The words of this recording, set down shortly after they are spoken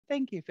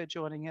Thank you for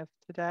joining us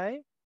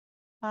today.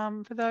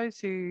 For those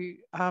who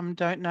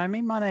don't know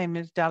me, my name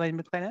is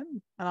Darlene McLennan,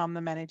 and I'm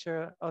the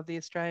manager of the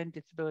Australian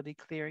Disability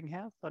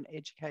Clearinghouse on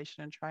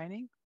Education and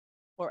Training,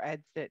 or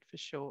ADCET for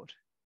short.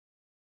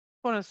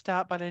 I want to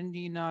start by letting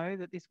you know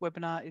that this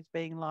webinar is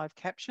being live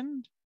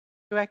captioned.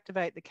 To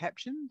activate the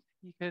captions,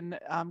 you can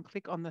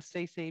click on the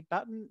CC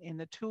button in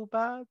the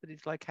toolbar that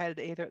is located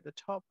either at the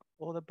top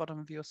or the bottom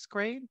of your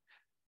screen.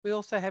 We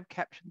also have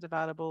captions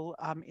available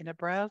in a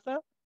browser,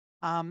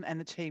 and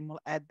the team will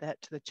add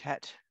that to the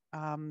chat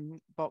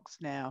box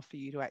now for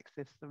you to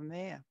access them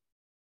there.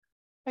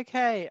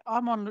 Okay,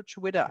 I'm on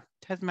Lutruwita,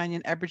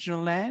 Tasmanian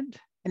Aboriginal land,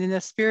 and in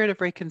the spirit of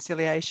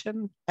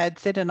reconciliation,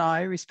 ADCET and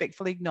I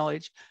respectfully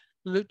acknowledge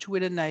the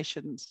Lutruwita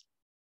nations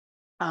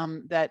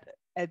that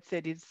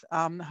ADCET is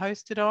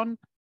hosted on,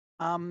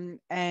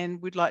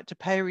 and we'd like to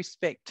pay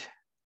respect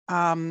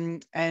to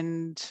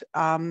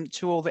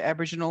all the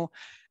Aboriginal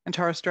and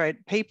Torres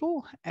Strait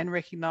people and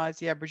recognise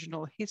the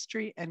Aboriginal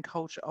history and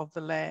culture of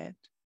the land,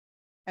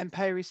 and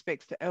pay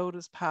respects to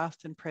elders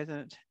past and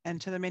present, and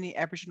to the many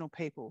Aboriginal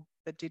people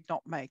that did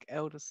not make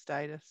elder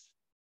status.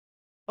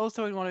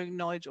 Also, we want to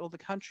acknowledge all the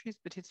countries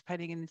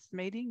participating in this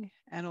meeting,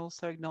 and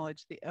also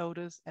acknowledge the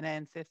elders and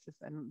ancestors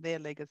and their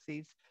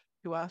legacies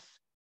to us,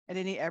 and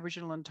any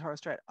Aboriginal and Torres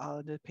Strait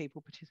Islander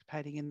people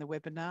participating in the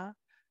webinar.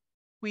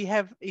 We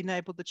have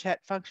enabled the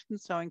chat function,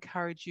 so I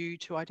encourage you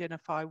to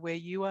identify where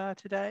you are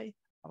today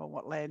or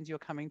what lands you're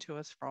coming to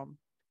us from.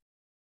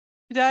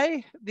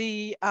 Today,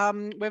 the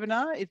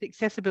webinar is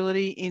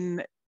accessibility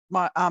in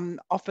my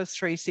Office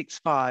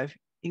 365.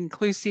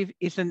 Inclusive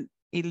isn't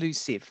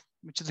elusive,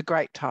 which is a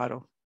great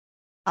title.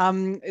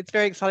 It's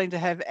very exciting to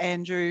have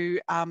Andrew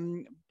I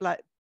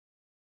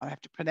have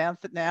to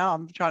pronounce it now.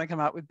 I'm trying to come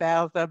up with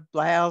Balzer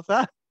from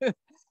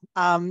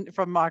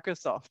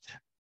Microsoft.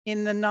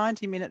 In the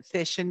 90-minute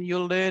session,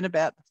 you'll learn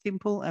about the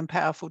simple and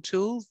powerful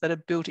tools that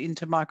are built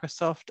into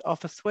Microsoft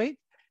Office Suite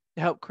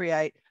to help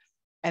create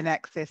and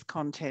access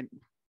content.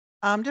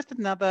 Just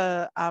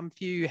another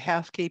few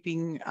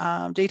housekeeping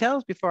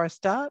details before I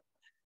start.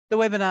 The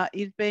webinar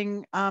is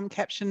being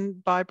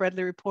captioned by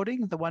Bradley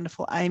Reporting. The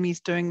wonderful Amy's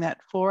doing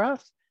that for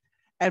us,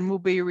 and will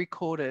be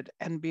recorded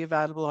and be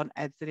available on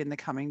ADCET in the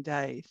coming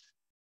days.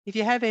 If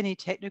you have any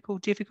technical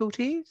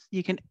difficulties,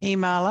 you can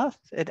email us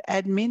at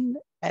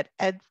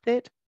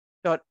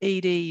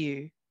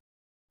admin@adcet.edu.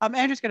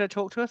 Andrew's going to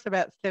talk to us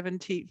about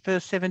 70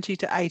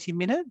 to 80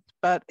 minutes,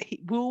 but he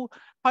will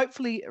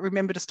hopefully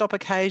remember to stop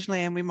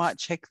occasionally, and we might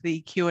check the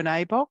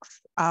Q&A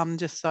box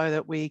just so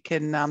that we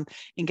can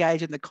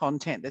engage in the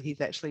content that he's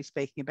actually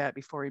speaking about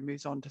before he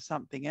moves on to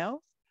something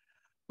else.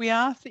 We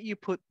ask that you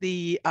put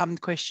the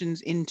questions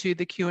into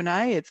the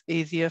Q&A. It's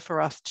easier for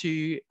us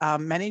to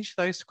manage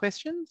those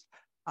questions.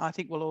 I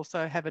think we'll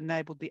also have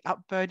enabled the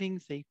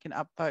upvoting, so you can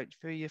upvote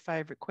for your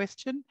favourite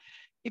question.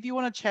 If you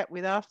want to chat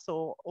with us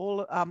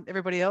or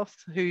everybody else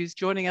who's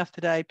joining us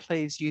today,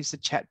 please use the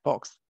chat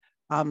box.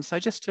 So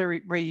just to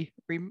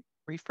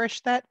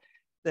refresh that,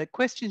 the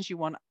questions you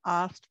want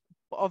asked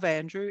of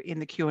Andrew in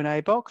the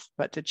Q&A box,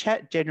 but to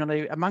chat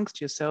generally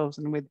amongst yourselves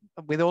and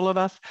with all of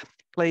us,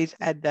 please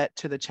add that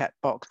to the chat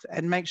box,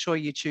 and make sure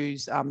you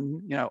choose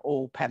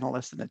all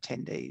panelists and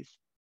attendees.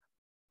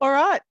 All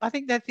right, I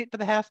think that's it for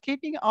the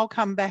housekeeping. I'll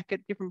come back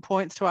at different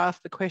points to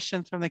ask the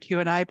questions from the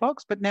Q&A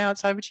box, but now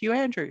it's over to you,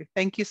 Andrew.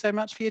 Thank you so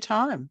much for your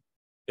time.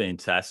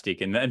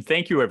 Fantastic. And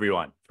thank you,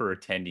 everyone, for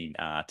attending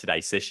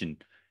today's session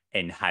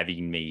and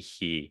having me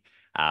here.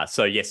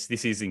 So yes,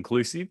 this is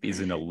inclusive,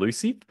 isn't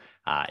elusive.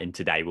 And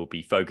today we'll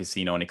be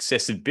focusing on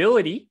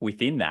accessibility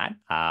within that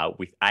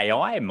with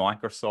AI,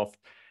 Microsoft,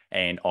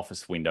 and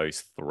Office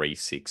Windows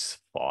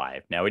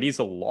 365. Now, it is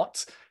a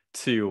lot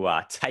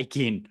to take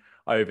in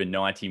over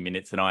 90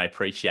 minutes, and I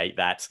appreciate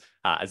that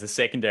as a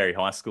secondary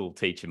high school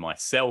teacher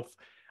myself.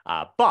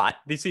 But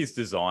this is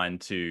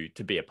designed to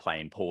be a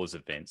play and pause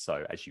event.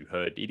 So as you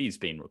heard, it is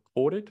being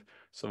recorded.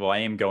 So I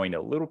am going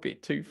a little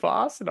bit too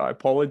fast, and I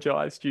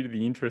apologize due to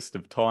the interest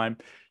of time.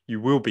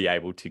 You will be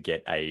able to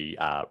get a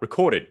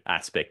recorded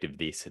aspect of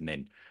this, and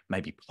then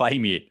maybe play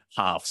me at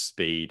half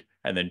speed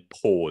and then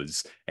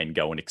pause and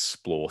go and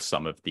explore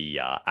some of the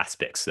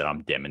aspects that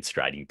I'm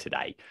demonstrating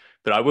today.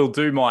 But I will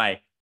do my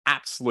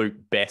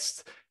absolute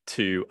best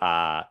to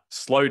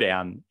slow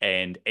down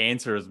and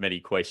answer as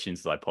many questions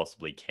as I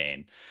possibly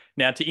can.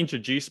 Now, to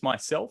introduce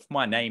myself,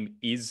 my name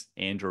is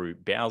Andrew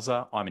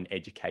Balzer. I'm an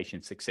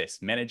Education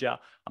Success Manager.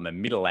 I'm a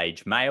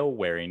middle-aged male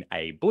wearing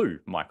a blue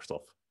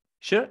Microsoft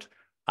shirt,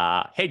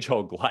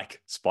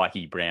 hedgehog-like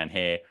spiky brown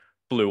hair,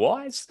 blue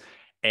eyes,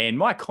 and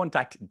my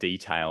contact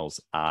details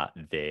are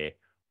there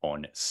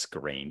on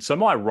screen. So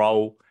my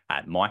role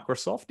at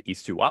Microsoft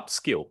is to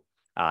upskill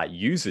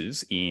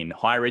users in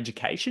higher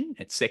education,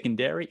 at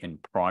secondary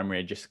and primary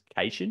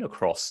education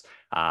across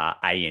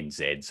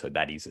ANZ, so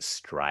that is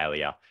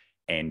Australia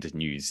and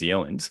New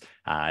Zealand.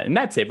 And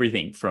that's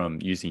everything from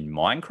using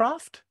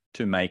Minecraft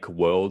to make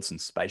worlds and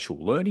spatial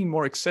learning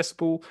more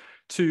accessible,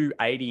 to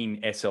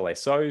aiding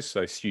SLSOs,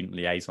 so student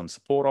liaison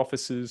support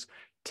officers,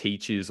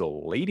 teachers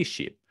or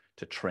leadership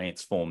to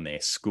transform their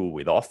school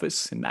with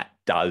Office, and that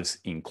does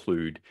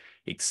include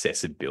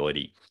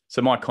accessibility.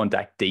 So my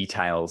contact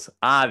details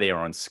are there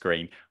on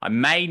screen. I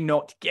may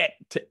not get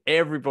to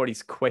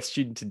everybody's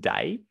question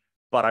today,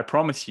 but I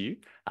promise you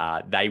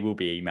they will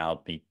be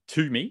emailed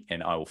to me,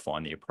 and I will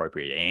find the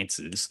appropriate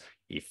answers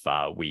if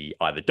we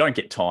either don't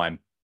get time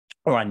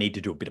or I need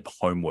to do a bit of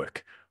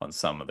homework on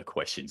some of the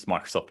questions.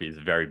 Microsoft is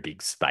a very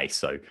big space,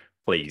 so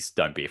please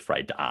don't be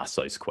afraid to ask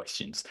those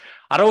questions.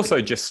 I'd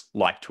also just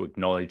like to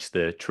acknowledge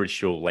the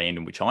traditional land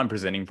in which I'm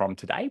presenting from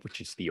today,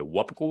 which is the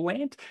Awabakal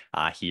land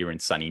here in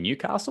sunny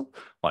Newcastle.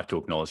 I'd like to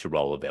acknowledge the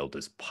role of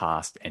elders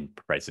past and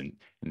present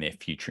and their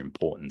future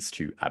importance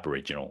to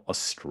Aboriginal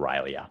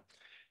Australia.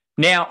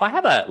 Now, I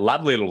have a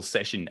lovely little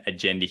session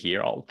agenda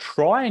here. I'll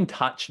try and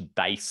touch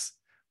base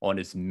on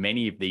as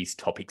many of these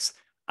topics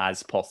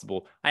as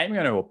possible. I am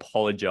going to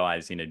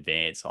apologize in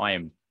advance. I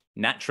am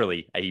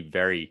naturally a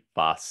very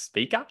fast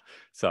speaker,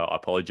 so I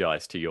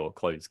apologize to your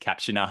closed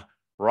captioner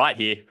right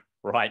here,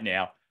 right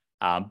now.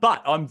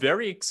 But I'm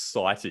very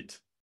excited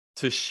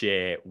to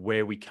share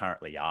where we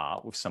currently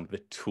are with some of the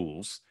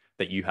tools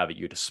that you have at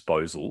your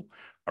disposal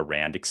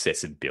around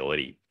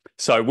accessibility.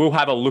 So we'll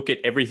have a look at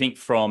everything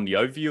from the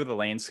overview of the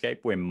landscape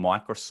where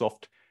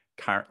Microsoft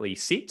currently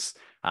sits,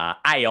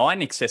 AI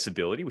and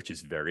accessibility, which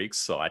is very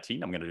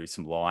exciting. I'm going to do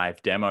some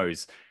live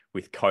demos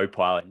with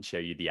Copilot and show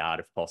you the art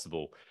of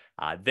possible.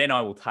 Then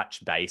I will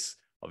touch base,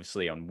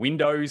 obviously, on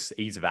Windows.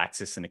 Ease of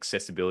access and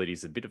accessibility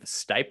is a bit of a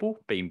staple,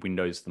 being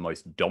Windows the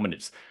most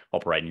dominant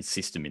operating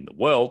system in the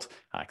world.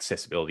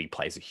 Accessibility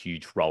plays a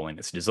huge role in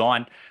its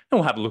design. And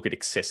we'll have a look at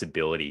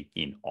accessibility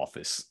in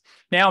Office.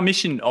 Now, our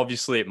mission,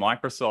 obviously, at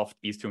Microsoft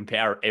is to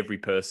empower every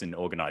person,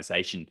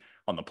 organization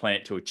on the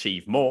planet to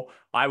achieve more.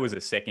 I was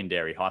a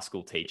secondary high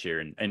school teacher,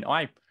 and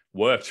I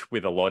worked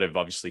with a lot of,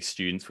 obviously,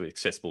 students with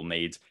accessible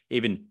needs.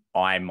 Even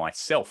I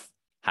myself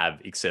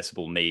have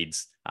accessible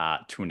needs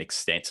to an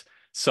extent.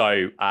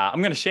 So I'm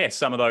going to share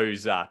some of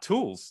those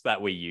tools that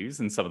we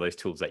use and some of those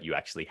tools that you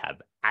actually have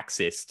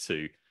access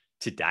to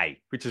today,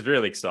 which is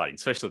really exciting,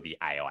 especially the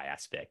AI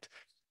aspect.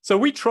 So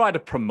we try to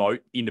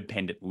promote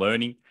independent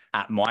learning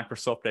at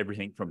Microsoft,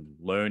 everything from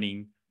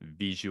learning,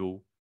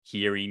 visual,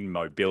 hearing,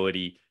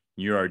 mobility,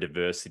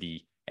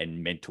 neurodiversity,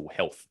 and mental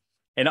health.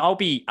 And I'll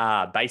be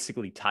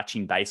basically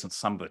touching base on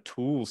some of the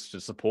tools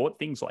to support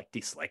things like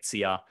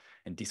dyslexia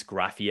and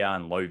dysgraphia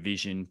and low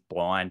vision,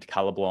 blind,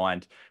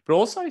 colorblind, but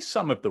also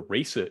some of the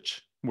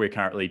research we're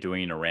currently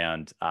doing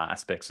around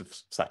aspects of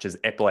such as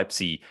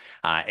epilepsy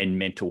and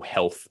mental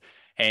health.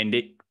 And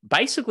it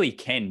basically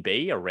can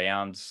be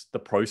around the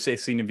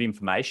processing of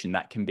information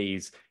that can be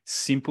as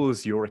simple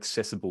as your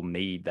accessible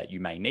need that you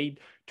may need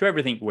to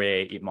everything where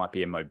it might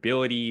be a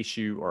mobility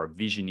issue or a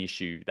vision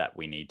issue that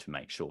we need to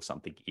make sure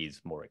something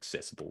is more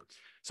accessible.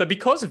 So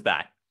because of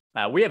that,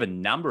 we have a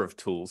number of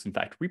tools. In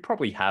fact, we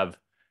probably have,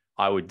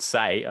 I would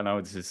say, I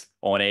know this is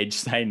on edge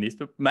saying this,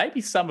 but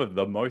maybe some of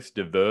the most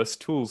diverse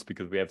tools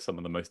because we have some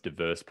of the most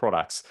diverse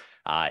products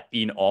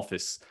in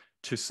Office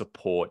to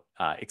support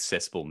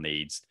accessible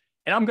needs.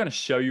 And I'm going to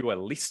show you a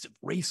list of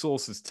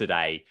resources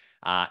today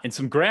and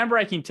some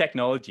groundbreaking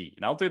technology.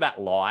 And I'll do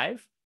that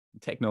live.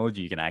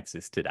 Technology you can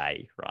access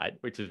today, right?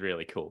 Which is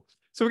really cool.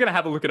 So we're going to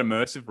have a look at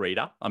Immersive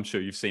Reader. I'm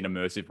sure you've seen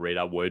Immersive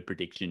Reader, word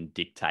prediction,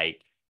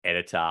 dictate,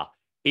 editor,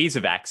 ease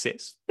of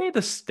access. They're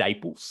the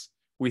staples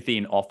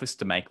within Office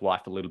to make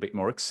life a little bit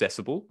more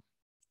accessible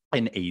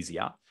and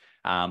easier.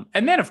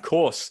 And then, of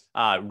course,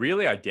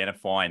 really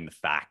identifying the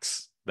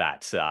facts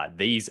that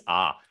these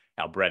are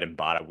our bread and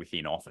butter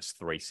within Office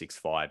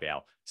 365.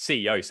 Our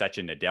CEO,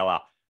 Satya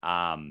Nadella,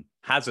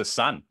 has a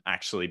son,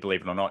 actually,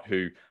 believe it or not,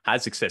 who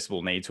has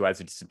accessible needs, who has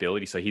a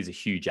disability. So he's a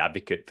huge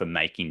advocate for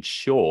making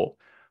sure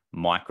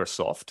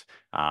Microsoft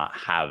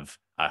have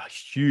a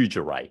huge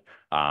array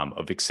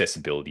of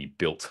accessibility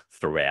built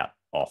throughout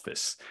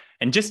Office.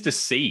 And just to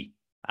see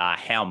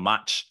how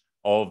much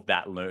of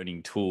that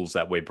learning tools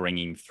that we're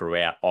bringing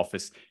throughout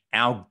Office,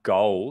 our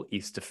goal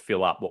is to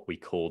fill up what we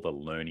call the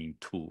learning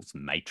tools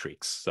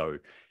matrix. So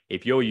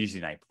if you're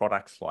using a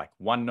product like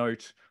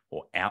OneNote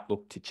or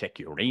Outlook to check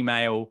your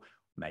email,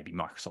 maybe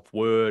Microsoft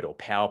Word or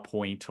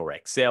PowerPoint or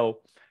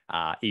Excel,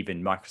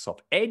 even Microsoft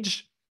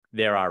Edge,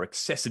 there are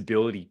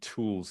accessibility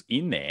tools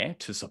in there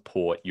to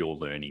support your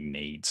learning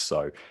needs.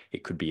 So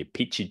it could be a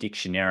picture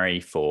dictionary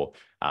for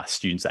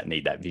students that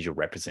need that visual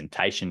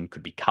representation,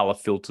 could be color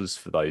filters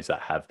for those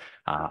that have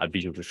a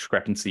visual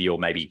discrepancy, or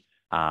maybe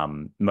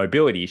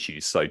mobility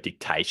issues. So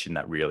dictation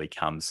that really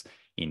comes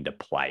into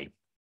play.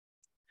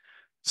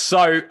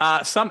 So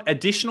some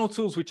additional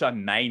tools which I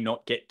may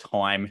not get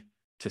time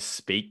to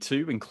speak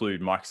to include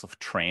Microsoft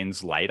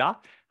Translator.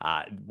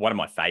 One of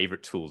my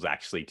favorite tools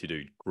actually to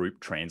do group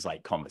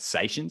translate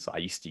conversations. I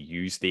used to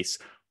use this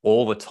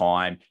all the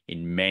time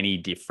in many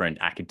different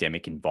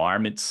academic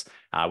environments.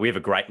 We have a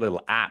great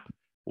little app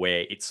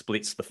where it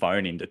splits the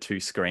phone into two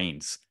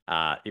screens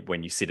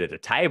when you sit at a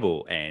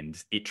table,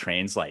 and it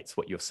translates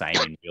what you're saying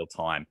in real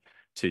time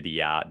to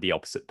the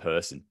opposite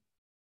person.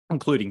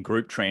 including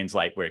Group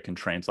Translate, where it can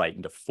translate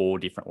into 4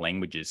 different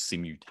languages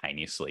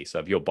simultaneously. So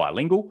if you're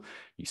bilingual,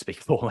 you speak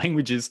 4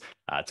 languages,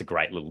 it's a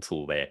great little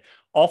tool there.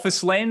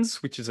 Office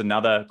Lens, which is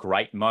another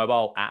great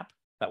mobile app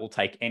that will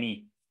take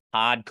any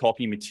hard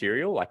copy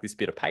material like this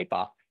bit of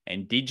paper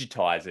and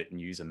digitize it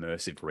and use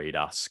immersive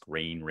reader,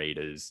 screen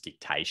readers,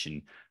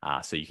 dictation,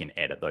 so you can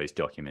edit those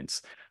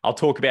documents. I'll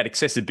talk about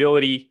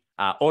accessibility,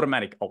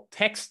 automatic alt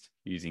text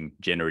using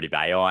generative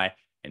AI,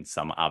 and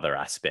some other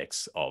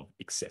aspects of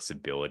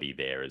accessibility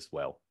there as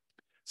well.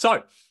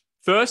 So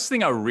first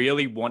thing I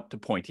really want to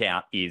point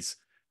out is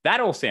that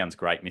all sounds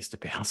great, Mr.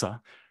 Balzer,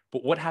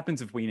 but what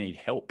happens if we need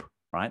help,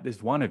 right?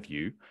 There's one of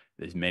you,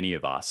 there's many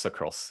of us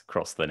across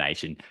the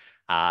nation.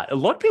 A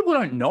lot of people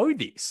don't know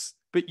this,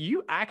 but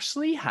you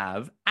actually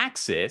have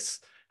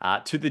access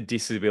to the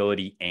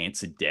Disability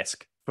Answer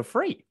Desk for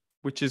free,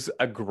 which is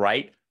a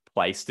great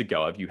place to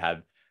go if you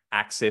have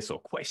access or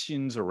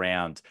questions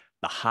around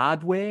the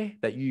hardware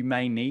that you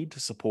may need to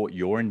support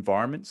your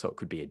environment. So it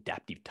could be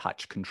adaptive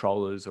touch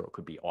controllers, or it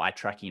could be eye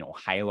tracking or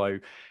Halo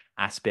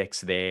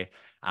aspects there.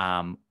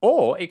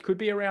 Or it could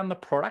be around the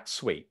product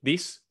suite.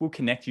 This will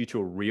connect you to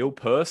a real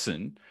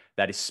person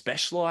that is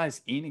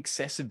specialized in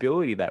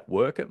accessibility, that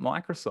work at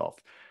Microsoft,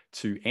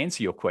 to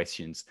answer your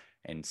questions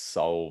and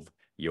solve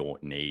your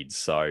needs.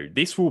 So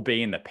this will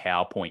be in the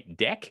PowerPoint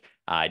deck.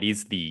 It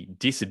is the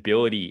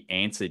Disability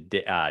Answer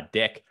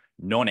deck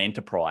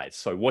non-enterprise.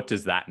 So what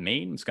does that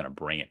mean? I'm just going to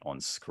bring it on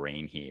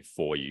screen here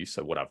for you.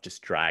 So what I've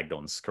just dragged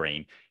on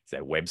screen is a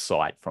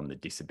website from the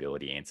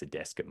Disability Answer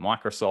Desk at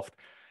Microsoft.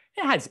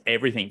 It has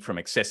everything from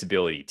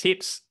accessibility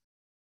tips.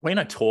 We're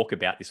going to talk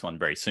about this one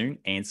very soon.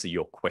 Answer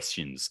your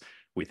questions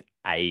with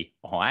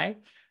AI.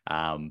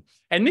 And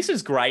this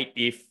is great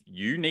if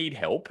you need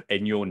help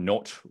and you're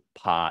not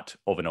part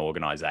of an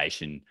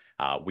organization.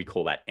 We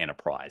call that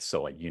enterprise.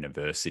 So a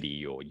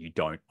university, or you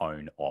don't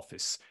own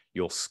office,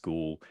 your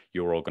school,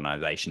 your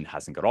organization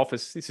hasn't got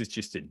office. This is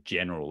just a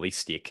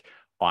generalistic,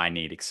 I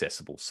need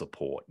accessible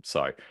support.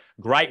 So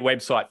great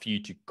website for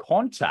you to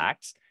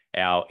contact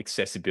our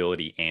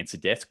Accessibility Answer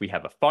Desk. We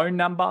have a phone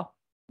number.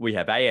 We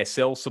have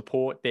ASL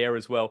support there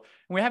as well.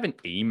 And we have an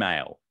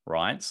email,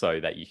 right?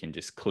 So that you can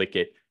just click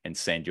it and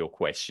send your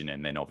question.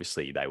 And then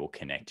obviously they will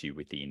connect you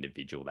with the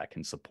individual that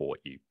can support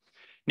you.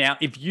 Now,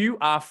 if you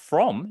are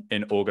from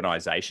an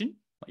organization,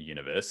 a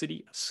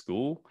university, a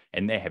school,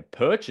 and they have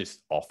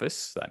purchased Office,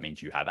 so that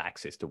means you have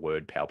access to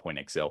Word, PowerPoint,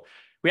 Excel,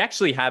 we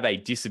actually have a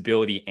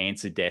Disability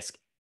Answer Desk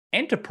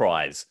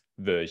Enterprise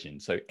version.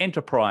 So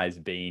enterprise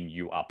being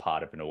you are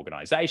part of an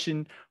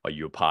organization, or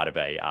you're part of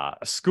a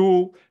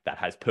school that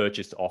has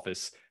purchased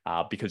Office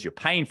because you're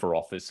paying for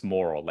Office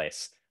more or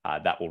less.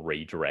 That will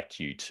redirect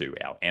you to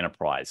our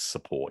enterprise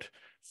support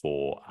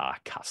for our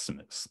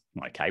customers,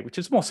 okay, which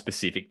is more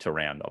specific to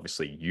around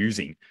obviously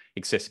using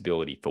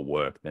accessibility for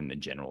work than the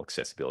general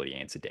Accessibility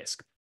Answer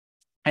Desk.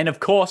 And of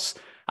course,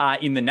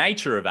 in the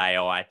nature of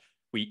AI,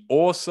 we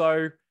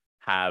also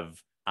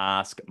have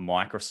Ask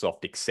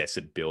Microsoft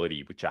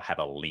Accessibility, which I have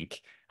a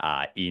link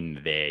in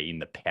there in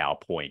the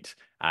PowerPoint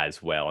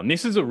as well. And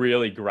this is a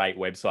really great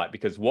website,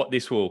 because what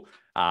this will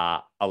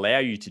allow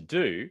you to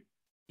do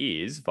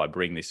is, if I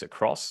bring this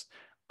across,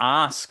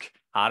 ask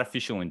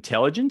artificial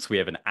intelligence. We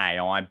have an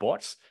AI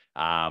bot,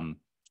 and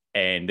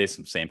there's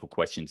some sample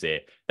questions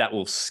there that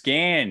will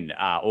scan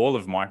all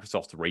of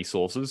Microsoft's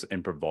resources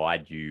and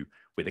provide you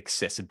with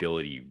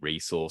accessibility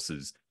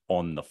resources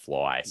on the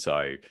fly.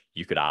 So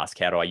you could ask,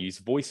 how do I use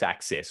voice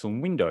access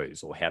on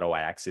Windows? Or how do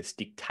I access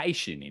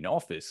dictation in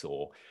Office?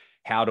 Or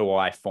how do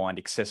I find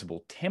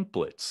accessible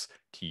templates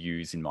to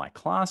use in my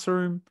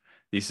classroom?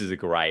 This is a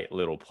great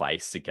little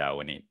place to go,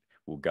 and it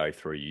will go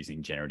through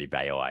using generative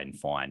AI and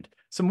find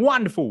some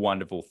wonderful,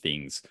 wonderful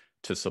things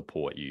to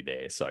support you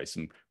there. So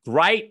some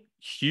great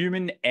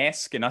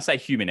human-esque, and I say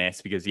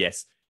human-esque because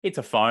yes, it's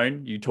a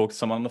phone, you talk to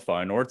someone on the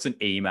phone, or it's an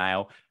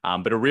email,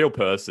 but a real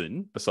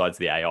person besides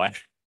the AI,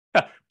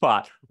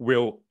 but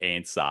will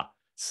answer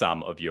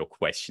some of your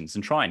questions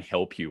and try and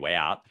help you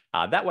out.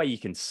 That way you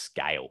can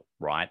scale,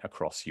 right,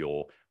 across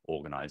your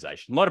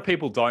organization. A lot of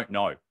people don't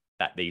know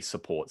that these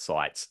support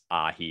sites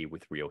are here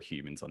with real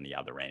humans on the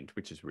other end,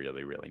 which is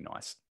really, really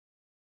nice.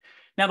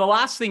 Now, the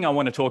last thing I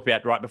want to talk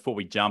about right before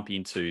we jump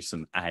into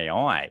some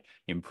AI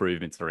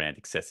improvements around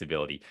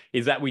accessibility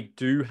is that we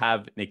do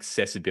have an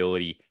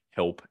accessibility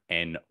help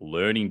and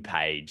learning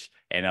page.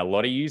 And a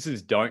lot of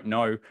users don't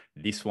know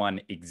this one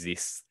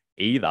exists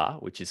either,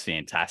 which is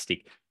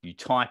fantastic. You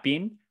type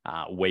in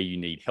where you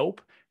need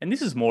help, and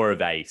this is more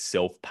of a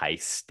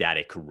self-paced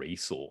static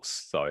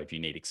resource. So if you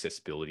need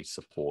accessibility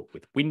support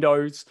with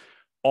Windows,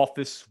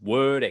 Office,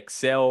 Word,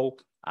 Excel,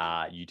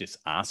 you just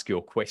ask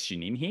your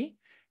question in here,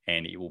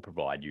 and it will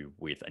provide you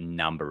with a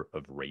number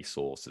of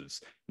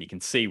resources. And you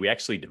can see we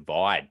actually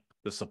divide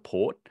the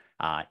support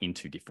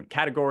into different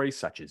categories,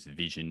 such as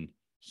vision,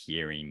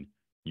 hearing,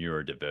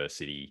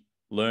 neurodiversity,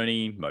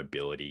 learning,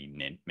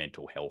 mobility,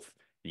 mental health.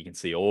 You can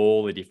see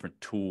all the different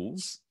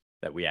tools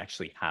that we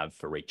actually have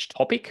for each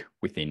topic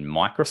within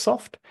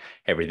Microsoft,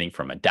 everything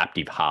from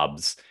adaptive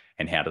hubs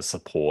and how to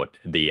support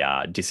the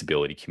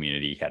disability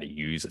community, how to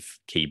use a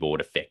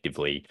keyboard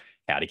effectively,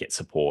 how to get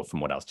support from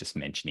what I was just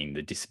mentioning,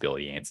 the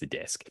disability answer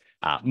desk.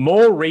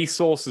 More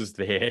resources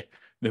there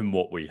than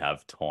what we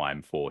have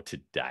time for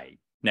today.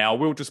 Now,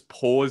 we'll just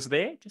pause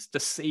there just to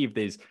see if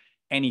there's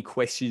any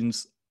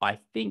questions. I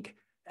think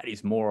that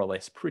is more or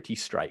less pretty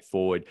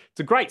straightforward. It's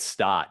a great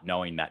start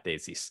knowing that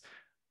there's this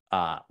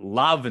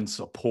love and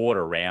support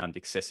around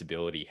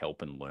accessibility,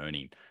 help and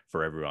learning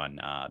for everyone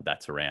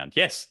that's around.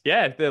 Yes,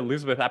 yeah,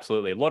 Elizabeth,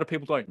 absolutely. A lot of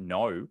people don't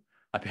know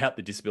about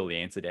the Disability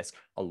Answer Desk.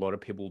 A lot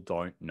of people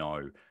don't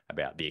know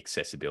about the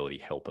accessibility,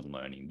 help and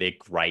learning. They're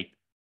great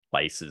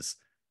places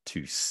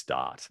to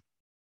start.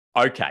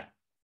 Okay.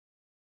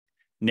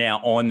 Now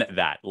on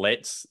that,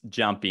 let's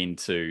jump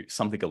into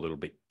something a little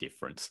bit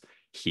different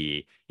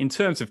here. In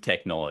terms of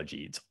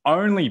technology, it's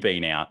only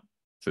been out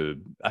for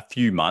a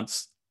few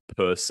months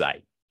per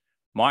se.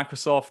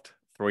 Microsoft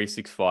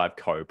 365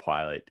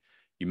 Copilot.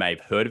 You may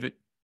have heard of it.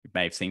 You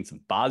may have seen some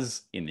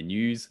buzz in the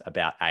news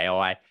about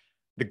AI.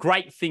 The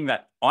great thing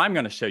that I'm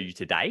going to show you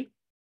today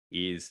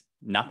is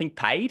nothing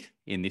paid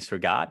in this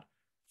regard,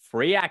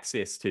 free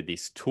access to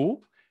this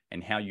tool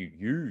and how you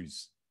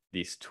use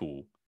this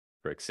tool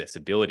for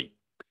accessibility.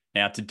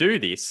 Now, to do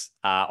this,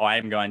 I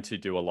am going to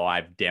do a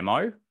live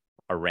demo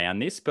around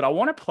this, but I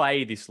want to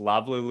play this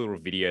lovely little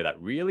video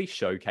that really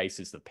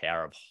showcases the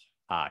power of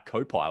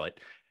Copilot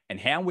and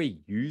how we're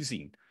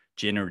using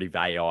generative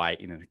AI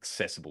in an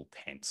accessible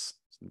tense.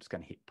 So I'm just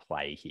going to hit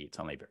play here. It's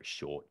only very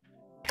short.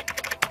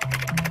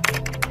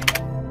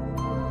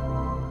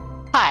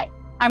 Hi,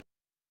 I'm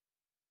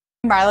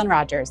Marlon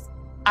Rogers.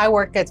 I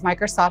work as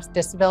Microsoft's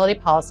Disability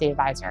Policy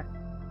Advisor.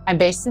 I'm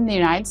based in the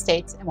United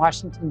States in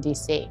Washington,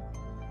 D.C.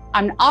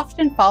 I'm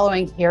often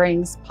following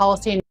hearings,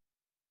 policy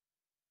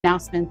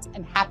announcements,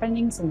 and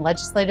happenings in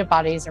legislative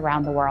bodies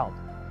around the world.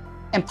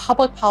 In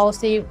public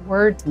policy,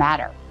 words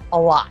matter a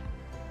lot.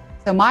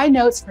 So my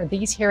notes for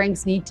these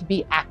hearings need to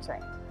be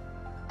accurate.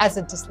 As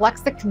a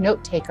dyslexic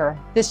note taker,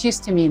 this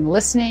used to mean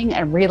listening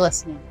and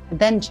re-listening, and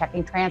then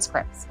checking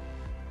transcripts.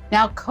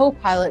 Now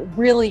Copilot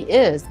really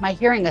is my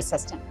hearing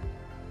assistant.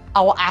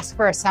 I will ask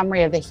for a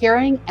summary of the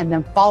hearing and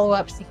then follow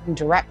up seeking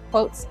direct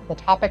quotes of the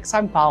topics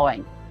I'm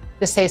following.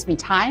 This saves me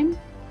time,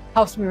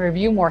 helps me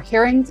review more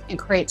hearings, and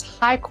creates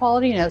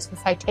high-quality notes with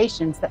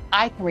citations that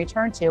I can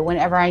return to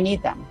whenever I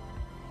need them.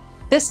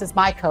 This is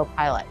my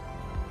Copilot.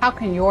 How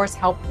can yours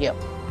help you?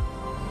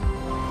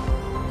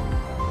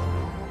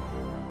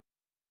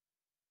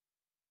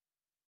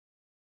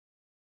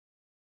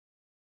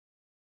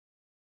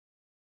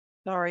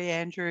 Sorry,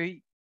 Andrew,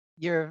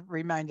 you've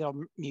remained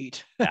on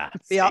mute.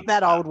 See,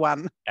 that old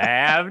one.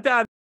 I've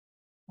done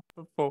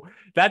before.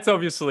 That's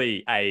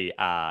obviously a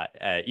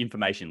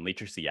information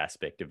literacy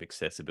aspect of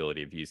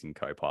accessibility of using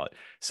Copilot.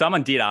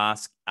 Someone did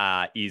ask,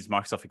 is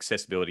Microsoft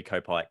Accessibility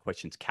Copilot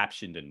questions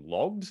captioned and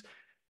logged?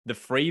 The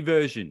free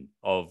version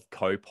of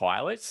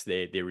Copilot,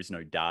 there is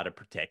no data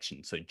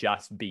protection. So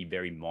just be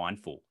very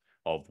mindful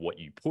of what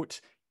you put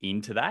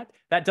into that.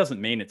 That doesn't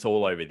mean it's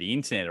all over the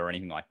internet or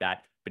anything like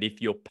that. But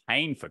if you're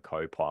paying for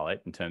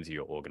Copilot in terms of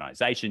your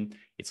organization,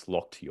 it's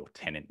locked to your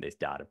tenant. There's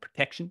data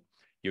protection.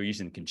 You're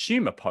using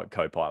consumer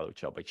Copilot,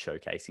 which I'll be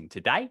showcasing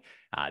today.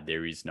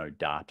 There is no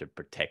data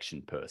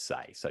protection per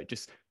se. So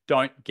just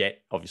don't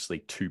get obviously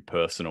too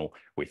personal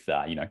with,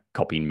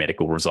 copying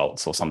medical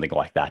results or something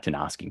like that and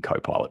asking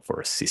Copilot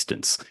for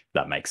assistance, if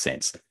that makes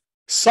sense.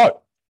 So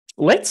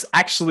let's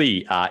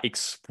actually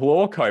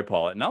explore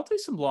Copilot. And I'll do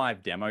some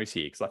live demos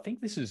here because I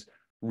think this is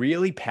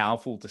really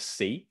powerful to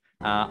see.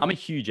 I'm a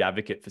huge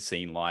advocate for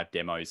seeing live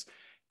demos,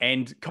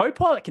 and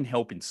Copilot can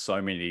help in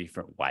so many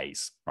different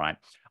ways, right?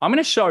 I'm going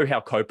to show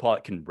how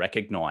Copilot can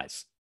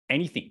recognize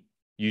anything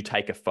you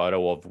take a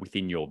photo of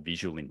within your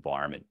visual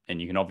environment. And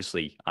you can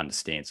obviously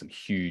understand some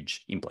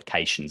huge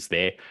implications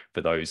there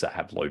for those that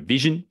have low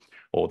vision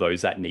or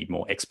those that need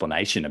more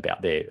explanation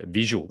about their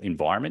visual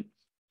environment,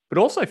 but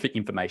also for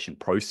information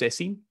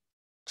processing.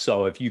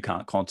 So if you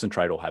can't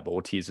concentrate or have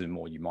autism,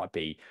 or you might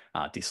be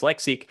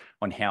dyslexic,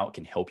 on how it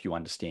can help you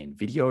understand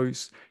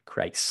videos,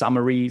 create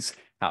summaries,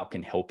 how it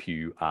can help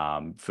you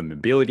for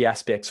mobility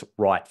aspects,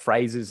 write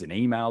phrases and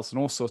emails,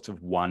 and all sorts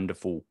of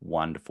wonderful,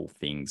 wonderful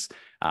things.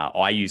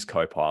 I use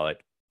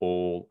Copilot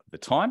all the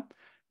time,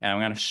 and I'm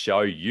going to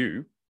show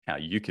you how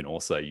you can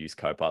also use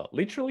Copilot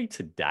literally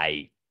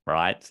today,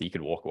 right? So you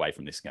can walk away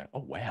from this and go,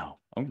 oh, wow,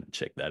 I'm going to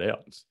check that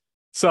out.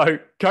 So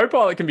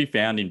Copilot can be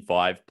found in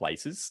 5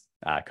 places.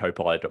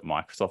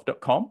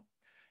 Copilot.microsoft.com.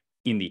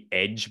 In the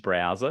Edge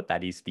browser,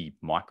 that is the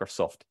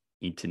Microsoft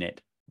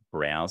Internet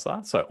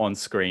browser. So on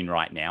screen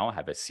right now, I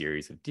have a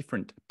series of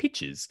different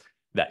pictures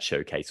that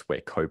showcase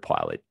where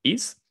Copilot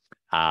is,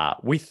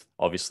 with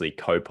obviously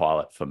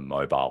Copilot for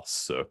mobile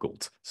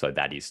circled. So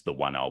that is the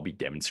one I'll be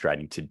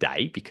demonstrating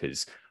today,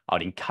 because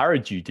I'd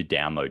encourage you to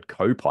download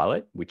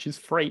Copilot, which is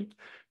free,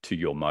 to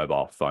your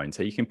mobile phone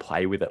so you can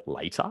play with it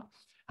later.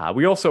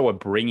 We also are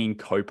bringing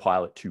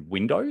Copilot to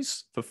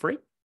Windows for free.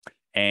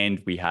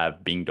 And we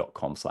have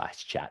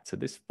bing.com/chat. So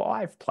there's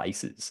 5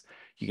 places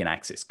You can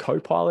access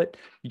Copilot.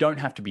 You don't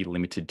have to be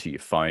limited to your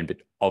phone, but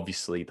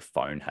obviously the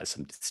phone has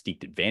some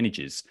distinct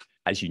advantages.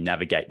 As you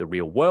navigate the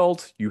real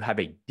world, you have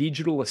a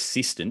digital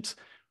assistant,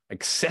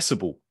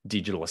 accessible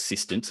digital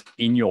assistant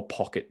in your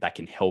pocket that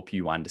can help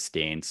you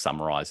understand,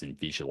 summarize, and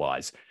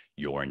visualize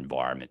your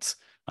environments.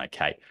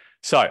 Okay,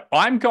 so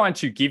I'm going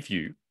to give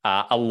you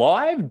a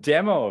live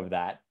demo of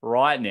that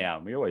right now.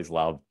 We always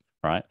love,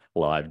 right,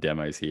 live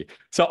demos here.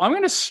 So I'm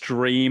going to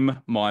stream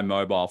my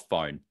mobile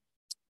phone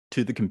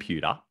to the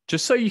computer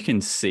just so you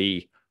can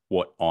see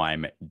what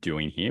I'm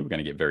doing here. We're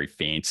going to get very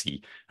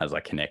fancy as I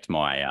connect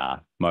my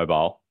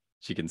mobile,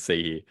 as you can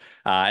see here.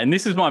 And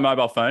this is my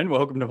mobile phone.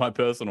 Welcome to my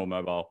personal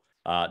mobile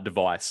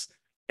device.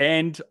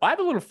 And I have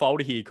a little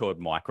folder here called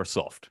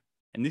Microsoft.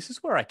 And this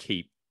is where I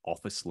keep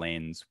Office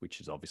Lens,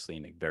 which is obviously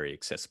a very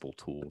accessible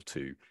tool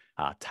to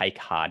take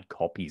hard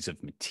copies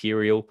of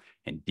material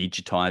and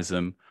digitize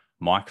them.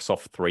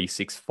 Microsoft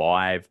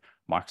 365,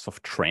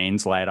 Microsoft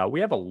Translator. We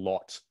have a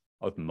lot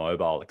of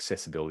mobile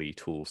accessibility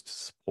tools to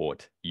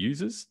support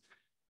users.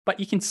 But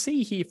you can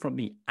see here from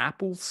the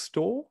Apple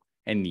Store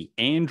and the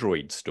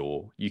Android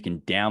Store, you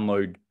can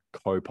download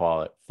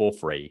Copilot for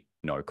free,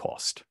 no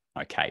cost.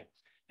 Okay,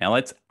 now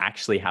let's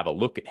actually have a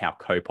look at how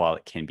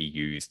Copilot can be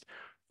used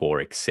for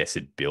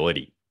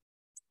accessibility.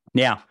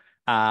 Now,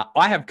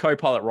 I have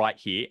Copilot right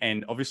here,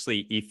 and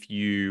obviously if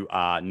you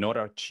are not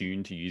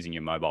attuned to using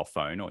your mobile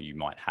phone, or you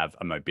might have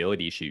a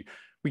mobility issue,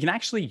 we can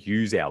actually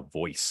use our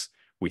voice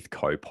with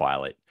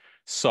Copilot.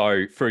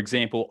 So for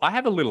example, I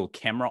have a little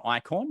camera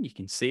icon. You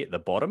can see at the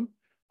bottom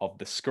of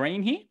the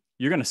screen here.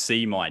 You're going to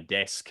see my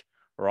desk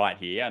right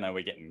here. I know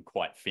we're getting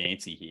quite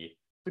fancy here.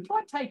 But if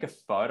I take a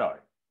photo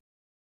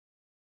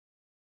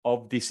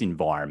of this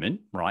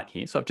environment right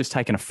here, so I've just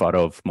taken a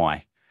photo of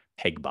my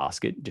peg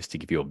basket just to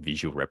give you a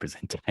visual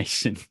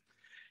representation.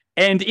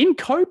 And in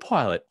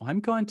Copilot,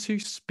 I'm going to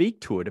speak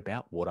to it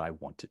about what I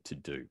want it to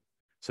do.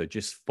 So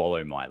just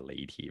follow my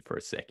lead here for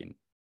a second.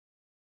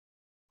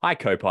 Hi,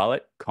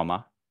 Copilot,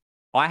 comma.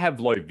 I have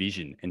low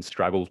vision and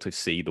struggle to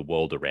see the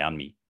world around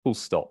me. Full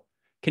stop.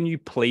 Can you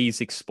please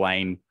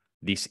explain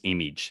this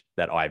image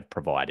that I've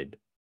provided?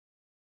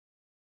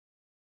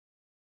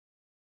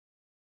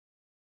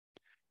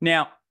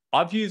 Now,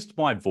 I've used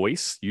my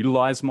voice,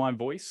 utilized my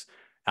voice,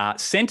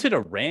 centered a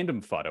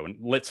random photo, and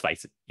let's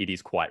face it, it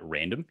is quite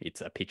random.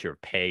 It's a picture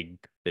of Peg,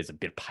 there's a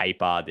bit of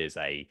paper, there's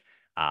a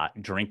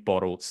drink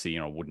bottle sitting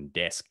on a wooden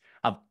desk.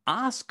 I've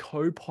asked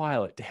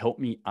Copilot to help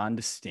me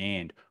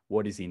understand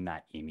what is in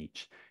that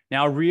image.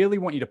 Now, I really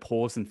want you to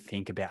pause and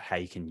think about how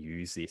you can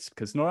use this,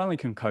 because not only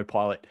can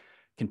Copilot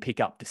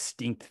pick up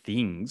distinct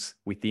things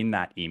within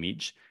that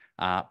image,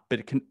 but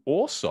it can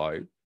also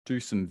do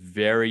some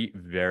very,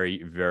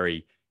 very,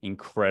 very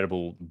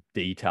incredible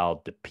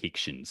detailed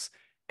depictions.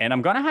 And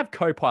I'm going to have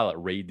Copilot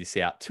read this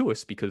out to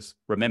us because,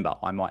 remember,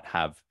 I might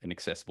have an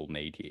accessible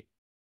need here.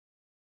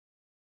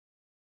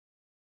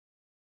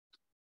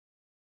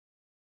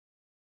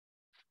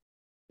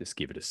 Just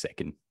give it a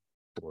second.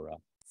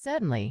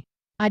 Certainly.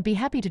 I'd be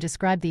happy to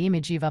describe the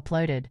image you've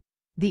uploaded.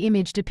 The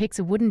image depicts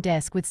a wooden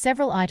desk with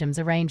several items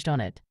arranged on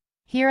it.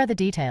 Here are the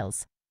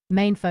details.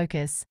 Main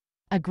focus.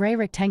 A grey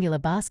rectangular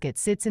basket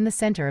sits in the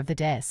center of the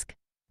desk.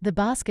 The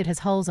basket has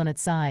holes on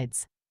its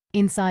sides.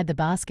 Inside the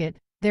basket,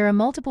 there are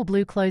multiple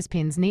blue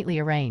clothespins neatly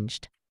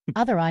arranged.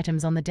 Other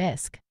items on the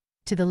desk.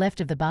 To the left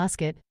of the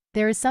basket,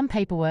 there is some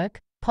paperwork,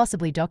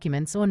 possibly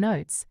documents or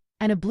notes,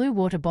 and a blue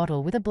water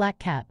bottle with a black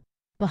cap.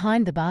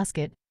 Behind the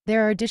basket,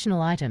 there are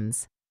additional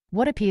items.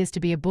 What appears to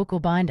be a book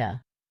or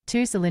binder.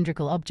 2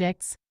 cylindrical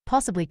objects,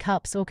 possibly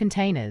cups or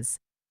containers.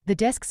 The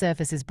desk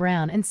surface is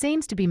brown and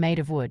seems to be made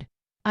of wood.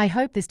 I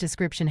hope this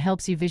description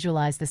helps you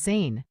visualize the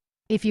scene.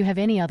 If you have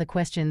any other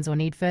questions or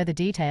need further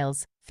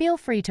details, feel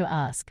free to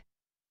ask.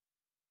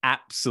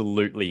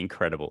 Absolutely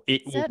incredible.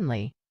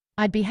 Certainly.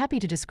 I'd be happy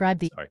to describe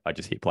the... Sorry, I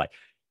just hit play.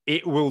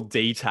 It will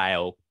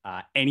detail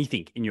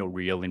anything in your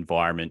real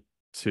environment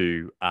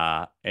to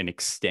an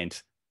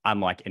extent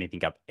unlike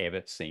anything I've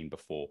ever seen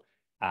before.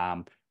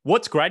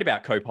 What's great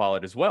about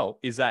Copilot as well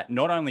is that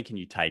not only can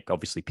you take,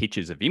 obviously,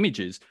 pictures of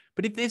images,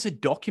 but if there's a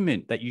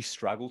document that you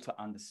struggle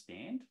to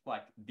understand,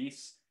 like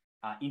this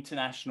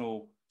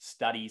international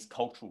studies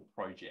cultural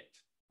project,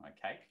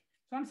 okay?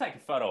 So I'm going to take a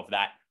photo of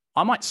that.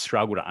 I might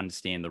struggle to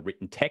understand the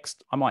written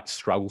text. I might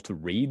struggle to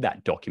read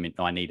that document.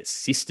 I need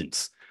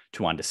assistance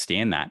to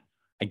understand that.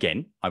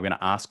 Again, I'm going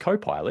to ask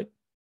Copilot,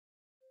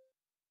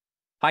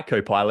 hi,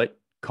 Copilot,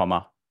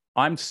 comma,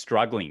 I'm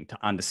struggling to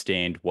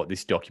understand what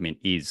this document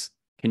is.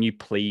 Can you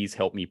please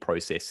help me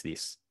process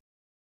this?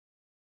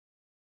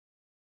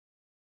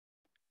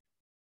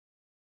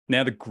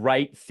 Now, the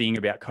great thing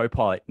about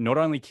Copilot, not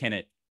only can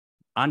it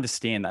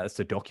understand that it's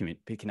a document,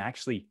 but it can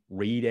actually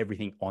read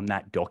everything on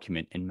that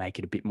document and make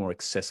it a bit more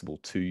accessible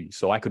to you.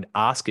 So I could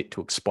ask it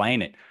to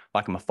explain it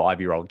like I'm a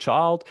 5-year-old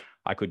child.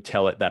 I could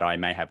tell it that I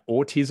may have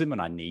autism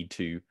and I need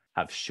to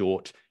have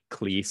short,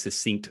 clear,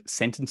 succinct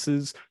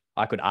sentences.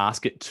 I could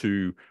ask it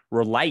to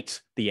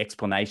relate the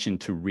explanation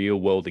to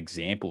real-world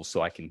examples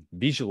so I can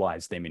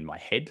visualize them in my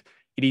head.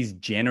 It is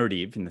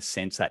generative in the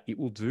sense that it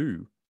will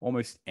do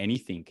almost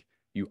anything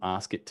you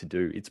ask it to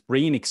do. It's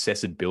bringing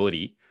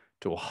accessibility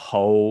to a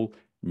whole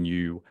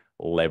new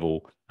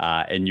level.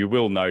 And you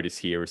will notice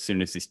here, as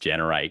soon as this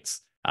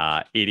generates,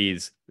 it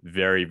is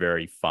very,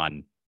 very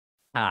fun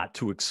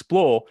to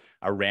explore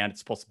around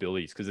its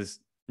possibilities, because there's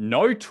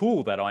no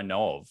tool that I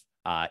know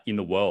of in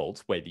the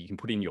world where you can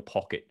put in your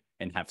pocket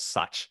and have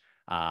such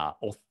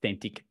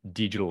authentic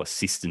digital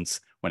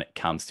assistance when it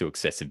comes to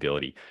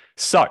accessibility.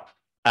 So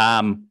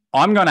I'm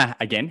going to,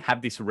 again,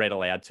 have this read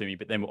aloud to me,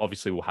 but then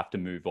obviously we'll have to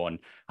move on.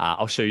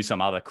 I'll show you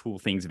some other cool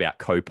things about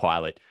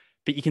Copilot.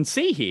 But you can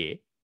see here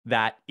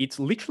that it's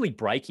literally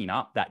breaking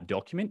up that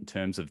document in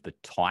terms of the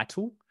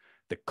title,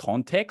 the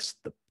context,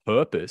 the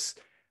purpose,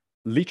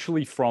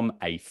 literally from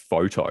a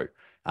photo.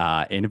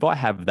 And if I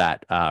have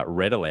that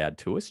read aloud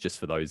to us, just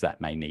for those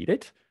that may need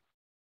it,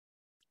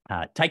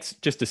 it takes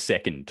just a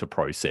second to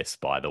process,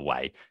 by the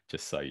way,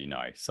 just so you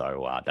know.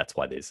 So that's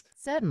why there's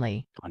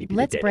Certainly.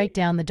 Let's break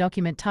down the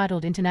document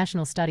titled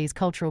International Studies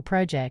Cultural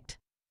Project.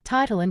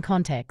 Title and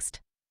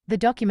context. The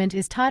document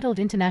is titled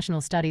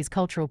International Studies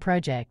Cultural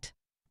Project.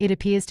 It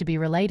appears to be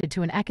related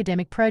to an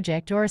academic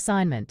project or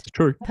assignment.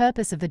 True.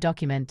 Purpose of the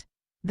document.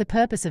 The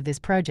purpose of this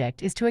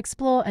project is to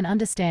explore and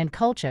understand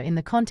culture in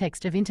the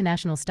context of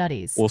international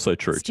studies. Also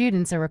true.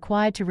 Students are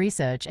required to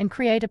research and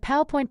create a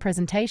PowerPoint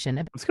presentation.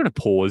 I'm just going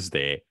to pause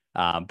there.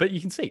 But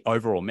you can see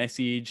overall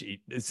message.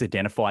 It's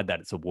identified that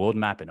it's a world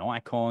map and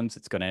icons.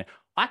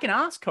 I can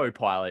ask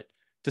Copilot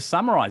to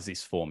summarize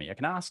this for me. I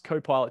can ask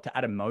Copilot to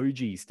add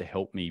emojis to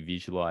help me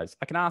visualize.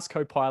 I can ask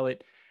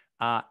Copilot,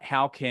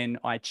 how can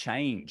I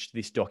change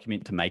this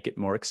document to make it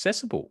more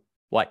accessible?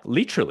 Like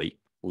literally,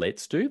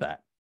 let's do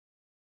that.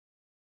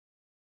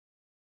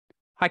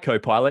 Hi,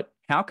 Copilot.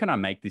 How can I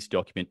make this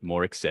document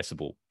more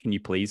accessible? Can you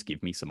please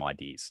give me some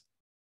ideas?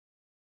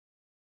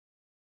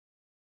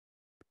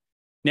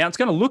 Now it's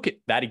going to look at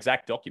that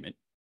exact document.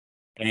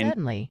 And,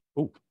 Certainly.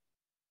 Ooh.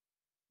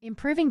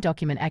 Improving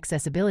document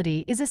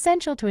accessibility is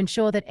essential to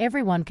ensure that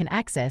everyone can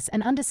access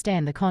and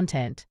understand the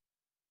content.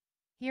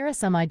 Here are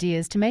some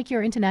ideas to make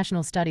your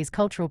International Studies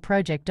Cultural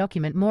Project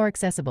document more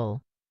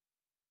accessible.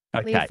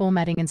 Okay. Clear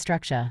formatting and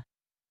structure.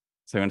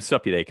 So I'm going to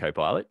stop you there,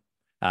 Copilot.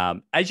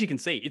 As you can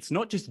see, it's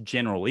not just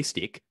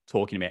generalistic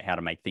talking about how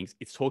to make things.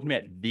 It's talking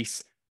about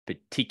this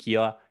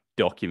particular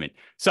document.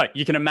 So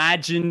you can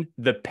imagine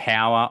the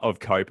power of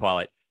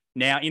Copilot.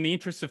 Now, in the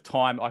interest of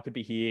time, I could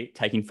be here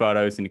taking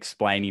photos and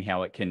explaining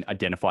how it can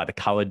identify the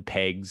colored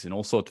pegs and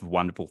all sorts of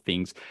wonderful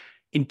things.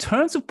 In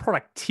terms of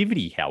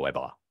productivity,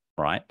 however,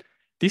 right,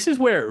 this is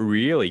where it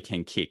really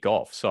can kick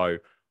off. So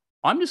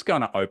I'm just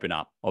going to open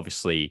up,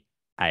 obviously,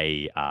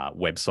 a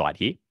website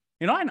here.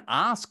 And I can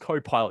ask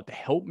Copilot to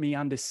help me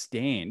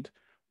understand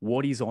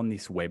what is on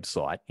this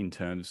website in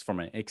terms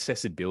from an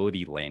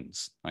accessibility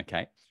lens,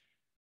 okay?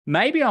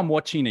 Maybe I'm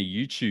watching a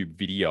YouTube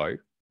video,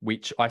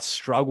 which I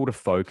struggle to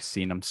focus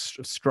in. I'm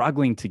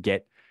struggling to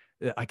get,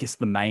 I guess,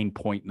 the main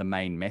point, the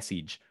main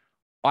message.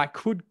 I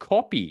could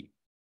copy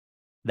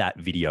that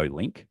video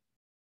link,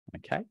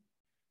 okay?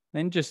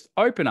 Then just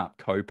open up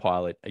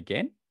Copilot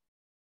again.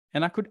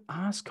 And I could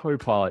ask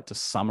Copilot to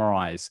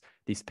summarize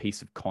this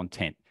piece of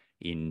content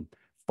in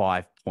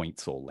 5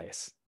 points or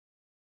less.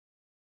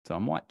 So I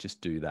might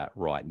just do that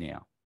right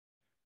now.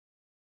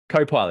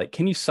 Copilot,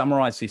 can you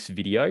summarize this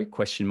video? ?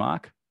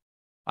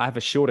 I have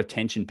a short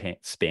attention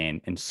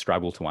span and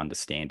struggle to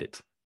understand it.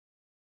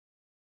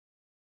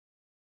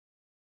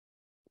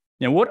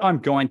 Now, what I'm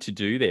going to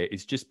do there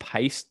is just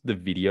paste the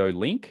video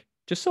link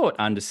just so it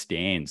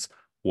understands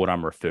what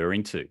I'm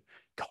referring to.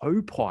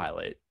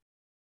 Copilot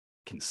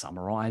can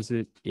summarize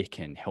it. It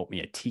can help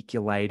me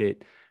articulate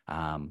it.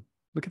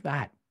 Look at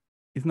that.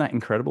 Isn't that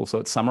incredible? So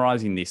it's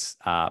summarizing this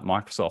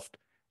Microsoft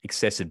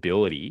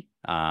accessibility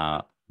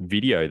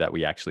video that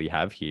we actually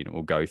have here. And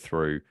we'll go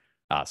through,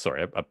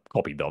 sorry, I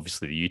copied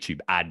obviously the YouTube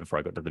ad before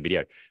I got to the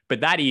video,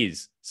 but that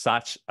is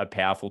such a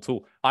powerful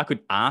tool. I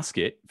could ask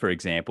it, for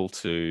example,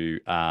 to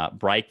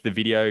break the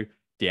video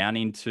down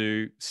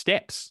into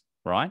steps,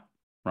 right?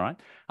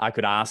 I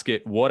could ask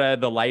it, what are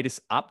the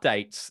latest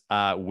updates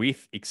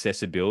with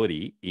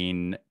accessibility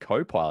in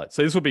Copilot?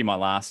 So this will be my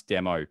last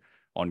demo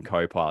on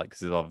Copilot because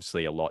there's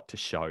obviously a lot to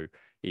show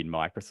in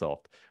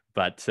Microsoft.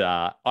 But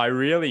I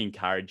really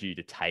encourage you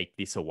to take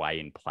this away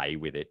and play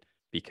with it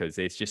because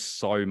there's just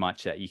so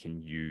much that you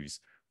can use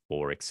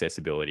for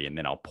accessibility. And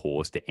then I'll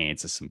pause to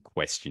answer some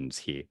questions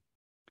here.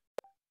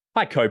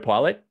 Hi,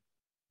 Copilot.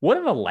 What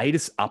are the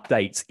latest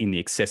updates in the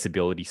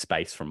accessibility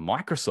space from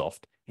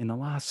Microsoft in the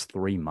last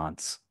 3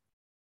 months?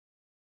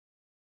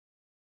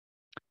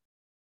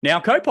 Now,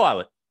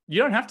 Copilot,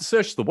 you don't have to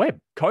search the web.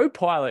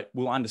 Copilot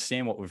will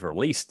understand what we've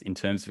released in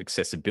terms of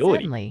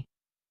accessibility. Certainly.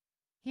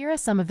 Here are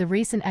some of the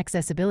recent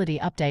accessibility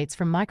updates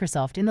from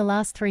Microsoft in the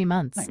last 3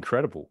 months. That's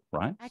incredible,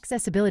 right?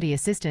 Accessibility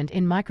Assistant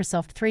in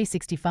Microsoft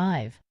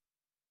 365.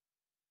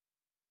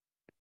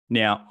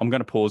 Now, I'm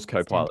going to pause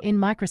Copilot. In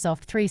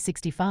Microsoft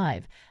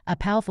 365, a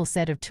powerful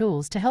set of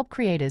tools to help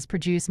creators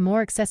produce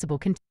more accessible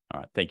content.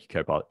 All right, thank you,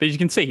 Copilot. But as you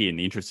can see here, in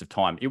the interest of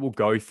time, it will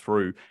go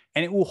through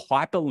and it will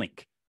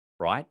hyperlink,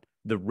 right,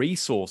 the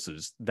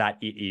resources that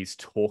it is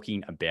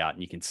talking about,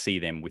 and you can see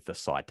them with the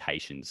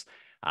citations.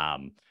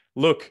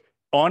 Look,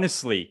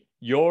 honestly,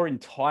 your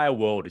entire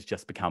world has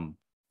just become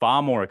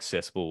far more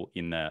accessible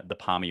in the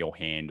palm of your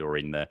hand or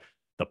in the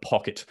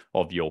pocket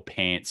of your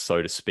pants, so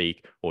to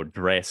speak, or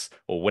dress,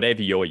 or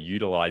whatever you're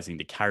utilizing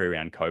to carry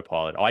around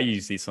Copilot. I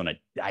use this on a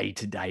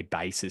day-to-day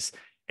basis,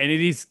 and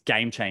it is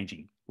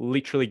game-changing,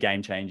 literally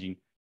game-changing.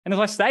 And as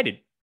I stated,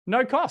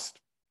 no cost,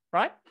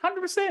 right?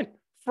 100%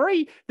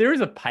 free. There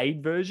is a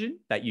paid version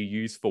that you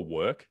use for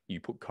work.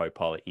 You put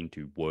Copilot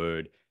into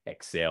Word,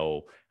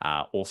 Excel,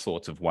 all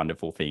sorts of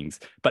wonderful things,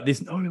 but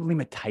there's no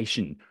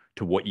limitation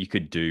to what you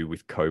could do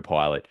with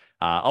Copilot.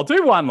 I'll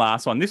do one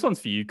last one. This one's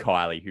for you,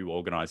 Kylie, who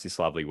organized this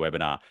lovely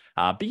webinar,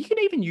 but you can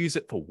even use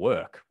it for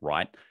work,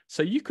 right?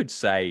 So you could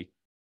say,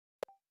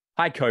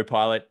 hi,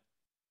 Copilot,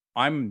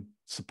 I'm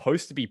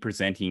supposed to be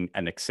presenting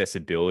an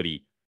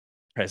accessibility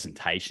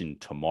presentation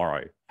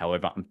tomorrow.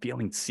 However, I'm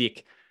feeling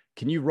sick.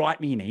 Can you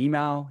write me an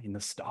email in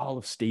the style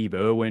of Steve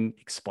Irwin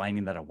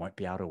explaining that I won't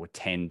be able to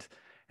attend,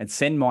 and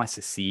send my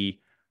sincere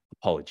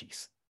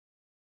apologies?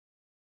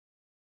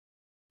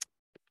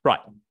 Right.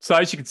 So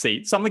as you can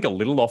see, something a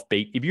little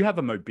offbeat. If you have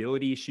a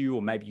mobility issue,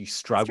 or maybe you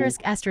struggle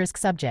Asterisk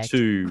subject.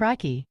 to...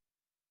 Crikey.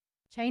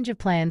 Change of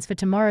plans for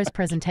tomorrow's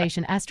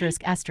presentation,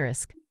 asterisk.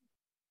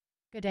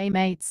 Good day,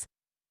 mates.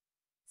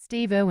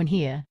 Steve Irwin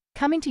here,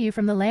 coming to you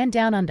from the land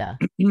down under.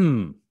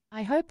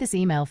 I hope this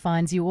email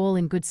finds you all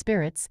in good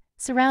spirits,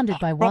 surrounded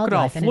by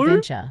wildlife and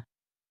adventure.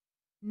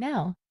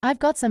 Now, I've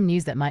got some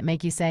news that might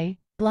make you say,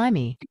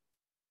 blimey.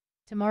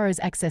 Tomorrow's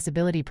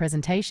accessibility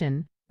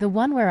presentation, the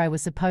one where I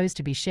was supposed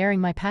to be sharing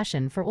my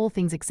passion for all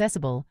things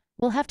accessible,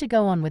 will have to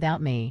go on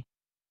without me.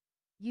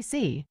 You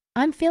see,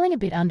 I'm feeling a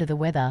bit under the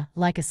weather,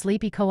 like a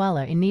sleepy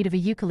koala in need of a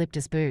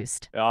eucalyptus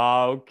boost.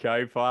 Oh,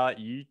 Copilot,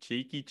 you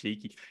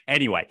cheeky.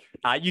 Anyway,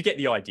 you get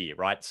the idea,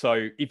 right?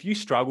 So if you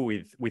struggle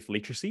with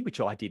literacy, which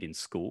I did in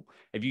school,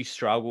 if you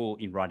struggle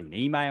in writing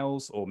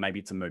emails, or maybe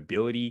it's a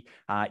mobility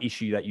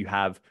issue that you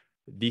have,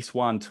 this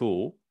one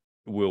tool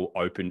will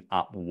open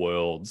up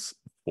worlds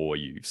for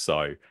you.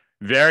 So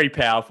very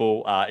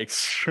powerful,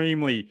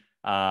 extremely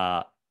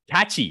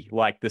catchy,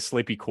 like the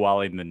sleepy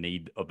koala in the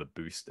need of a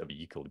boost, of a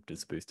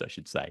eucalyptus boost, I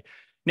should say.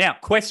 Now,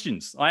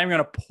 questions. I am going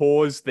to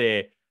pause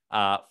there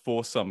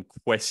for some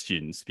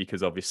questions,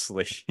 because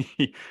obviously,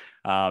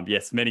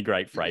 yes, many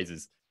great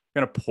phrases.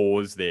 I'm going to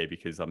pause there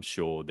because I'm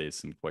sure there's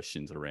some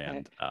questions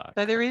around.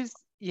 So there is,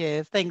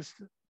 yeah, thanks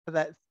for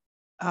that.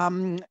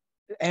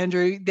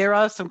 Andrew, there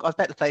are some, I was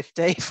about to say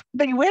Steve,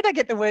 but where did I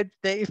get the word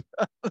Steve?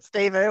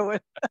 Steve Irwin.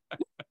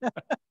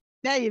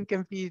 Now you're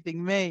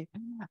confusing me.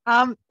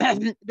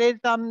 There's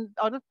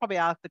I'll just probably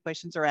ask the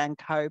questions around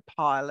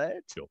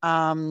Copilot.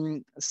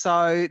 Sure.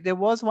 So there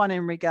was one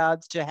in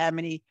regards to how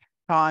many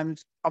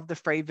times of the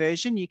free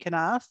version you can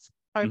ask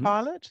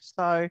Copilot.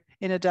 So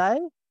in a day.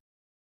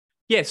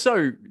 Yeah,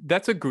 so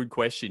that's a good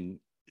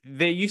question.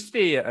 There used to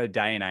be a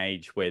day and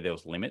age where there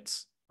was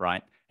limits,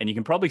 right? And you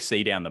can probably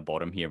see down the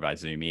bottom here if I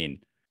zoom in,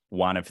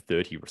 1 of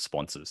 30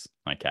 responses.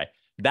 Okay,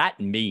 that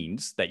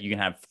means that you can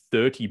have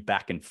 30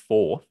 back and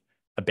forth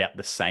about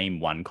the same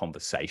one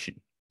conversation.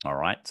 All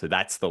right. So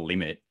that's the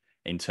limit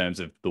in terms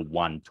of the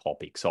one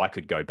topic. So I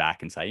could go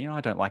back and say, you know,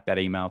 I don't like that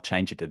email,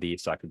 change it to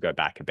this. So I could go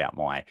back about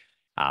my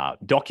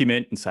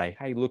document and say,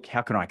 hey, look,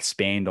 how can I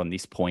expand on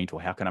this point,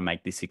 or how can I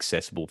make this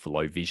accessible for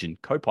low vision?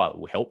 Copilot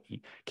will help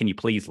me. Can you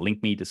please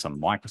link me to some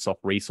Microsoft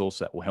resource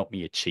that will help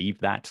me achieve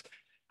that?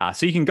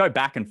 So you can go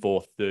back and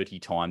forth 30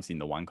 times in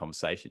the one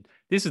conversation.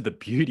 This is the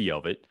beauty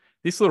of it.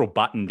 This little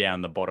button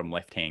down the bottom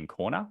left-hand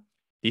corner,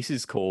 this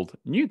is called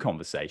New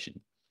Conversation.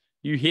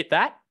 You hit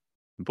that,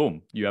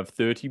 boom, you have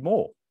 30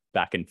 more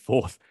back and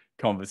forth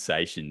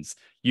conversations.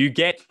 You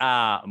get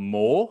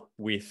more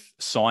with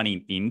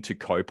signing into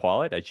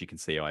Copilot, as you can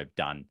see I've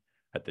done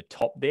at the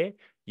top there.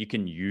 You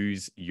can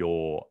use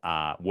your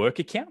work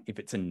account if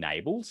it's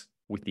enabled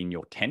within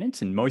your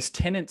tenants, and most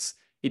tenants,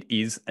 it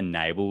is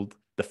enabled,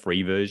 the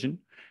free version,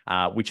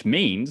 which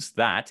means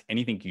that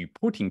anything you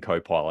put in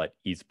Copilot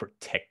is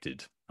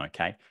protected,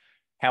 okay?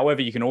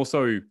 However, you can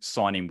also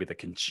sign in with a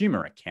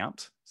consumer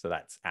account. So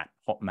that's at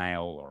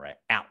Hotmail or at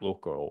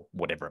Outlook or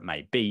whatever it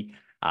may be.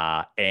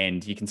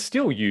 And you can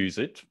still use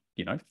it,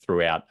 you know,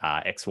 throughout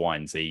X, Y,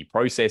 and Z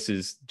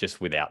processes,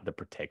 just without the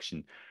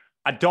protection.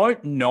 I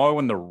don't know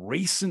on the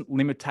recent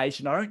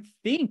limitation. I don't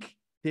think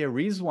there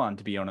is one,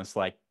 to be honest.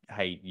 Like,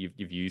 hey,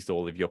 you've used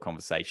all of your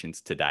conversations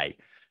today.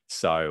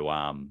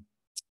 So,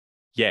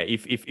 yeah,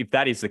 if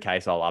that is the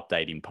case, I'll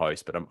update in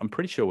post. But I'm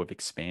pretty sure we've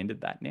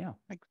expanded that now.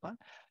 Excellent.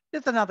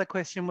 Just another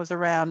question was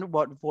around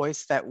what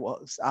voice that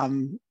was.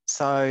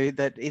 So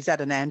that, is that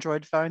an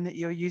Android phone that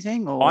you're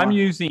using? Or I'm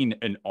using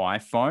an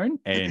iPhone,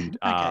 and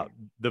okay.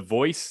 The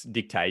voice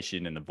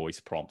dictation and the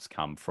voice prompts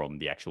come from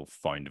the actual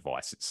phone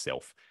device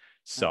itself.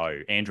 So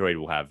okay. Android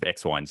will have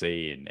X, Y, and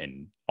Z,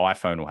 and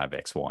iPhone will have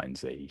X, Y, and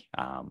Z.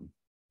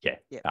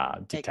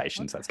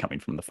 Dictations that's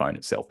coming from the phone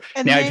itself.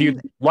 And now, if you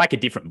like a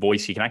different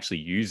voice, you can actually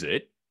use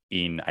it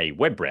in a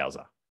web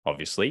browser,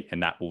 obviously,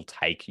 and that will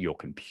take your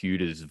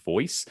computer's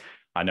voice.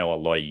 I know a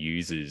lot of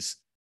users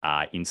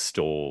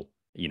install,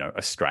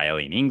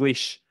 Australian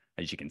English.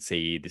 As you can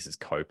see, this is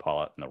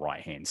Copilot on the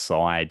right-hand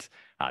side.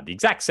 The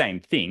exact same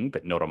thing,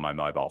 but not on my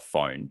mobile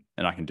phone.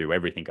 And I can do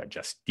everything I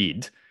just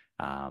did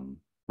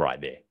right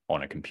there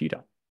on a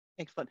computer.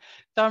 Excellent.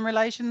 So in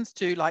relations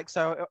to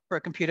for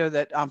a computer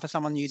that for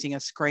someone using a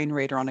screen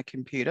reader on a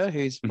computer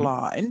who's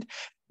blind,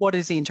 what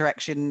is the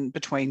interaction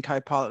between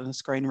Copilot and a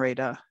screen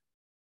reader?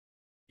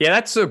 Yeah,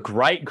 that's a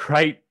great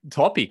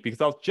topic,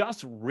 because I was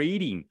just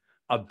reading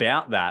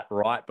about that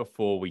right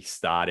before we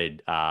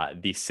started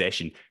this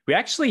session. We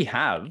actually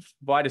have,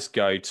 if I just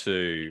go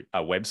to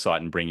a website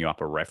and bring you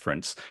up a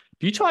reference,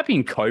 if you type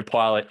in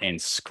Copilot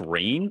and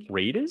screen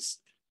readers,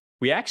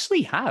 we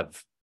actually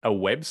have a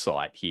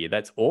website here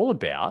that's all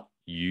about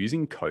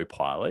using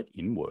Copilot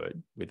in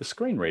Word with a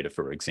screen reader,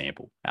 for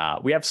example.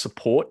 We have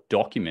support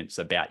documents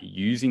about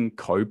using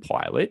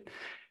Copilot,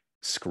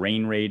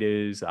 screen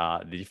readers,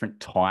 the different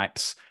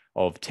types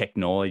of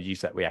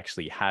technologies that we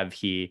actually have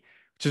here,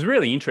 which is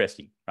really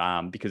interesting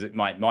because it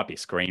might be a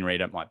screen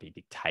reader, it might be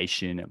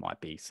dictation, it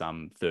might be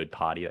some third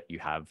party that you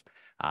have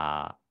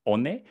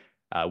on there.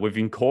 We've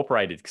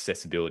incorporated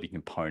accessibility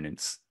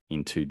components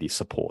into the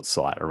support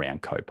site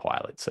around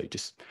Copilot. So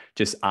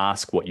just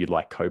ask what you'd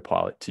like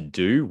Copilot to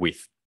do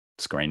with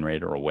screen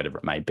reader or whatever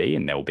it may be,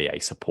 and there will be a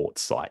support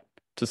site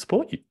to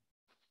support you.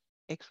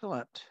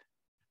 Excellent.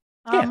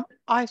 Yeah.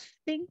 I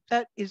think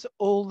that is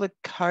all the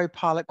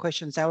Copilot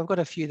questions. Now, we've got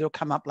a few that will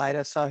come up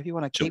later. So if you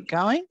want to keep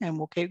going, and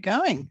we'll keep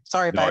going.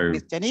 Sorry if I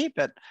missed any,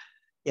 but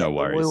yeah, no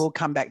worries. We will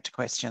come back to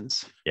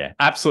questions. Yeah,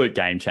 absolute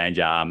game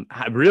changer. I'm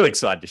really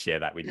excited to share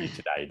that with you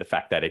today. The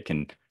fact that it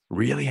can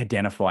really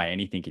identify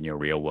anything in your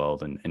real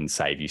world and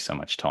save you so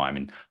much time,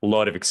 and a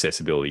lot of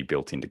accessibility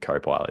built into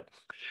Copilot.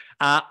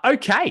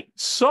 Okay,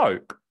 so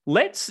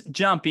let's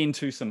jump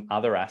into some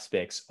other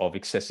aspects of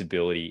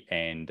accessibility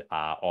and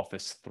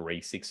Office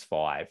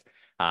 365.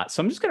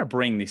 So I'm just going to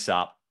bring this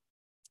up.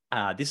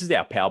 This is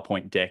our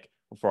PowerPoint deck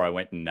before I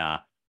went and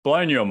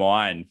blown your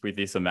mind with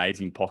this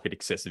amazing pocket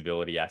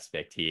accessibility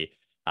aspect here.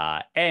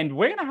 And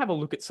we're going to have a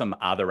look at some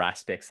other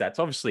aspects that's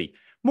obviously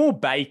more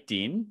baked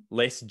in,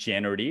 less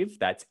generative,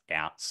 that's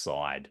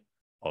outside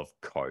of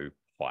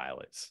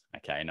Copilot.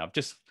 Okay, and I've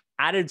just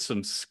added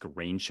some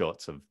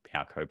screenshots of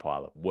how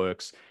Copilot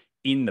works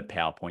in the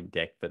PowerPoint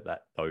deck for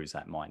those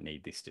that might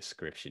need this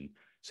description,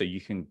 so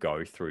you can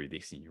go through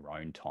this in your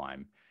own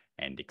time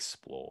and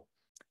explore.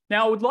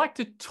 Now, I would like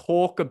to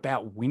talk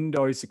about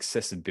Windows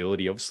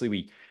accessibility. Obviously,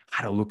 we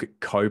had a look at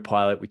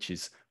Copilot, which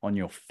is on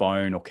your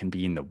phone or can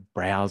be in the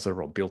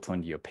browser or built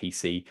onto your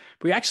PC.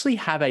 But we actually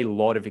have a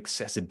lot of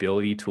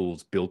accessibility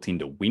tools built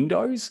into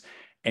Windows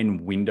and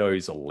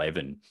Windows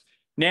 11.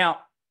 Now,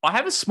 I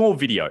have a small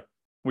video,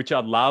 which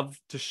I'd love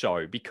to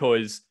show,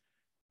 because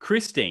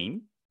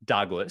Christine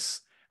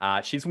Douglas,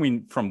 she's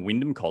from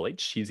Wyndham College.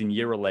 She's in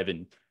year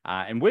 11.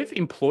 And we've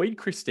employed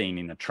Christine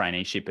in a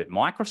traineeship at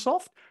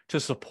Microsoft to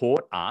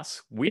support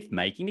us with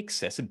making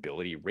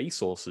accessibility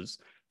resources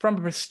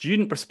from a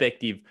student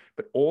perspective,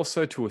 but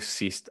also to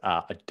assist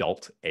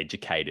adult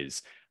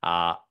educators.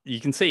 You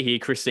can see here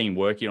Christine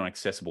working on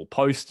accessibility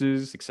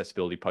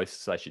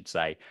posters, I should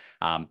say,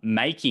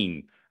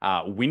 making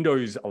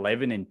Windows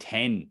 11 and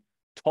 10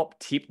 top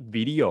tip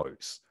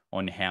videos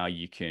on how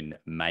you can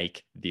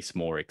make this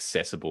more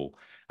accessible.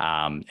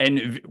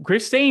 And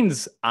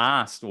Christine's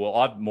asked, well,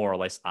 I've more or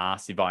less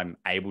asked if I'm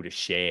able to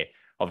share,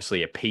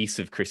 obviously, a piece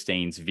of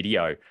Christine's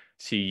video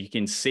so you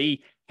can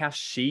see how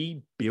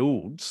she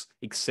builds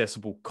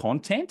accessible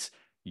content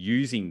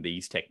using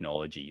these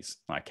technologies,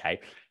 okay?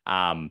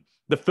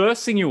 The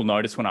first thing you'll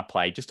notice when I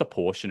play just a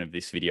portion of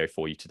this video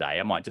for you today,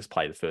 I might just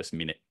play the first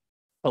minute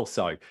or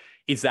so,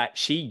 is that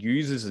she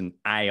uses an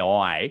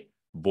AI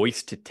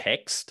voice to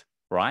text,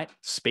 right?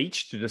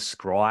 Speech to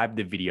describe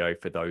the video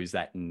for those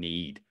that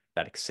need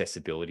that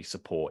accessibility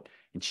support.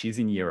 And she's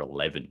in year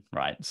 11,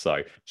 right?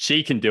 So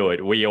she can do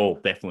it. We all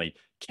definitely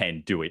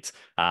can do it.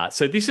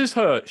 So this is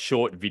her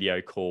short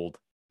video called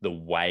The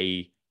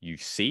Way You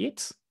See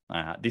It.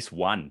 This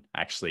won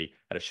actually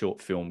at a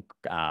short film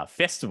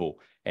festival.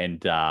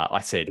 And I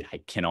said,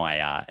 hey,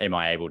 am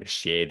I able to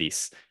share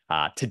this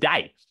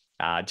today?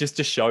 Just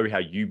to show how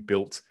you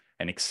built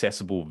an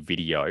accessible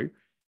video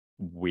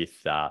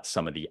with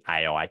some of the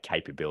AI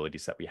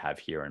capabilities that we have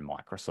here in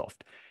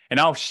Microsoft. And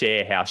I'll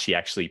share how she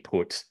actually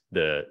put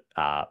the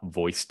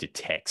voice to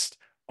text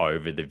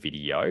over the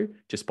video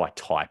just by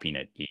typing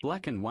it in.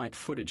 Black and white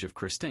footage of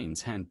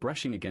Christine's hand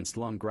brushing against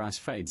long grass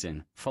fades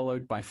in,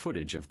 followed by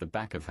footage of the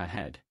back of her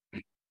head.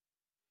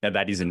 Now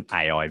that is an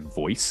AI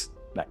voice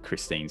that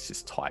Christine's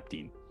just typed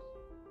in.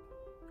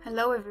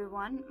 Hello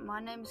everyone,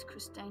 my name is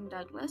Christine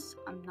Douglas.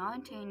 I'm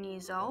 19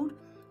 years old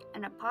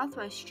and a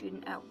pathway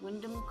student at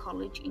Wyndham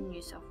College in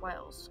New South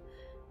Wales.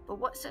 But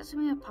what sets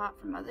me apart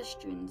from other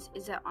students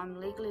is that I'm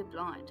legally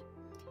blind.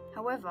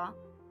 However,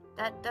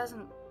 that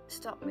doesn't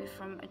stop me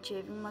from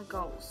achieving my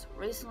goals.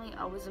 Recently,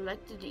 I was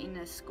elected in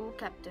as school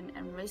captain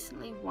and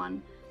recently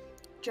won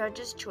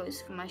Judge's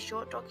Choice for my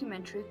short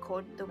documentary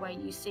called The Way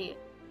You See It.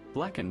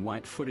 Black and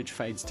white footage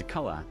fades to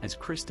color as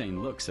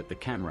Christine looks at the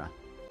camera.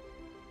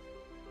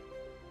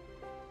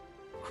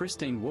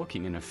 Christine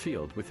walking in a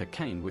field with a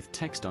cane with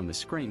text on the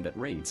screen that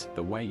reads,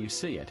 "The Way You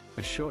See It,"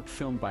 a short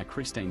film by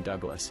Christine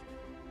Douglas.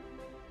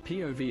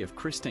 POV of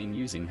Christine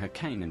using her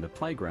cane in the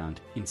playground,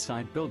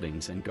 inside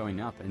buildings and going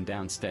up and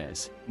down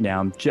stairs. Now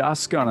I'm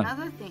just gonna...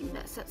 Another thing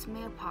that sets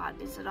me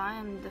apart is that I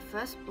am the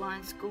first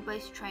blind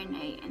school-based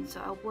trainee, and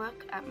so I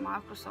work at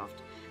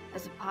Microsoft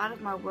as a part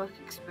of my work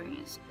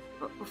experience.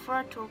 But before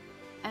I talk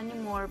any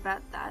more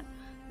about that,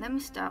 let me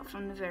start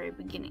from the very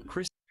beginning.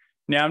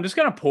 Now I'm just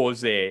going to pause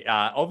there.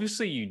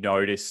 Obviously, you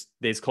notice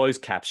there's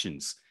closed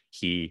captions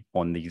here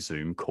on the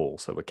Zoom call,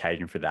 so we're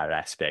catering for that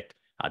aspect.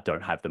 I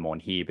don't have them on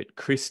here, but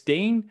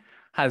Christine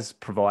has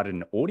provided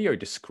an audio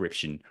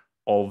description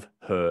of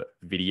her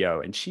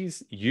video, and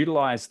she's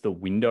utilized the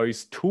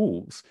Windows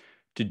tools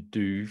to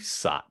do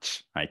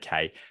such,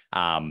 okay?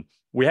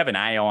 We have an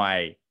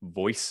AI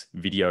voice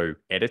video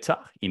editor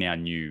in our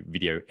new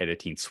video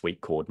editing suite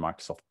called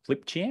Microsoft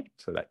Clipchamp.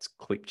 So that's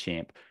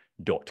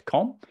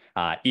clipchamp.com.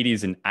 It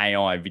is an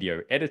AI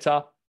video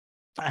editor.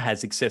 It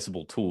has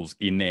accessible tools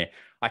in there.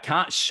 I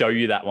can't show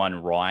you that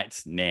one right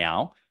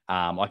now.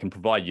 I can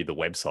provide you the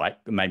website.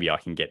 Maybe I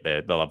can get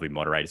the lovely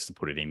moderators to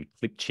put it in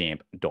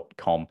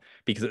clipchamp.com,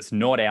 because it's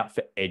not out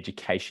for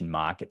education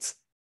markets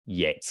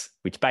yet,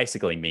 which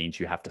basically means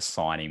you have to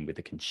sign in with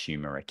a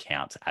consumer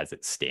account as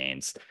it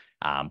stands.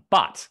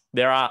 But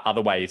there are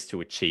other ways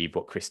to achieve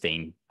what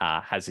Christine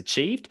has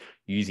achieved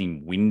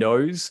using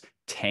Windows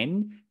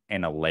 10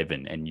 and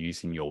 11 and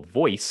using your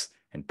voice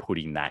and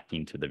putting that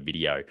into the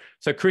video.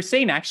 So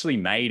Christine actually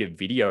made a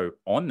video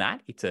on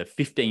that. It's a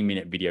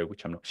 15-minute video,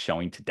 which I'm not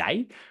showing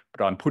today,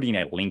 but I'm putting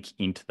a link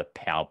into the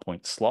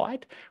PowerPoint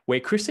slide where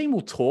Christine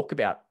will talk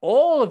about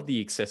all of the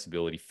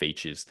accessibility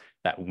features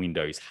that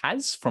Windows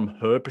has from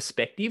her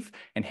perspective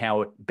and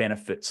how it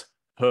benefits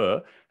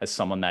her as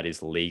someone that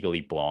is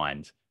legally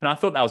blind. And I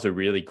thought that was a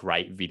really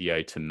great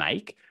video to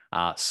make,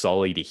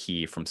 solely to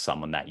hear from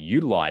someone that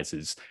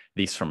utilizes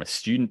this from a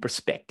student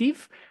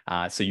perspective.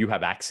 So you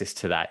have access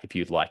to that if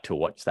you'd like to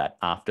watch that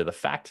after the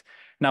fact.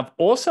 And I've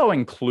also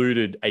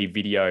included a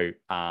video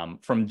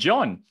from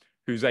John,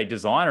 who's a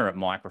designer at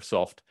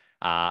Microsoft,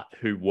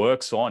 who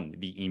works on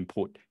the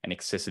input and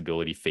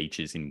accessibility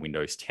features in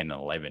Windows 10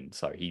 and 11.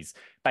 So he's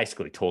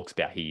basically talks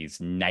about he's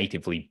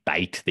natively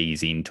baked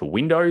these into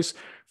Windows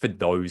for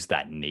those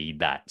that need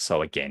that.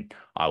 So again,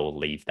 I will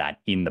leave that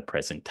in the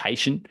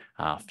presentation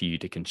for you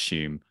to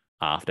consume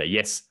after.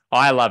 Yes,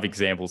 I love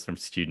examples from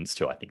students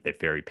too. I think they're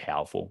very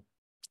powerful.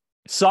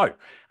 So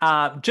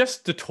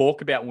just to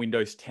talk about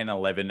Windows 10 and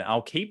 11,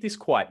 I'll keep this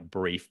quite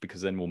brief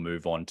because then we'll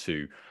move on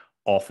to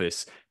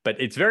Office, but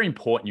it's very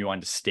important you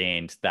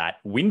understand that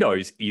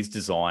Windows is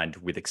designed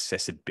with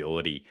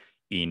accessibility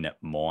in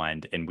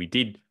mind. And we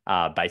did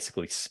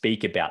basically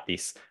speak about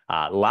this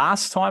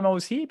last time I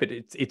was here, but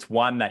it's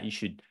one that you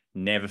should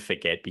never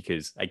forget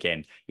because,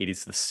 again, it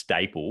is the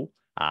staple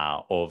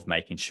of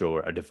making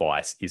sure a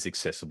device is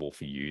accessible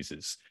for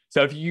users.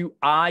 So if you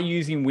are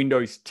using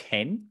Windows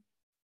 10,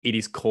 it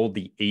is called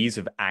the Ease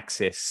of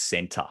Access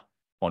Center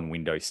on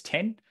Windows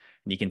 10. And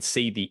you can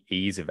see the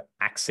Ease of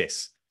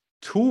Access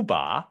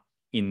toolbar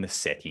in the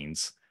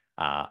settings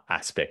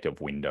aspect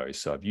of Windows.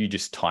 So if you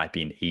just type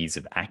in Ease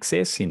of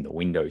Access in the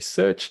Windows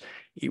search,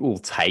 it will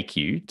take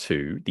you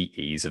to the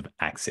Ease of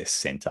Access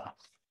Center.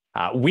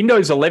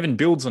 Windows 11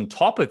 builds on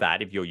top of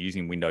that if you're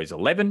using Windows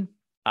 11.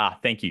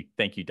 Thank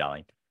you,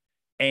 darling.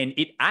 And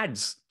it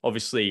adds,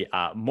 obviously,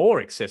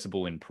 more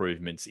accessible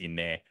improvements in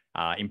there.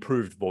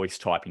 Improved voice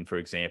typing, for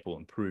example,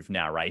 improved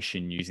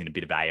narration using a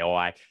bit of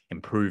AI,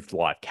 improved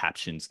live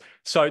captions.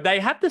 So they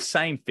have the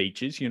same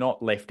features. You're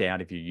not left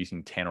out if you're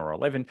using 10 or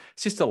 11.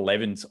 It's just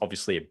 11's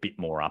obviously a bit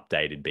more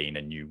updated, being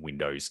a new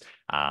Windows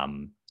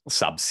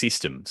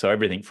subsystem. So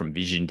everything from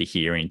vision to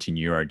hearing to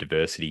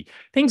neurodiversity,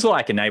 things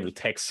like enable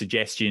text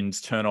suggestions,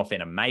 turn off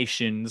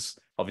animations.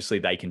 Obviously,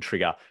 they can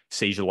trigger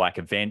seizure-like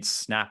events,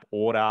 snap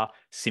order,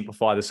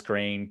 simplify the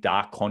screen,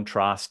 dark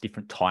contrast,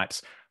 different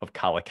types of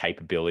color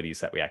capabilities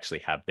that we actually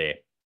have there.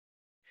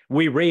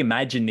 We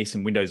reimagined this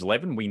in Windows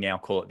 11. We now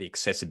call it the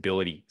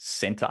Accessibility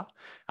Center,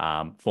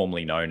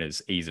 formerly known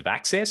as Ease of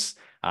Access.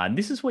 And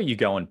this is where you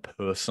go and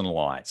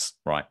personalize,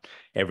 right,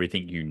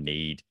 everything you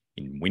need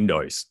in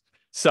Windows.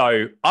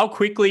 So I'll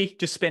quickly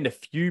just spend a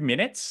few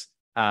minutes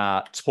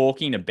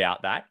talking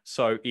about that.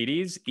 So it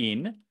is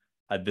in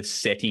the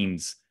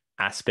settings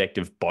aspect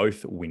of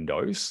both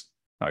Windows.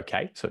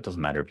 Okay, so it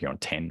doesn't matter if you're on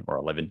 10 or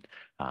 11,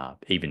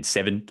 even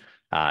 7.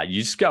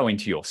 You just go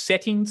into your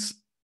settings,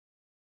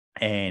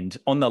 and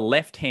on the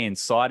left-hand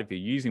side, if you're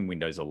using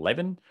Windows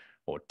 11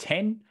 or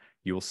 10,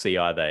 you'll see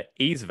either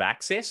Ease of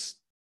Access,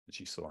 as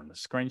you saw in the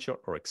screenshot,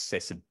 or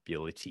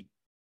Accessibility.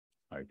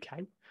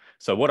 Okay,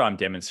 so what I'm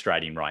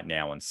demonstrating right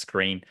now on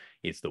screen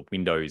is the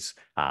Windows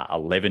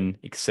 11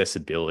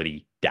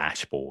 Accessibility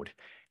Dashboard.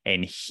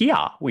 And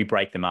here we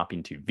break them up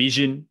into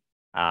vision,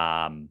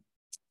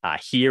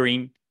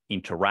 hearing,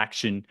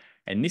 interaction,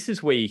 and this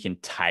is where you can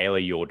tailor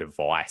your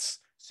device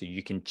so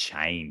you can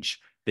change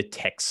the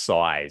text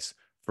size.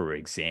 For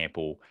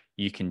example,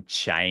 You can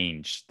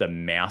change the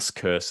mouse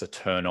cursor,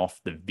 turn off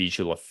the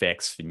visual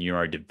effects for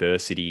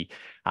neurodiversity.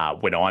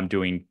 When I'm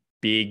doing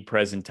big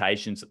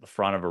presentations at the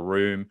front of a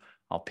room,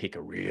 I'll pick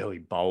a really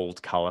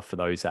bold color for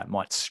those that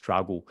might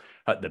struggle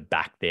at the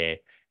back there,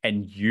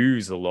 and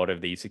use a lot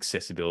of these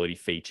accessibility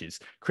features.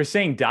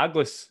 Christine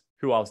Douglas,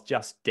 who I was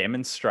just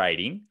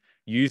demonstrating,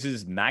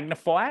 uses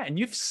Magnifier, and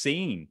you've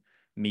seen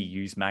me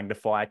use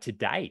Magnifier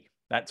today.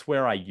 That's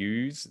where I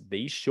use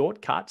these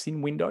shortcuts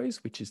in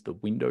Windows, which is the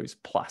Windows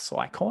plus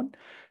icon,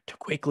 to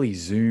quickly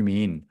zoom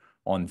in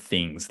on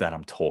things that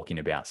I'm talking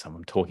about. So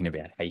I'm talking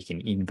about how you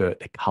can invert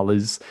the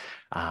colors.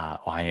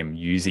 I am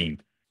using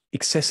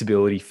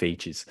accessibility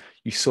features.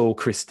 You saw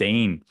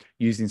Christine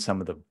using some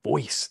of the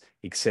voice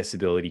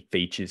accessibility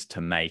features to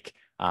make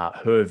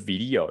her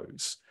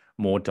videos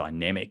more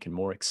dynamic and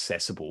more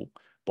accessible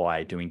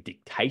by doing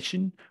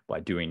dictation,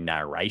 by doing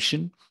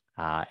narration.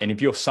 And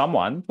if you're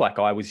someone like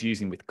I was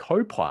using with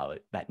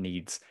Copilot that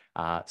needs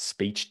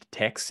speech to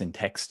text and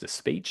text to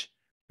speech,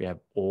 we have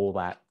all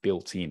that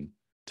built in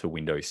to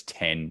Windows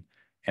 10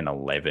 and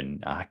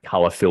 11.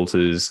 Color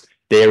filters,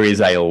 there is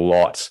a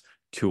lot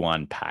to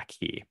unpack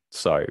here.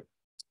 So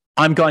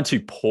I'm going to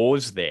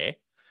pause there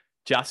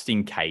just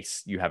in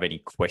case you have any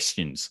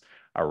questions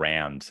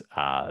around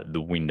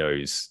the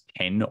Windows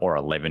 10 or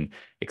 11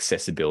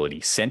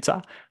 Accessibility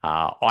Center.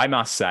 I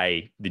must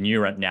say the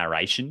new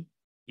narration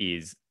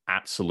is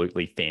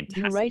absolutely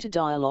fantastic. Narrator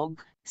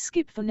dialogue,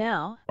 skip for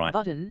now, right.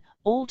 button,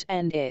 Alt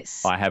and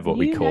S. I have what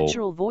New we call...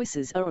 natural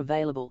voices are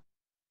available.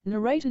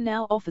 Narrator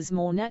now offers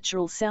more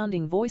natural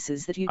sounding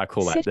voices that you I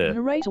call set. that the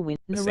Narrator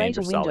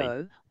window.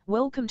 Sully.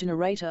 Welcome to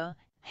Narrator.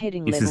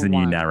 Heading this level is the new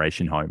 1.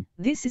 narration home.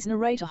 This is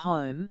Narrator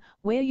Home,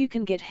 where you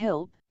can get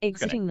help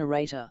exiting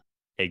Narrator.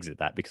 Exit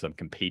that because I'm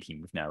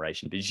competing with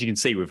narration. But as you can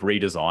see, we've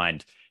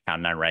redesigned how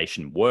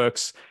narration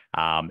works.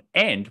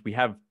 And we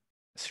have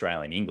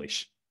Australian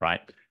English,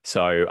 right?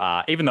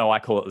 So even though I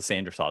call it the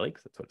Sandra Sully,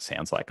 because that's what it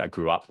sounds like, I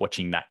grew up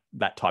watching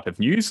that type of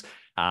news,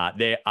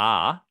 there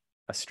are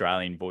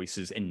Australian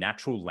voices and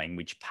natural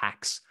language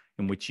packs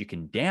in which you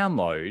can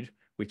download,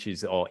 which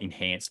is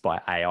enhanced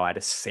by AI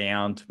to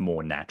sound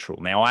more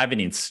natural. Now, I haven't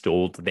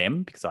installed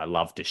them because I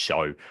love to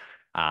show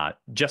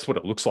just what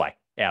it looks like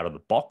out of the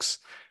box.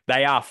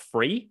 They are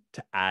free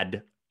to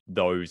add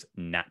those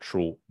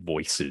natural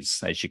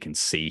voices. As you can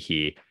see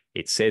here,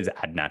 it says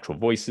add natural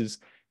voices.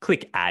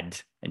 Click add,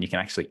 and you can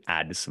actually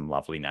add some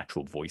lovely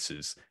natural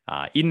voices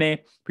in there.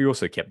 We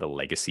also kept the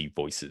legacy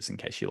voices in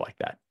case you like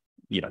that.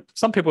 You know,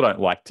 some people don't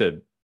like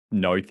to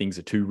know things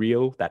are too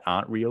real that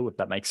aren't real, if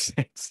that makes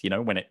sense. You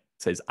know, when it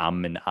says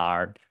and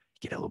are,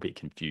 you get a little bit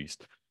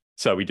confused.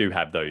 So we do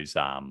have those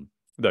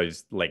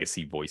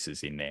legacy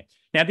voices in there.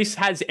 Now, this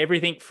has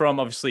everything from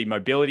obviously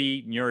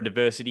mobility,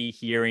 neurodiversity,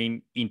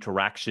 hearing,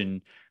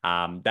 interaction,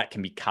 that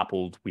can be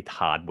coupled with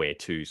hardware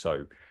too.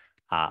 So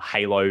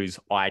halos,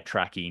 eye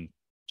tracking,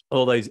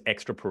 all those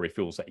extra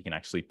peripherals that you can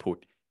actually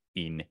put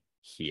in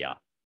here.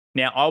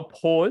 Now, I'll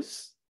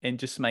pause and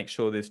just make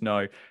sure there's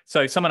no...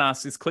 So someone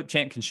asked, is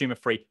Clipchamp consumer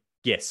free?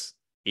 Yes,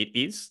 it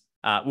is.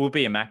 Will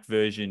be a Mac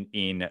version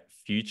in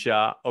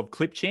future of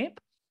Clipchamp.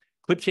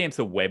 Clipchamp's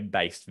a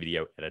web-based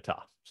video editor,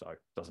 so it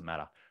doesn't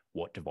matter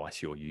what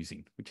device you're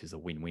using, which is a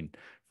win-win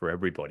for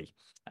everybody.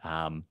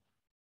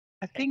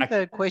 I think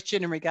the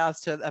question in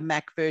regards to a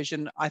Mac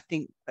version, I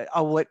think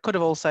it could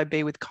have also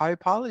be with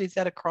Copilot. Is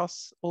that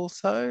across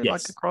also? Yes.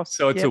 Like across?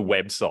 So it's a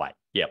website.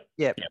 Yep.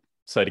 Yep.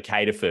 So to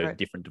cater for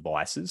different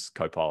devices,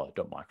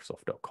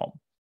 copilot.microsoft.com,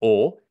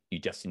 or you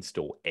just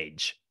install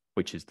Edge,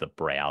 which is the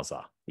browser,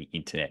 the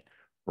internet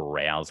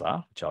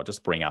browser, which I'll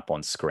just bring up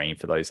on screen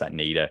for those that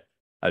need a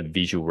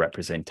visual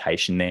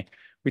representation there,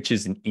 which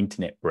is an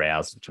internet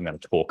browser, which I'm going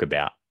to talk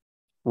about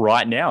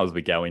right now as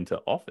we go into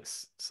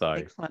Office. So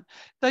excellent.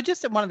 So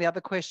just one of the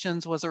other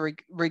questions was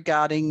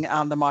regarding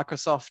the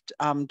Microsoft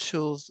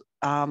tools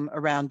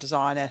around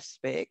design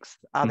aspects.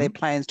 Are there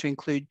plans to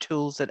include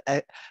tools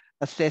that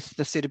assess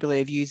the suitability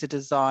of user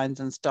designs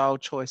and style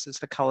choices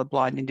for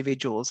colourblind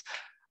individuals?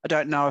 I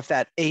don't know if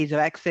that ease of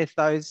access,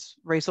 those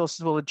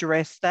resources will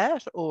address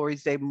that, or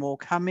is there more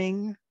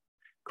coming?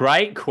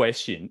 Great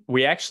question.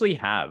 We actually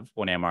have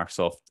on our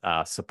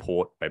Microsoft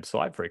support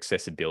website for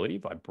accessibility.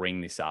 If I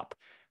bring this up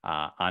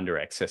under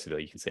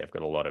accessibility, you can see I've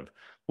got a lot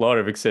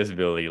of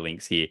accessibility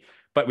links here.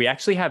 But we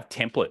actually have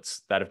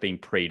templates that have been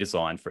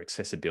pre-designed for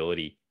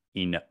accessibility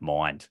in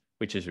mind,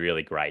 which is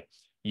really great.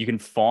 You can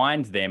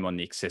find them on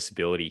the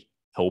accessibility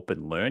help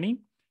and learning.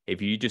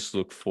 If you just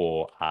look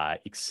for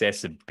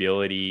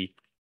accessibility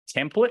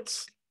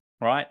templates,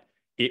 right,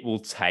 it will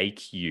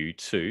take you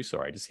to,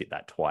 sorry, I just hit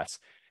that twice.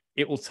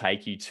 It will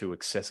take you to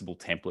accessible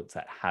templates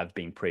that have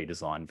been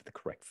pre-designed with the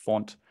correct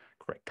font,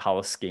 correct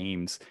color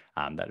schemes,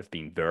 that have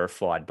been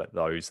verified, but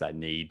those that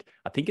need,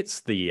 I think it's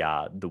the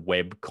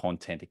Web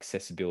Content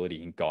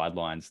Accessibility and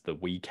Guidelines, the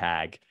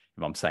WCAG,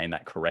 if I'm saying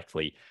that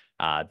correctly,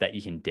 that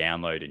you can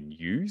download and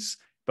use.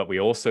 But we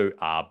also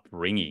are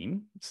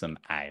bringing some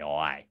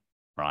AI,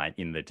 right,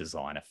 in the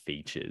designer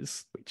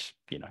features, which,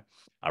 you know,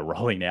 are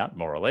rolling out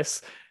more or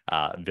less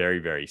very,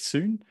 very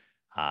soon.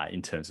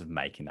 in terms of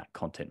making that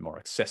content more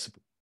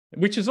accessible,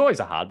 which is always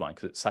a hard one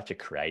because it's such a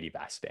creative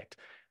aspect.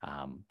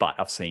 But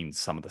I've seen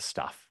some of the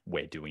stuff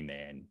we're doing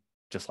there, and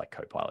just like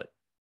Copilot,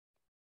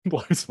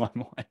 blows my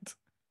mind.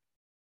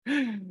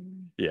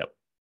 Yep.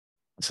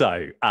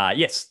 So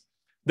yes,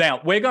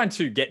 now we're going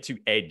to get to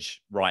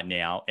Edge right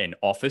now and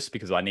Office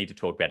because I need to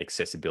talk about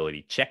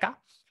Accessibility Checker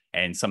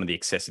and some of the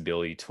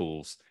accessibility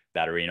tools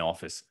that are in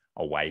Office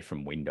away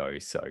from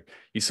Windows. So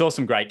you saw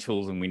some great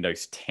tools in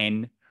Windows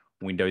 10,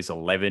 Windows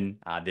 11.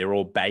 They're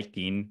all baked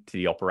into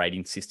the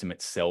operating system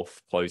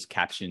itself, closed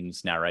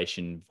captions,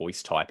 narration,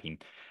 voice typing.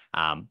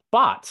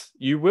 But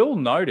you will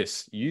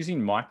notice using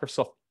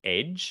Microsoft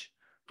Edge,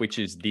 which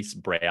is this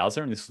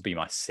browser, and this will be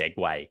my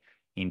segue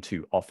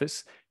into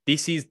Office.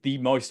 This is the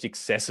most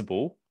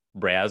accessible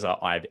browser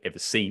I've ever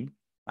seen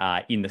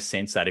in the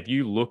sense that if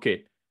you look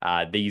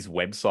at these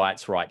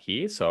websites right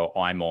here, so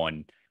I'm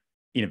on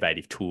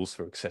Innovative Tools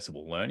for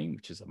Accessible Learning,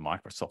 which is a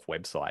Microsoft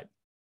website.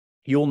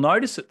 You'll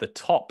notice at the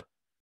top,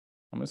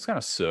 I'm just going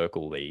to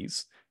circle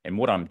these. And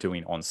what I'm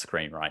doing on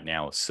screen right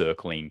now is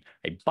circling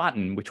a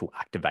button which will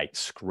activate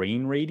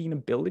screen reading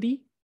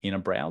ability in a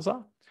browser.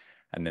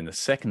 And then the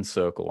second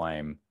circle I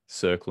am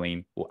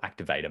circling will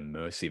activate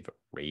immersive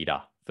reader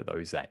for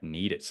those that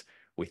need it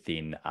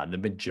within the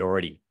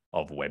majority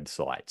of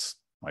websites.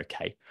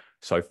 Okay.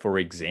 So for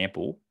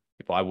example,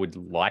 if I would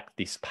like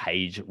this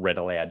page read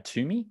aloud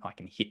to me, I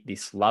can hit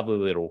this lovely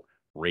little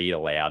read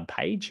aloud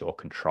page or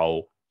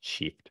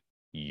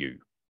Control-Shift-U.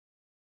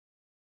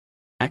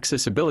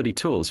 Accessibility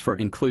tools for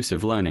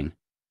inclusive learning.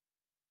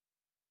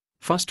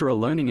 Foster a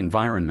learning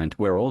environment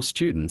where all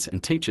students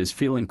and teachers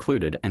feel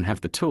included and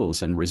have the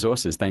tools and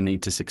resources they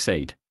need to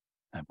succeed.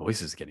 That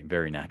voice is getting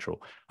very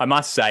natural. I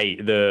must say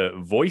the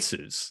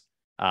voices,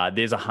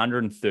 there's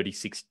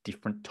 136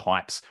 different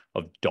types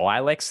of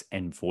dialects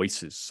and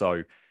voices.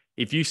 So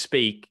if you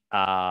speak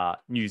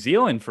New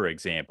Zealand, for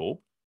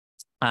example,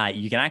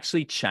 you can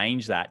actually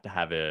change that to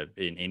have an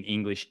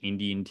English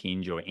Indian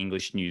tinge or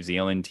English New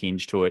Zealand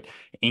tinge to it.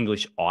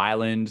 English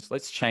Ireland.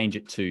 Let's change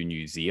it to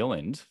New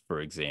Zealand,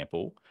 for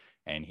example,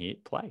 and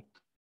hit play.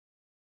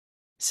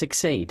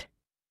 Succeed.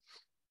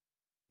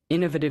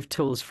 Innovative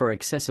tools for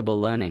accessible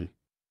learning.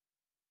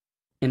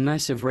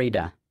 Immersive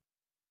reader.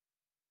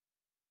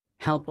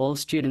 Help all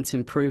students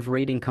improve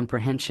reading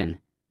comprehension,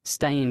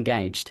 stay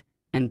engaged,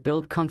 and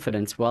build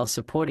confidence while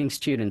supporting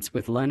students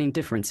with learning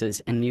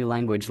differences and new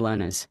language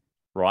learners.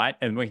 Right?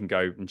 And we can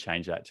go and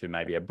change that to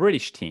maybe a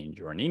British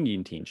tinge or an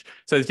Indian tinge.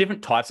 So there's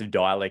different types of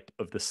dialect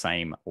of the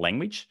same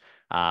language.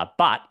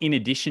 But in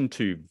addition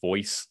to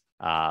voice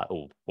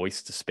or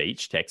voice to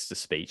speech, text to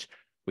speech,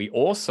 we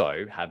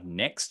also have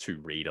next to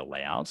read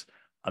aloud,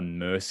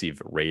 immersive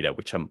reader,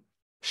 which I'm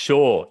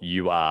sure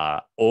you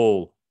are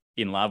all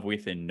in love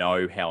with and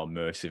know how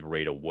immersive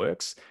reader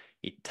works.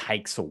 It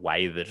takes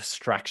away the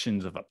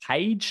distractions of a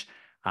page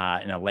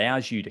and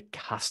allows you to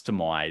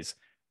customize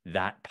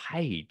that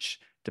page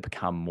to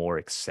become more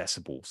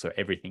accessible. So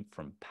everything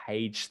from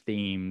page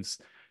themes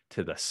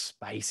to the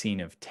spacing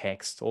of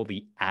text, all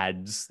the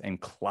ads and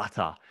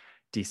clutter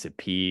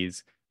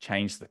disappears,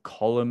 change the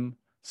column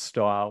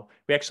style.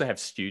 We actually have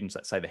students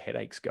that say the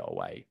headaches go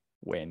away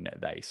when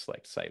they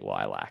select, say,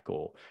 lilac,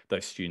 or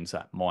those students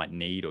that might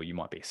need, or you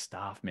might be a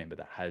staff member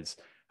that has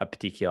a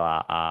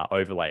particular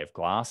overlay of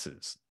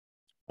glasses,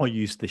 or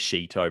use the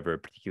sheet over a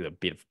particular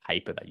bit of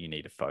paper that you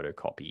need to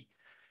photocopy.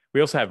 We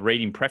also have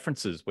reading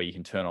preferences where you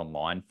can turn on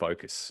line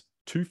focus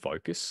to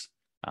focus,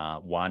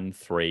 1,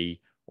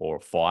 3, or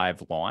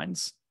 5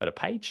 lines at a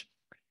page.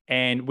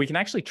 And we can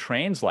actually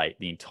translate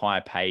the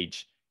entire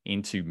page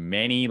into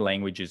many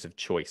languages of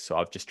choice. So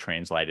I've just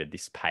translated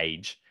this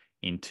page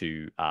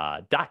into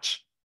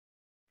Dutch,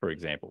 for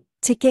example.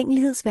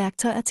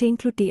 Tilgængelighedsværktøjer til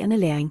inkluderende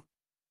læring.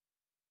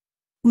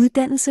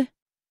 Uddannelse.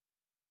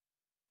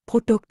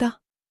 Produkter.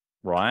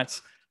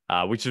 Right?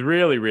 Which is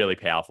really, really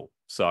powerful.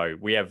 So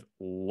we have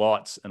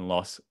lots and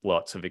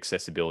lots of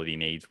accessibility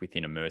needs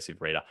within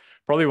Immersive Reader.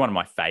 Probably one of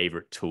my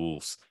favorite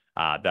tools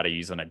that I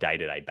use on a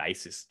day-to-day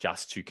basis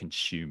just to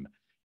consume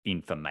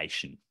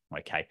information,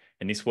 okay?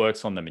 And this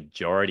works on the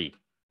majority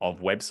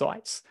of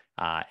websites,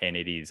 and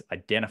it is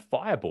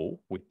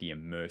identifiable with the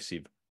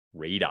Immersive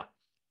Reader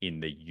in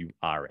the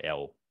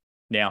URL.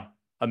 Now,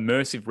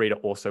 Immersive Reader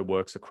also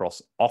works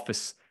across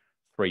Office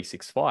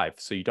 365,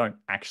 so you don't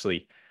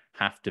actually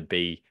have to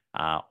be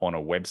on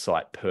a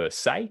website per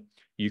se.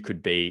 You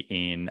could be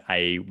in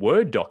a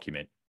Word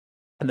document.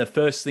 And the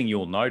first thing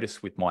you'll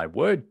notice with my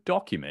Word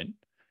document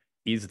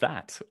is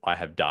that I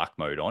have dark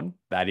mode on.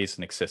 That is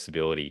an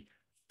accessibility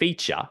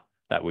feature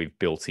that we've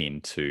built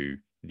into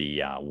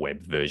the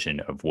web version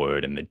of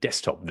Word and the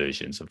desktop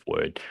versions of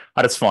Word.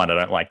 I just find I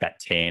don't like that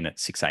 10 at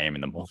 6 a.m.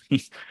 in the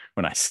morning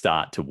when I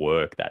start to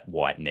work, that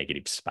white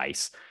negative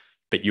space.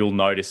 But you'll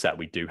notice that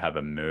we do have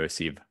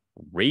Immersive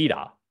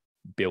Reader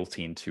built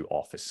into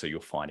Office. So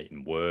you'll find it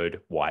in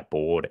Word,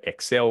 Whiteboard,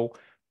 Excel,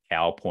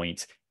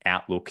 PowerPoint,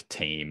 Outlook,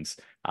 Teams,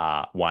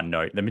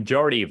 OneNote. The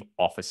majority of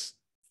Office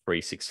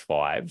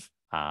 365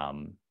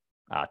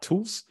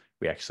 tools,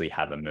 we actually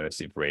have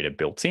Immersive Reader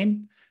built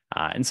in.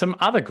 and some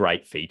other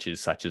great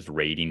features such as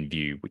reading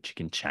view, which you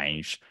can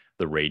change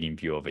the reading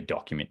view of a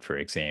document, for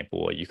example,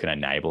 or you can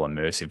enable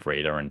immersive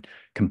reader and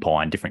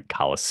combine different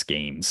color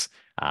schemes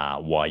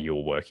while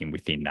you're working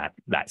within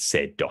that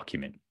said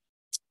document.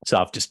 So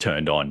I've just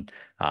turned on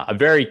a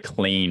very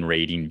clean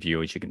reading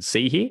view, as you can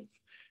see here.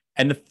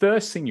 And the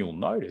first thing you'll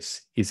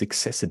notice is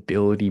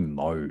accessibility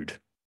mode.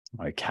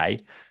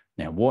 Okay.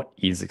 Now, what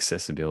is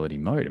accessibility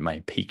mode? It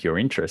may pique your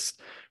interest.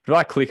 If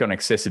I click on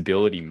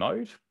accessibility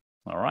mode,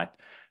 all right,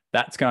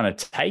 that's going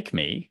to take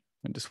me,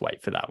 and just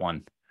wait for that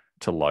one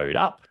to load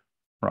up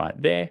right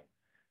there,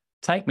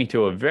 take me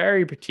to a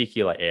very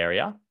particular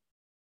area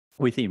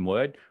within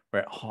Word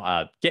where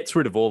it gets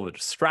rid of all the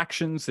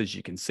distractions, as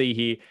you can see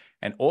here,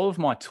 and all of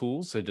my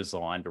tools are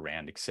designed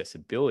around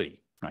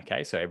accessibility.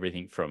 Okay, so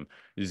everything from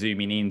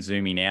zooming in,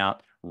 zooming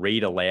out,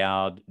 read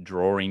aloud,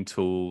 drawing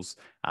tools,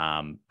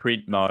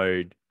 print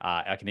mode.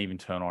 I can even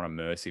turn on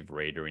immersive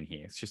reader in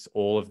here. It's just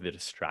all of the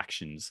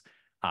distractions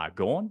are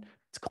gone.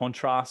 It's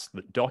contrast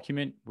the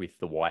document with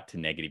the white to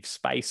negative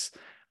space.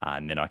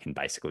 And then I can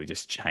basically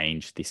just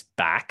change this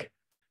back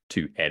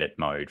to edit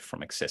mode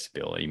from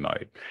accessibility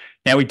mode.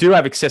 Now we do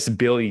have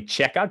accessibility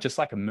checker, just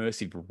like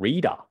immersive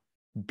reader,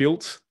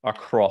 built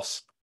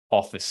across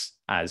Office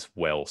as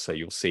well. So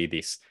you'll see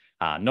this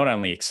not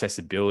only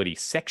accessibility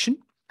section,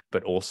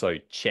 but also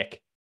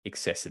check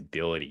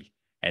accessibility.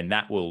 And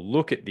that will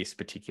look at this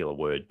particular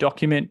Word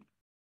document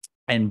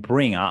and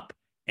bring up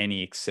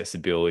any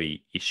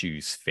accessibility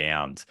issues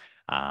found,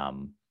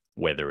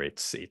 whether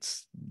it's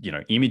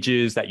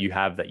images that you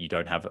have that you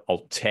don't have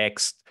alt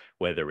text,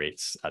 whether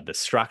it's the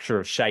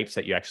structure of shapes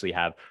that you actually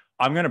have.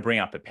 I'm going to bring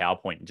up a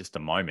PowerPoint in just a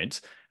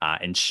moment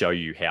and show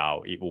you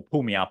how it will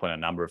pull me up on a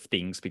number of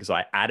things, because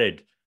I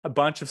added a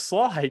bunch of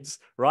slides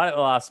right at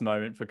the last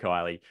moment for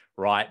Kylie,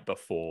 right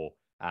before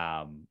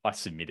I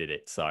submitted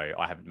it. So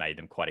I haven't made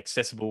them quite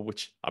accessible,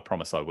 which I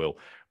promise I will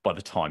by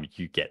the time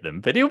you get them.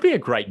 But it'll be a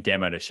great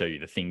demo to show you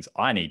the things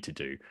I need to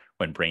do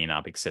when bringing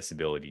up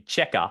accessibility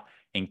checker,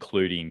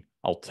 including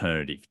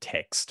alternative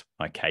text,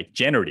 okay,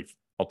 generative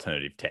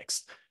alternative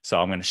text. So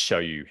I'm going to show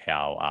you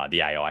how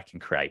the AI can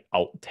create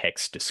alt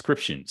text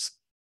descriptions.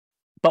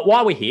 But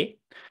while we're here,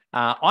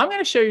 I'm going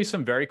to show you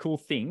some very cool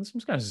things. I'm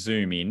just going to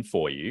zoom in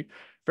for you.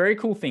 Very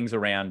cool things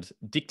around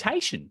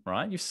dictation,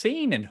 right? You've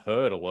seen and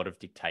heard a lot of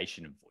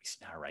dictation and voice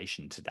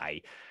narration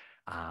today.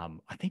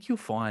 I think you'll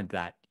find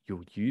that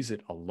you'll use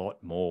it a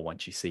lot more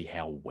once you see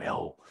how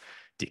well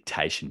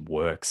dictation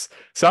works.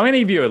 So I'm going to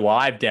give you a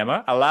live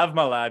demo. I love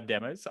my live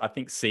demos. I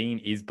think seeing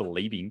is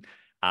believing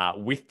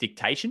with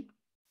dictation.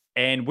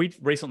 And we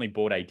recently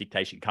bought a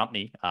dictation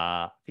company,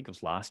 I think it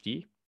was last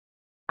year.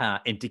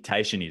 And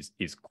dictation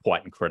is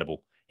quite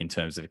incredible in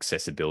terms of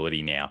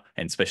accessibility now,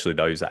 and especially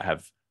those that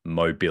have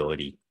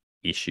mobility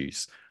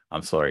issues.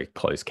 I'm sorry,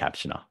 closed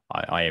captioner.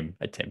 I am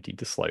attempting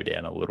to slow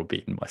down a little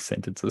bit in my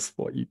sentences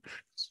for you.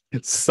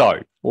 So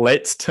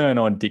let's turn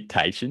on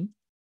dictation.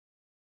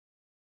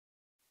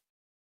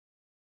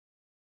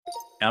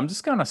 I'm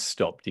just going to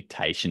stop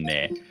dictation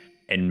there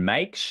and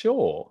make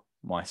sure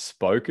my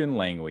spoken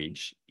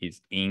language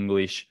is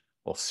English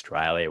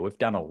Australia. We've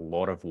done a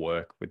lot of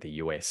work with the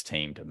US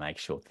team to make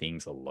sure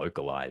things are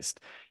localized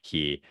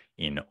here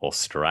in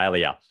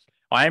Australia.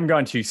 I am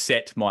going to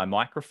set my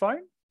microphone,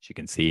 as you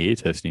can see here,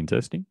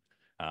 testing.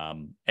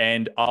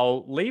 And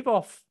I'll leave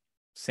off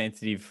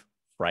sensitive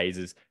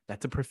phrases.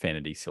 That's a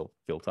profanity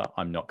filter.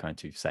 I'm not going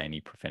to say any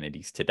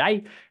profanities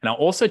today. And I'll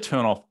also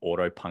turn off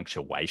auto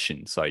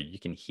punctuation so you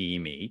can hear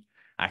me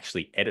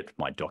actually edit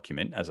my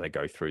document as I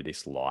go through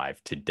this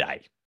live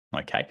today.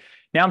 Okay.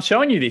 Now I'm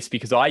showing you this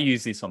because I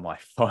use this on my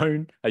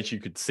phone, as you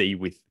could see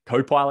with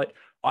Copilot.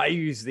 I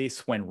use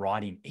this when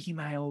writing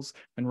emails,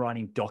 when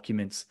writing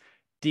documents.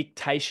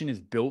 Dictation is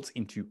built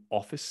into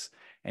Office.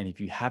 And if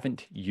you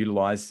haven't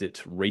utilized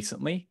it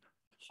recently,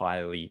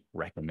 highly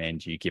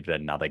recommend you give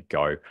it another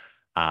go.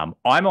 I'm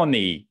on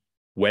the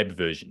web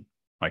version.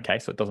 Okay,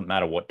 so it doesn't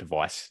matter what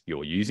device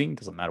you're using,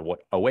 doesn't matter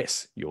what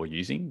OS you're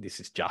using.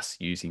 This is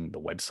just using the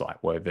website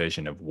web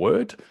version of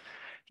Word.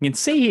 You can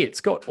see here,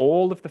 it's got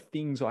all of the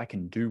things I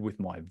can do with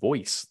my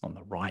voice on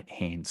the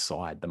right-hand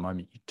side the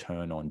moment you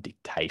turn on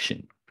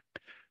dictation.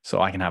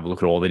 So I can have a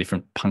look at all the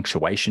different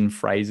punctuation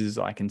phrases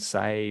I can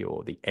say,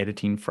 or the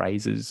editing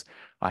phrases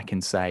I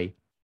can say.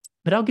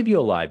 But I'll give you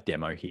a live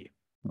demo here.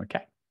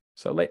 Okay,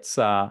 so let's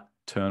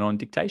turn on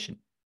dictation.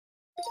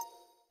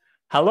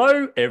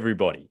 Hello,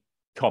 everybody,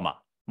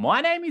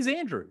 my name is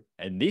Andrew,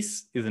 and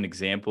this is an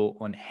example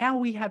on how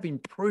we have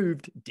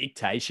improved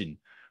dictation,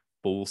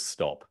 full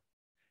stop.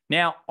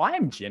 Now, I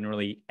am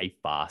generally a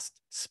fast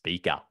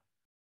speaker,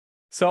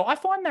 so I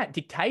find that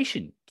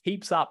dictation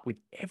keeps up with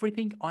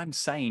everything I'm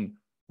saying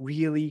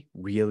really,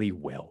 really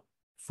well,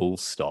 full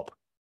stop.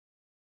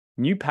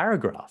 New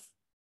paragraph.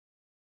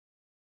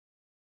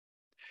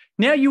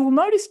 Now, you will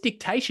notice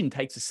dictation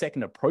takes a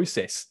second to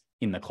process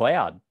in the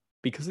cloud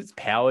because it's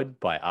powered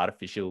by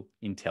artificial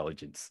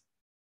intelligence.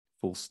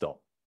 Full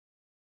stop.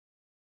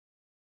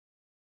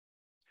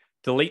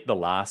 Delete the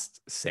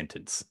last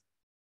sentence.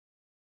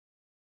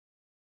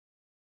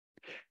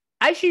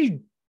 As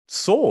you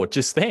saw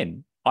just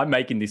then, I'm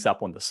making this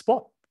up on the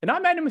spot and I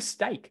made a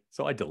mistake.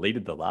 So I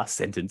deleted the last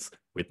sentence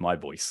with my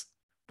voice.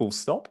 Full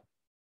stop.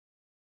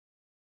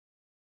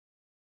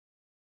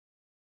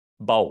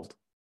 Bold.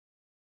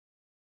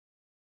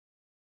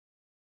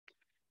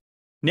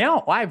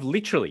 Now I've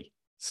literally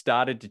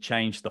started to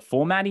change the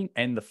formatting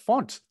and the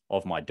font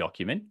of my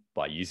document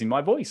by using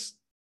my voice.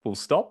 Full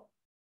stop.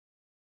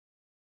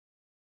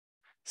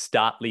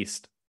 Start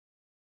list.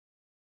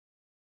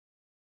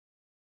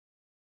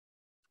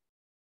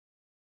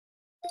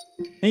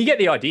 And you get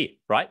the idea,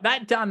 right?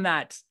 That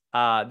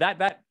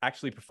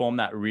actually performed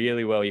that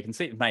really well. You can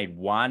see it made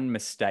one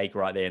mistake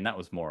right there, and that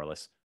was more or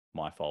less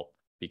my fault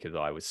because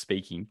I was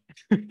speaking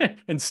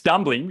and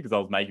stumbling because I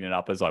was making it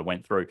up as I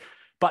went through.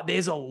 But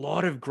there's a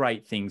lot of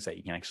great things that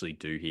you can actually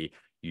do here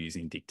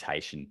using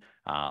dictation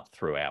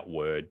throughout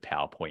Word,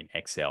 PowerPoint,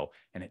 Excel,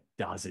 and it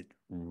does it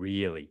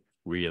really,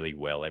 really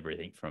well.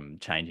 Everything from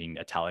changing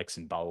italics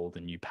and bold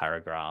and new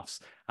paragraphs.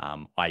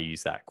 I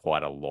use that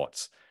quite a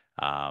lot.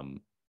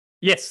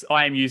 Yes,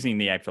 I am using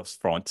the A+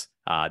 font.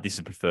 This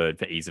is preferred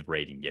for ease of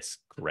reading. Yes,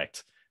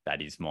 correct. That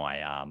is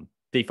my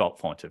default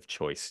font of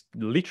choice,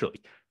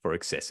 literally for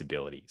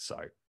accessibility. So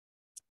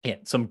yeah,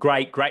 some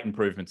great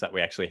improvements that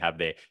we actually have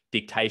there.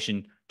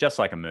 Dictation, just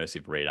like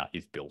Immersive Reader,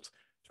 is built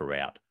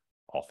throughout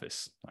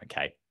Office.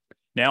 Okay.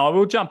 Now I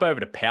will jump over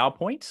to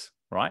PowerPoint,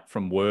 right?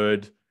 From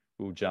Word,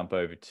 we'll jump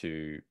over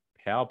to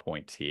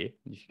PowerPoint here.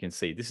 You can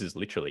see this is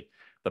literally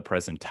the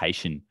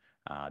presentation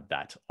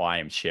that I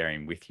am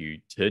sharing with you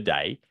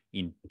today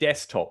in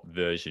desktop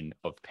version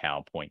of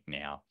PowerPoint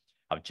now.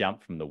 I've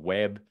jumped from the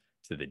web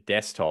to the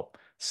desktop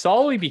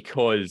solely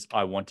because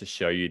I want to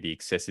show you the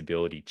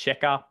accessibility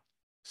checker,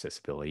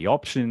 accessibility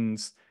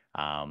options,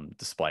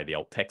 display the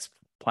alt text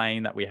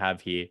pane that we have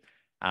here.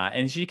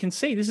 And as you can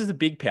see, this is a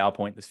big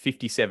PowerPoint. There's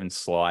 57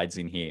 slides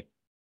in here.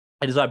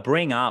 And as I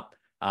bring up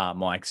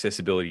my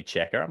accessibility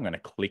checker, I'm going to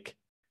click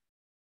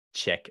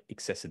check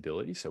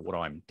accessibility. So what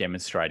I'm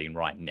demonstrating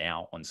right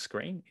now on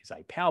screen is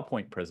a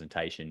PowerPoint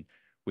presentation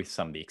with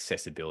some of the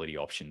accessibility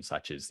options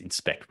such as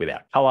inspect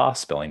without color,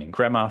 spelling and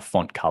grammar,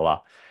 font color,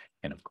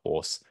 and of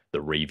course,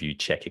 the review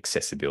check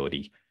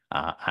accessibility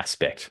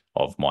aspect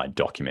of my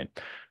document.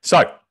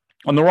 So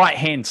on the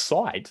right-hand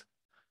side,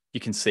 you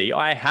can see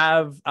I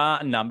have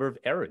a number of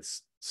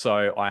errors.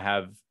 So I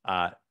have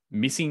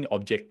missing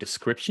object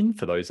description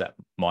for those that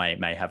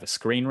may have a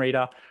screen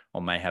reader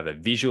or may have a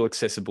visual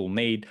accessible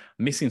need,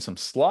 missing some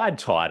slide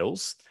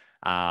titles,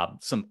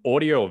 some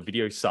audio or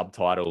video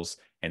subtitles,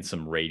 and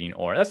some reading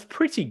aura. That's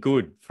pretty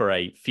good for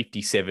a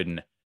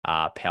 57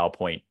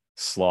 PowerPoint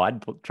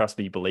slide. Trust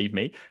me, believe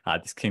me,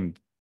 this can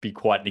be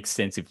quite an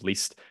extensive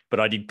list, but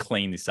I did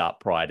clean this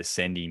up prior to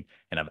sending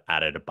and I've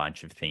added a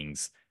bunch of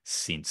things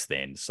since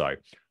then. So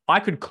I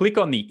could click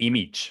on the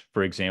image,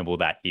 for example,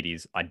 that it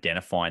is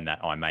identifying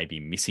that I may be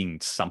missing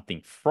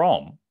something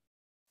from,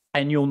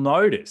 and you'll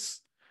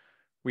notice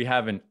we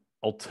have an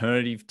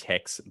alternative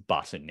text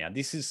button. Now,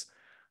 this is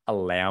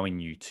allowing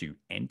you to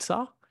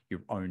enter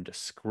your own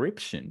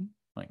description.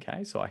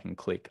 Okay, so I can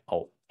click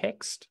alt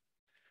text,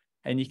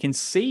 and you can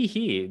see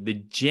here the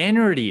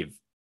generative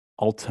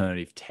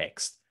alternative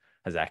text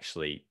has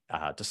actually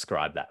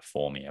described that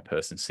for me, a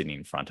person sitting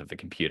in front of a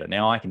computer.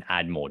 Now I can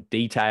add more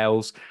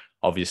details,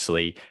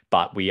 obviously,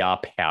 but we are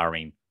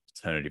powering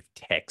alternative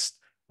text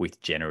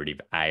with generative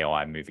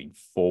AI moving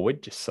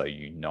forward, just so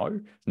you know.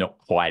 Not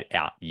quite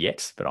out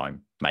yet, but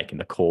I'm making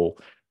the call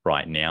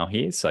right now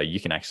here. So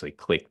you can actually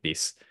click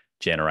this,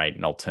 generate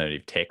an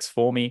alternative text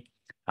for me,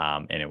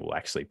 and it will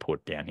actually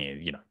put down here,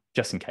 you know,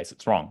 just in case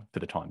it's wrong for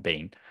the time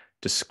being,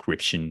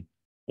 description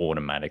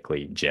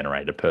automatically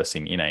generate a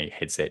person in a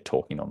headset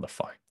talking on the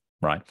phone,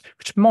 right?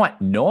 Which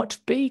might not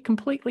be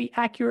completely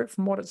accurate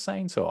from what it's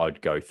saying. So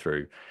I'd go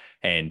through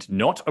and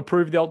not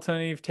approve the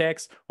alternative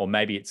text, or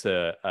maybe it's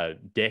a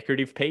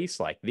decorative piece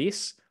like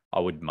this.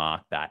 I would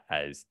mark that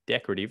as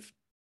decorative,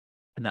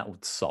 and that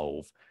would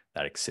solve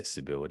that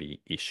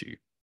accessibility issue.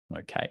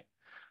 Okay.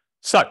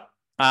 So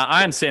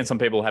I understand some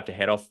people have to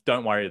head off.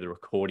 Don't worry, the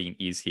recording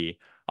is here.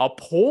 I'll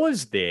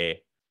pause there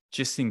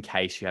just in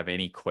case you have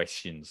any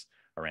questions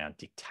around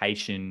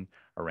dictation,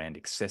 around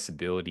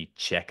accessibility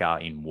checker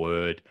in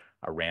Word,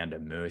 around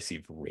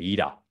immersive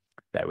reader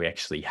that we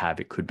actually have.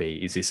 It could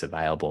be, is this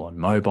available on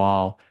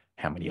mobile?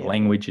 How many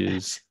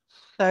languages?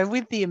 So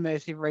with the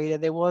immersive reader,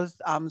 there was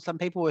some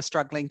people were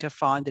struggling to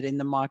find it in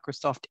the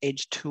Microsoft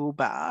Edge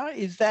toolbar.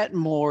 Is that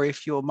more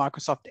if your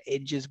Microsoft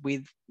Edge is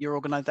with your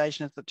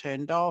organization, is it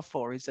turned off,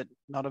 or is it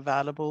not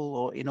available,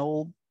 or in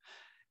all?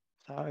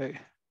 So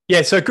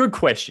yeah, so good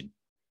question.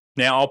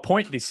 Now I'll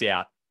point this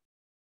out.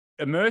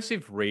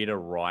 Immersive reader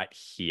right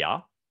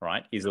here,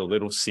 right, is a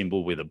little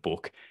symbol with a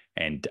book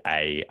and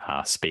a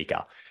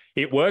speaker.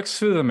 It works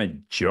for the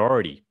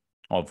majority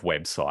of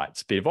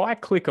websites, but if I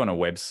click on a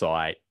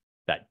website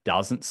that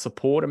doesn't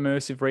support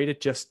immersive reader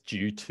just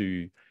due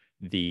to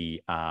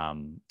the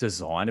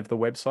design of the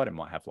website, it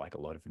might have like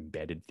a lot of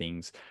embedded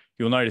things.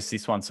 You'll notice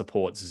this one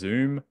supports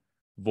Zoom,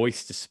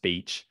 voice to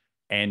speech,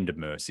 and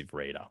immersive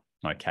reader.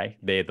 Okay,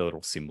 they're the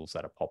little symbols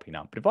that are popping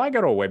up. But if I go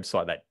to a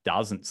website that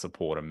doesn't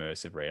support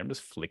immersive reader, I'm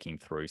just flicking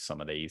through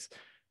some of these.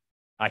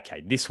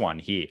 Okay, this one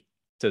here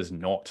does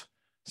not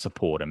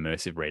support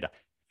immersive reader,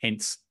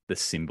 hence the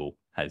symbol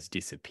has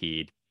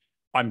disappeared.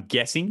 I'm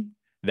guessing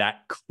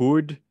that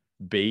could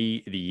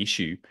be the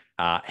issue.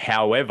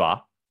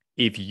 However,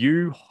 if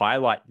you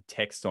highlight the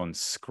text on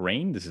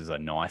screen, this is a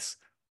nice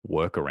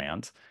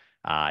workaround.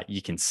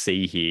 You can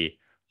see here,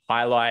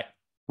 highlight,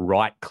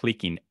 right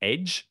click in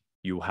Edge,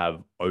 you'll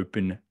have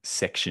open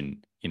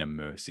section in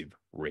immersive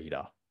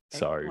reader.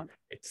 Excellent. So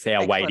it's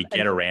our way to Excellent.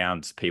 get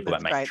around people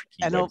that That's make great.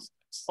 tricky And websites.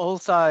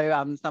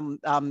 also,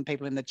 some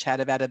people in the chat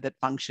have added that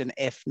function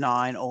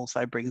F9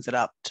 also brings it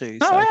up too.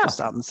 Oh, so wow. for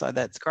some, so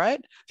that's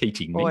great.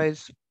 Teaching me.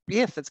 Always,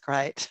 yes, that's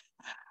great.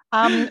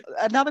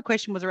 Another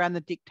question was around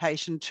the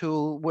dictation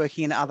tool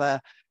working in other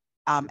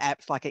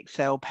apps like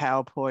Excel,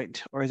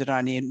 PowerPoint, or is it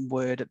only in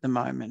Word at the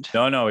moment?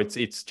 No,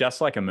 it's just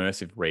like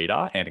immersive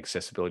reader and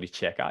accessibility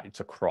checker. It's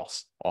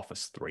across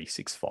Office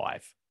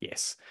 365.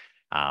 Yes.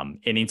 And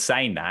in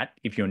saying that,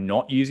 if you're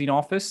not using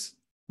Office,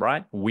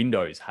 right,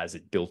 Windows has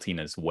it built in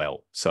as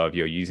well. So if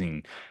you're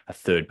using a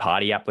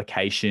third-party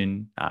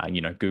application,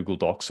 Google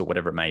Docs or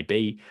whatever it may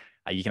be,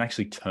 you can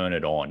actually turn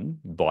it on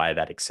via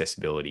that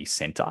accessibility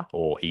center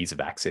or ease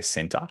of access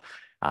center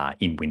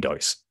in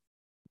Windows.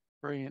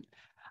 Brilliant.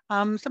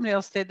 Somebody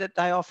else said that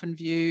they often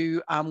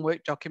view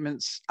work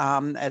documents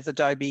as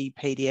Adobe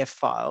PDF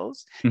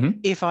files. Mm-hmm.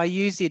 If I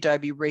use the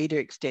Adobe Reader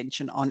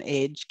extension on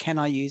Edge, can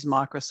I use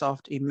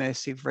Microsoft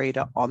Immersive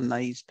Reader on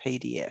these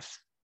PDFs?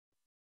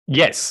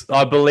 Yes,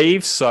 I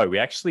believe so. We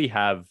actually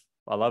have,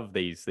 I love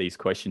these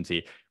questions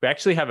here. We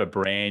actually have a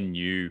brand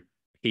new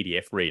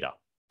PDF reader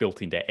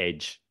built into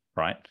Edge,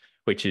 right?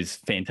 Which is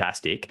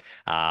fantastic.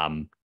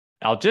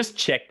 I'll just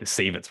check to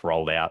see if it's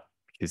rolled out,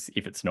 because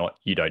if it's not,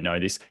 you don't know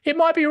this, it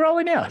might be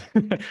rolling out.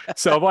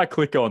 So if I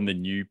click on the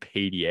new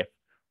PDF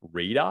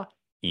reader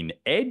in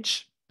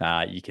Edge,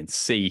 you can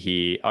see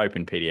here,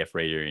 open PDF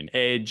reader in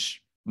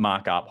Edge,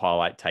 markup,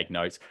 highlight, take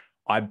notes.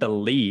 I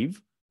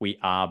believe we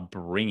are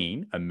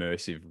bringing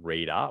immersive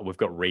reader. We've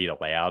got read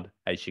aloud,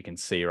 as you can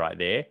see right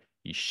there.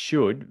 You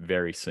should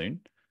very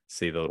soon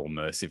see the little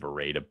immersive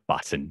reader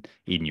button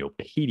in your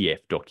PDF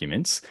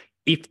documents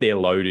if they're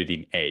loaded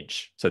in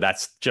Edge. So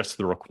that's just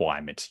the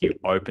requirement. You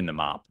open them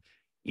up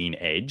in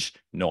Edge,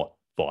 not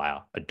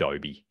via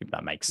Adobe, if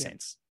that makes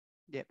sense.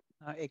 Yep.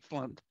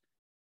 Excellent.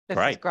 This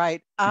Great. is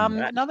great.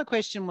 Another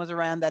question was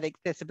around that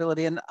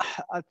accessibility, and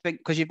I think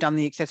because you've done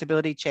the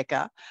accessibility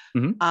checker.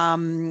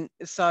 Mm-hmm.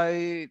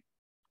 So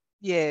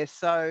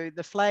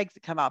the flags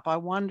that come up, I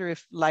wonder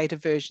if later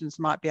versions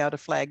might be able to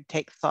flag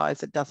text size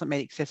that doesn't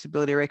meet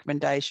accessibility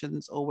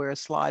recommendations, or where a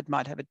slide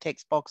might have a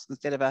text box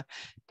instead of a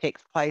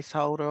text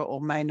placeholder,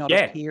 or may not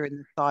appear in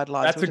the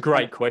sidelines. That's a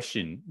great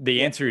question.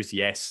 The answer is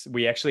yes.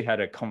 We actually had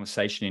a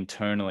conversation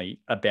internally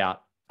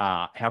about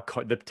how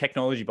the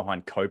technology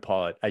behind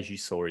Copilot, as you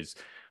saw, is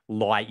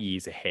light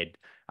years ahead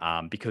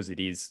because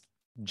it is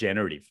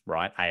generative,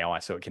 right? AI,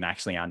 so it can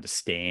actually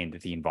understand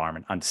the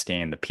environment,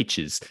 understand the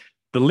pictures.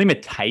 The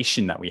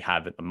limitation that we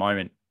have at the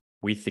moment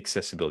with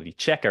Accessibility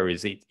Checker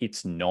is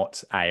it's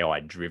not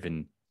AI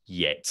driven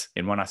yet.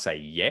 And when I say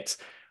yet,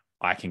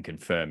 I can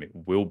confirm it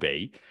will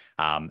be.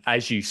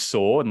 As you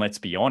saw, and let's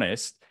be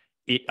honest,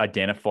 it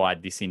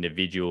identified this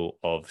individual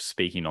of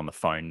speaking on the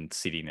phone,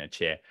 sitting in a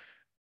chair.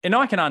 And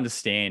I can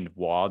understand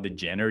why the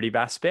generative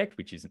aspect,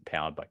 which isn't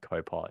powered by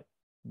Copilot,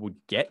 would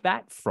get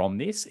that from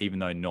this, even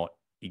though not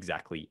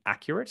exactly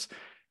accurate.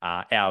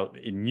 Our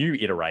new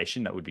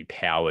iteration that would be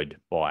powered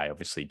by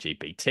obviously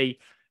GPT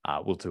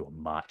will do a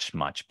much,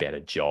 much better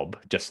job,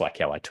 just like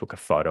how I took a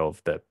photo of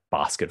the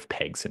basket of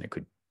pegs and it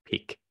could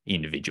pick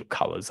individual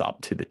colors up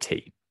to the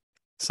T.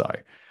 So,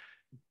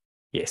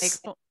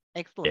 yes.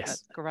 Excellent. Yes.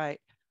 That's great.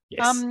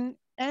 Yes.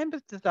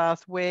 Amber's just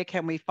asked, where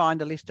can we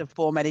find a list of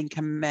formatting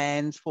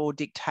commands for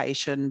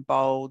dictation,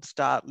 bold,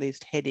 start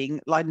list,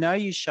 heading? I know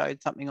you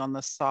showed something on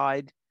the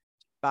side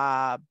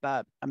bar,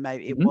 but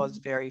maybe it was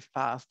very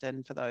fast,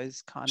 and for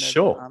those kind of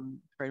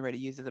screen reader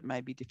users, it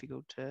may be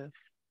difficult to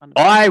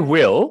understand. I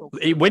will.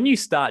 When you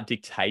start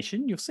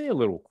dictation, you'll see a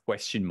little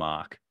question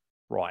mark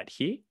right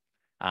here.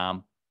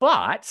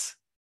 But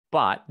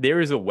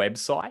there is a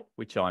website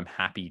which I'm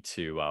happy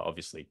to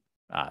obviously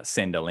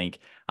send a link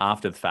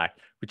after the fact,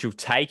 which will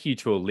take you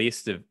to a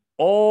list of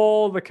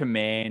all the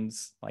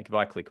commands. Like if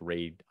I click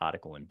read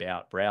article in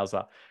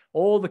browser,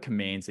 all the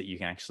commands that you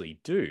can actually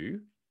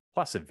do,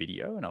 plus a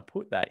video, and I'll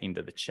put that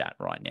into the chat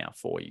right now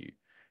for you,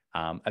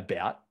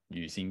 about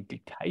using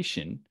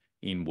dictation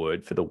in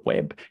Word for the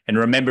web. And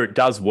remember, it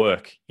does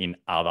work in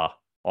other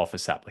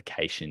Office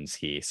applications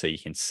here. So you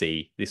can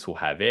see this will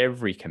have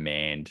every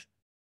command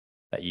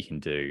that you can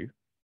do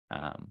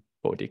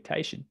for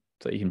dictation.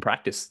 So you can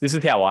practice. This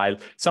is how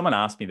someone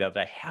asked me the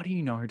other day, how do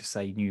you know to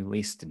say new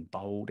list and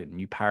bold and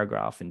new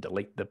paragraph and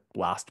delete the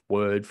last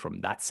word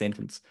from that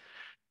sentence?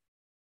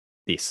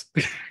 This.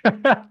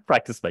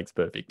 Practice makes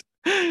perfect.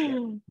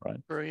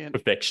 Right. Brilliant.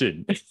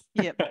 Perfection.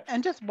 Yep.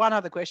 And just one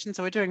other question.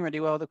 So we're doing really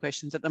well with the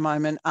questions at the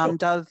moment.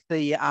 Does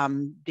the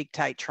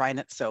dictate train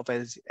itself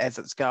as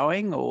it's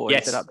going, or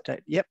Yes. is it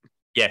update? Yep.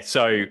 Yeah.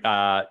 So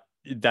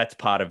that's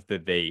part of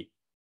the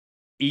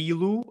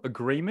ELU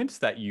agreement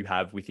that you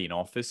have within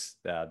Office,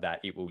 that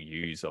it will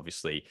use,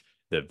 obviously,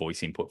 the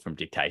voice input from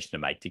dictation to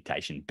make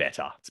dictation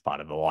better. It's part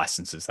of the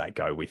licenses that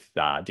go with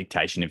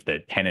dictation if the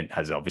tenant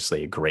has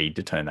obviously agreed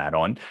to turn that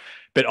on.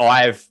 But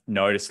I've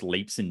noticed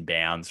leaps and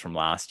bounds from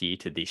last year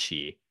to this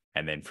year,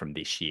 and then from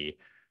this year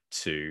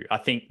to, I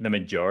think the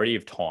majority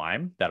of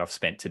time that I've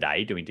spent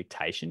today doing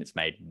dictation, it's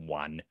made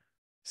one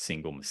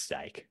single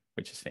mistake,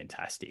 which is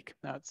fantastic.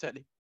 No, it's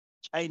certainly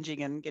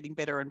changing and getting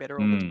better and better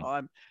all the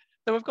time.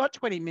 So we've got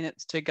 20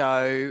 minutes to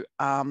go,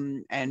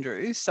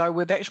 Andrew. So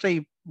we've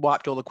actually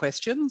wiped all the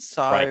questions.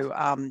 So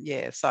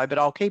right. But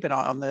I'll keep an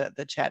eye on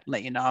the chat and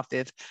let you know if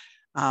there's,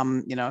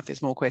 if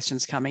there's more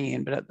questions coming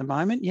in. But at the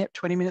moment,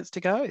 20 minutes to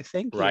go.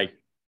 Thank you. Right.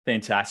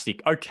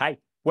 Fantastic. Okay.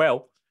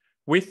 Well,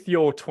 with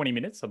your 20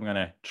 minutes, I'm going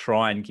to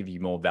try and give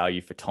you more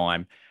value for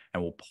time,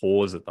 and we'll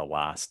pause at the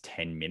last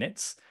 10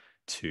 minutes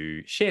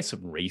to share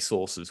some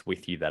resources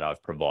with you that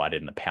I've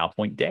provided in the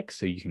PowerPoint deck,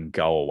 so you can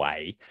go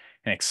away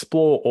and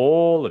explore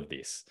all of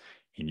this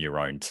in your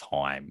own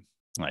time.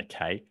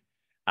 Okay.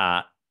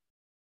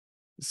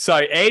 So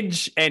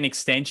Edge and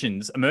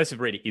extensions, Immersive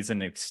Reader is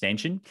an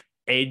extension.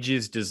 Edge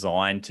is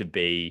designed to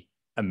be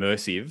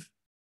immersive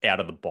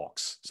out of the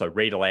box. So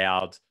Read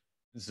Aloud,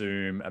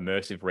 Zoom,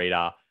 Immersive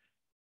Reader,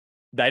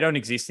 they don't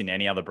exist in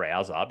any other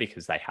browser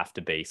because they have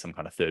to be some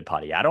kind of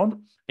third-party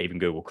add-on, even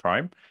Google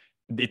Chrome.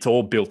 It's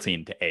all built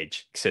into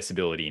Edge,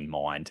 accessibility in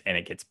mind, and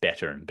it gets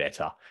better and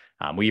better.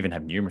 We even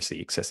have numeracy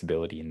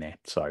accessibility in there.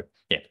 So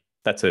yeah,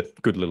 that's a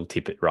good little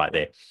tidbit right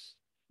there.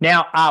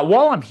 Now,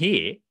 while I'm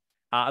here,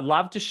 I'd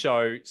love to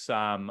show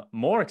some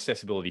more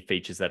accessibility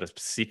features that are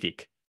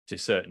specific to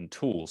certain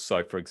tools.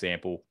 So for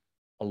example,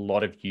 a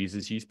lot of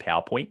users use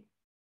PowerPoint.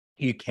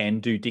 You can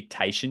do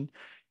dictation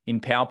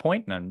in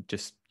PowerPoint, and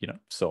just,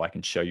 so I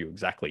can show you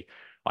exactly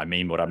I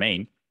mean what I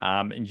mean.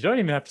 And you don't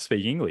even have to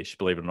speak English,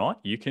 believe it or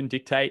not. You can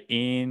dictate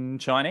in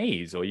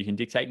Chinese, or you can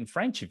dictate in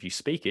French if you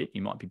speak it.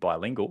 You might be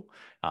bilingual.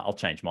 I'll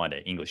change mine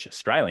to English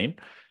Australian.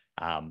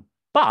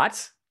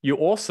 But you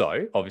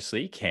also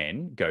obviously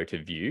can go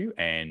to View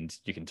and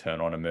you can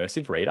turn on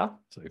Immersive Reader.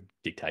 So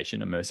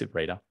dictation, Immersive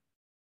Reader.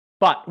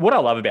 But what I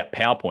love about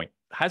PowerPoint, it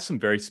has some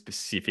very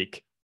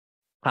specific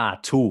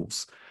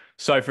tools.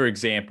 So for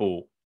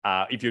example,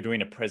 if you're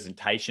doing a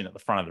presentation at the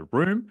front of the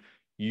room,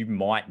 you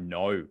might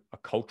know a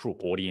cultural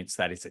audience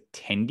that is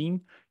attending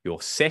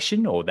your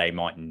session, or they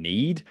might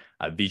need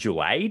a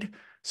visual aid.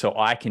 So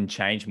I can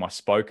change my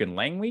spoken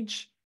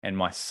language and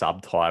my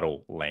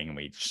subtitle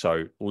language.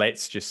 So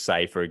let's just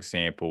say, for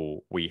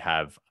example, we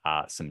have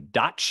some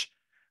Dutch,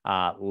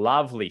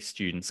 lovely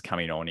students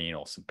coming on in,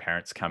 or some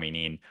parents coming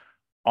in.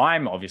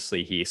 I'm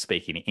obviously here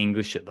speaking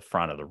English at the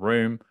front of the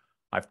room.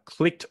 I've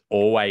clicked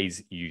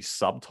always use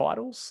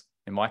subtitles,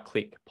 and I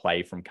click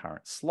play from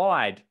current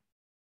slide.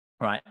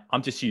 Right,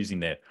 I'm just using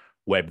the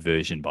web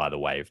version, by the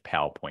way, of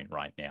PowerPoint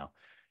right now.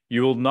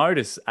 You will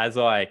notice as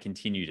I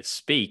continue to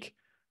speak,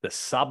 the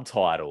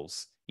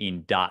subtitles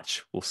in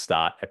Dutch will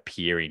start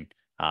appearing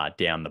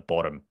down the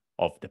bottom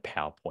of the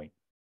PowerPoint.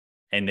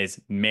 And there's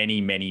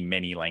many, many,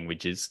 many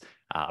languages,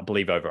 I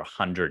believe over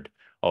 100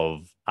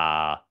 of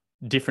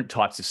different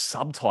types of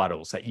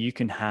subtitles that you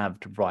can have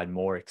to provide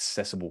more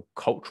accessible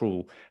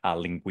cultural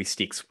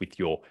linguistics with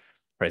your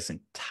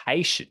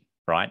presentation,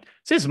 right?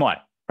 So this is my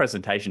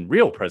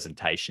real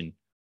presentation,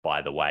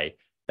 by the way,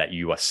 that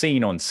you are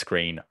seeing on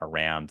screen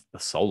around the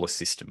solar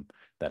system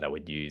that I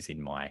would use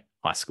in my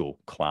high school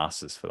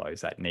classes for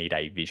those that need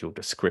a visual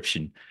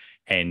description.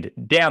 And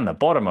down the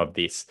bottom of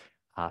this,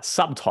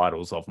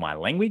 subtitles of my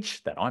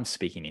language that I'm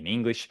speaking in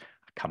English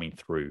are coming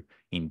through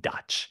in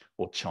Dutch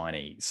or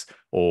Chinese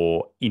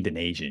or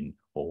Indonesian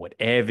or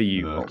whatever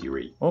you...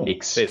 Mercury.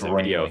 There's a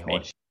video of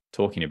me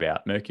talking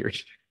about Mercury.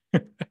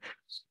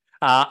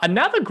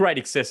 Another great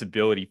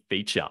accessibility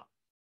feature.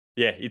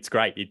 Yeah, it's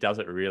great. It does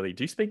it really.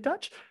 Do you speak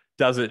Dutch?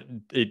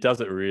 It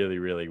does it really,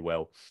 really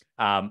well.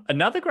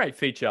 Another great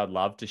feature I'd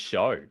love to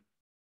show,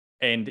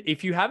 and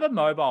if you have a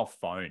mobile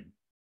phone,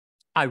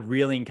 I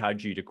really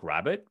encourage you to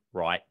grab it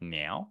right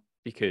now,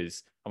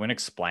 because I'm going to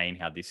explain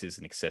how this is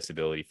an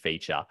accessibility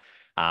feature.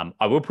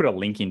 I will put a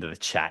link into the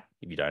chat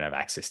if you don't have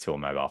access to a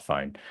mobile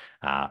phone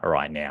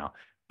right now.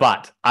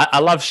 But I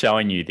love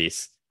showing you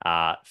this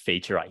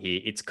feature right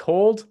here. It's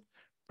called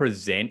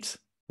Present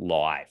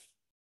Live.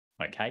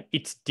 Okay,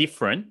 it's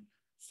different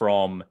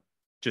from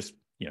just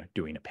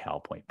doing a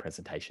PowerPoint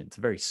presentation. It's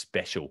a very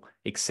special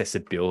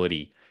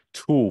accessibility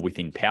tool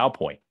within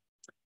PowerPoint.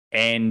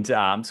 And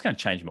I'm just going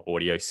to change my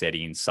audio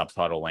settings,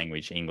 subtitle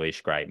language,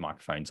 English, great,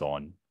 microphones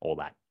on, all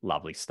that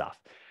lovely stuff.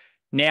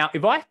 Now,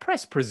 if I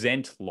press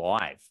Present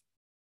Live,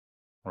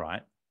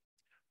 right,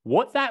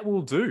 what that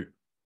will do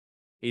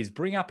is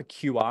bring up a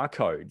QR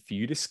code for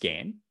you to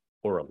scan,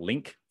 or a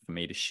link for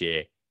me to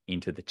share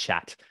into the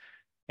chat.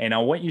 And I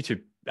want you to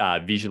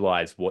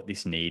visualize what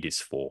this need is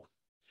for.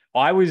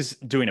 I was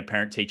doing a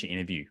parent-teacher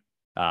interview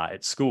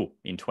at school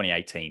in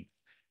 2018,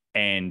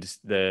 and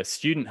the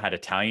student had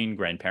Italian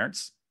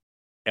grandparents,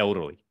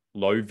 elderly,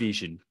 low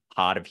vision,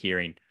 hard of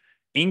hearing.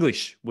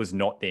 English was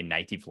not their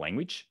native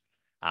language.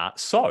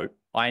 So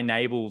I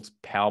enabled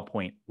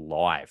PowerPoint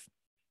Live.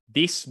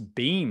 This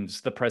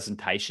beams the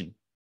presentation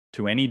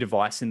to any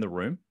device in the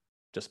room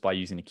just by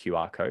using a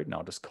QR code. And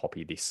I'll just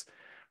copy this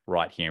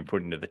right here and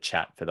put it into the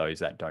chat for those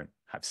that don't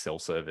have cell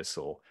service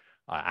or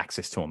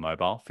access to a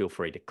mobile. Feel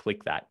free to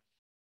click that.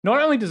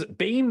 Not only does it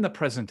beam the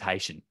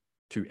presentation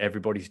to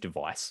everybody's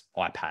device,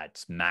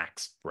 iPads,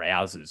 Macs,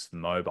 browsers,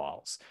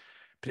 mobiles,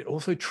 but it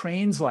also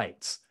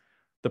translates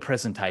the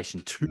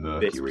presentation to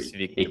their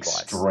specific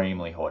device.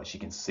 Extremely hot. As you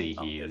can see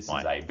here, this is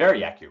a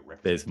very accurate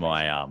representation there's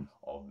my of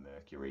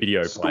Mercury.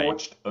 video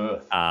Scorched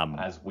Earth,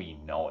 as we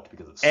know it,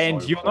 because it's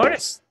and so you'll hot.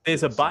 notice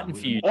there's a button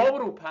for you.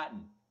 Orbital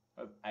pattern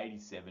of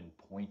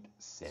 87.7.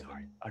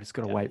 Sorry, I just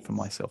got to wait for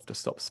myself to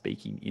stop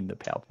speaking in the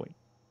PowerPoint.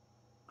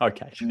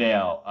 Okay.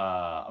 Now,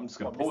 I'm just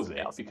going to pause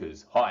there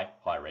because, hi,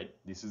 Red,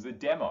 this is a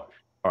demo.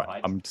 All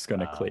right, I'm just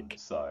going to click.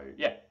 So,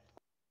 yeah.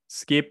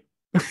 Skip.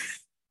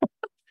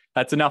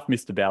 That's enough,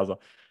 Mr. Balzer.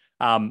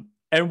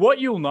 And what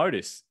you'll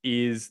notice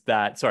is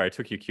that, sorry, I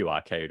took your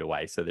QR code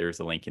away, so there is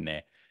a link in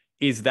there,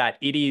 is that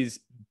it is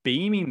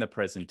beaming the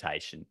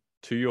presentation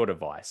to your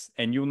device.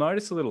 And you'll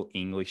notice a little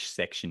English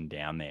section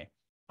down there.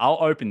 I'll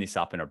open this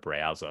up in a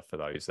browser for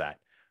those that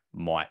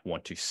might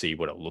want to see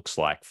what it looks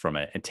like from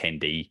an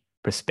attendee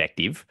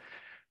perspective.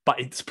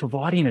 But it's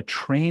providing a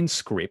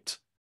transcript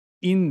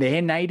in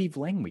their native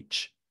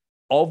language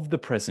of the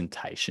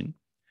presentation.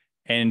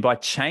 And by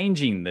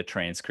changing the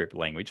transcript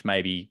language,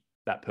 maybe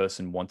that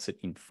person wants it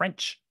in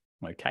French,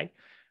 okay?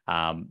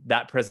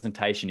 That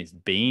presentation is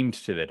beamed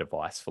to their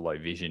device for low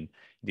vision.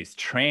 It is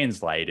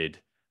translated,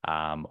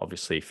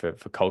 obviously, for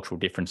cultural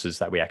differences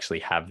that we actually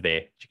have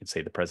there. You can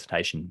see the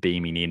presentation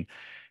beaming in.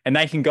 And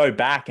they can go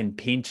back and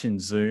pinch and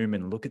zoom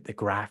and look at the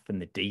graph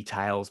and the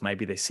details.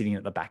 Maybe they're sitting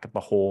at the back of the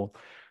hall.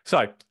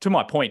 So to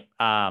my point,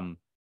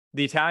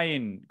 the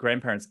Italian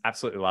grandparents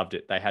absolutely loved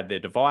it. They had their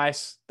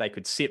device. They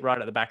could sit right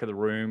at the back of the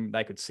room.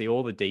 They could see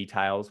all the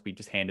details. We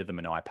just handed them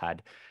an iPad.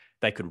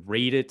 They could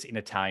read it in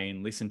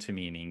Italian, listen to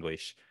me in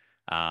English.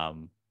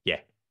 Yeah,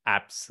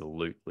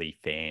 absolutely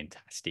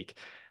fantastic.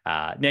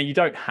 Now, you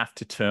don't have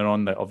to turn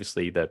on,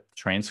 obviously, the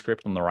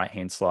transcript on the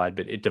right-hand slide,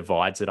 but it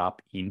divides it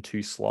up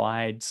into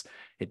slides.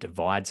 It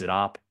divides it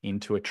up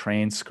into a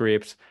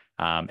transcript.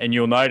 And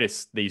you'll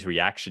notice these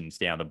reactions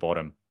down the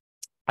bottom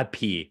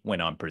appear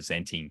when I'm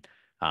presenting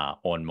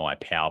on my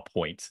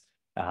PowerPoint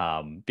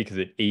because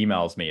it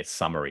emails me a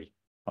summary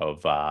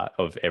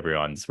of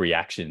everyone's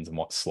reactions and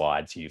what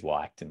slides you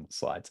liked and what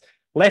slides.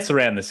 Less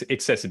around this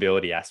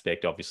accessibility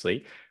aspect,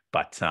 obviously,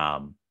 but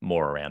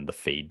more around the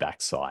feedback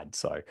side.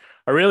 So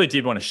I really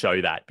did want to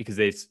show that because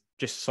there's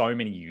just so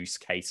many use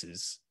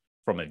cases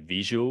from a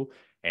visual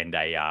and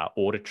a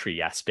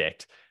auditory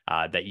aspect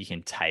that you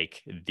can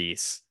take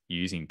this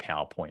using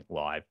PowerPoint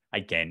Live.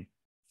 Again,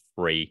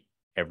 free.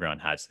 Everyone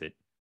has it.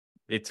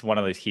 It's one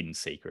of those hidden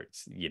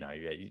secrets, you know,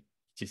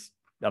 just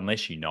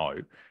unless you know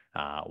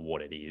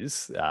what it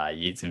is,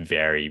 it's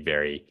very,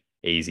 very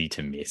easy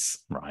to miss,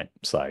 right?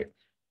 So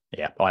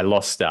yeah, I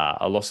lost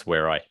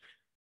where I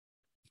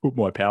put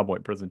my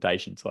PowerPoint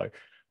presentation. So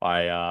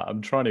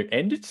I'm trying to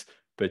end it,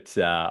 but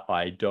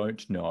I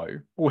don't know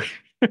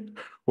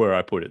where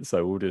I put it.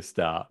 So we'll just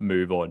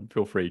move on.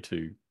 Feel free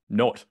to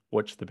not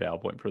watch the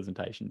PowerPoint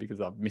presentation because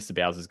Mr.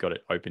 Bowser's got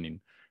it open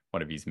in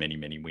one of his many,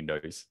 many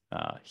windows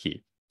here.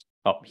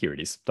 Oh, here it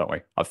is. Don't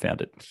worry, I've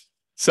found it.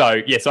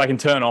 So yeah, so I can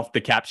turn off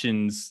the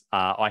captions.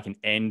 I can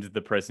end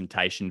the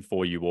presentation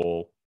for you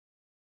all.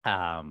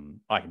 I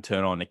can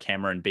turn on the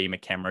camera and beam a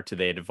camera to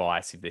their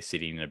device if they're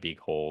sitting in a big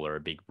hall or a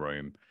big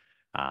room.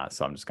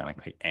 So I'm just going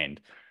to click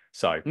end.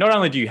 So not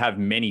only do you have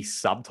many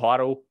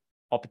subtitle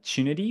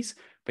opportunities,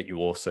 but you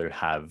also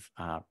have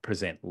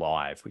present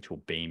live, which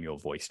will beam your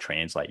voice,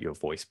 translate your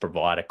voice,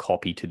 provide a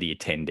copy to the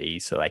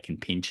attendees so they can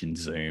pinch and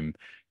zoom,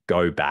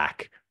 go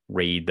back,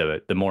 read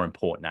the more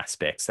important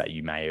aspects that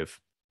you may have,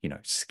 you know,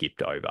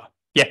 skipped over.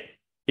 Yeah,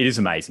 it is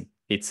amazing.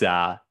 It's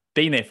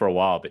been there for a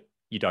while, but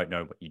you don't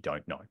know what you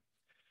don't know.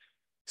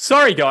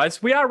 Sorry,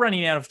 guys, we are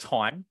running out of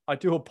time. I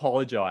do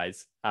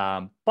apologize,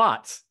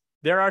 but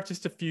there are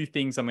just a few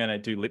things I'm going to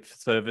do lip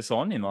service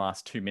on in the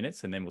last 2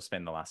 minutes, and then we'll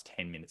spend the last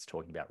 10 minutes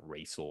talking about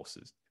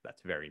resources.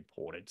 That's very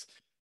important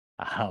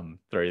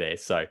through there.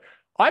 So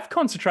I've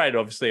concentrated,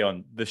 obviously,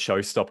 on the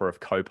showstopper of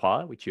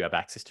Copilot, which you have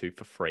access to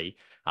for free.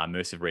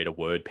 Immersive Reader,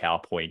 Word,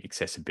 PowerPoint,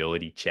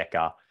 Accessibility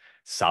Checker,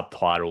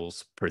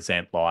 Subtitles,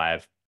 Present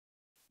Live.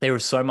 There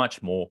is so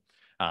much more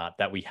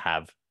that we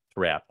have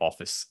throughout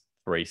Office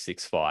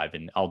 365,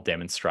 and I'll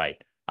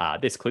demonstrate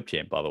this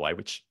Clipchamp, by the way,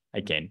 which,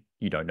 again,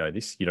 you don't know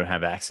this. You don't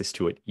have access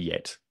to it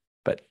yet,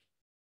 but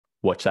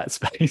watch that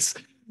space.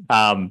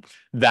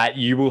 That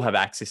you will have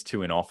access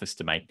to in Office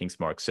to make things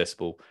more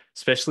accessible,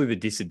 especially the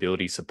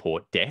disability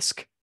support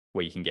desk,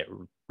 where you can get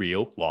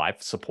real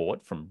live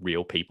support from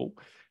real people,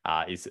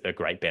 is a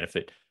great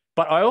benefit.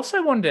 But I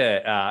also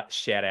wanted to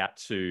shout out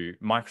to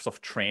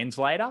Microsoft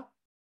Translator,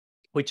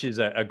 which is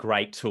a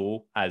great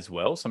tool as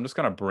well. So I'm just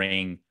going to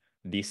bring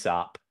this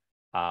up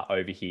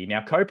over here.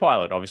 Now,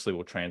 Copilot obviously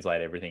will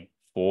translate everything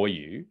for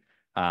you,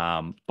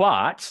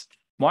 but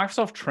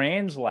Microsoft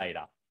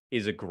Translator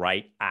is a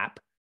great app,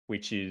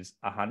 which is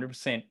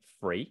 100%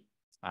 free.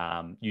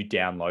 You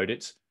download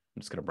it.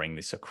 I'm just going to bring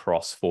this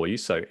across for you.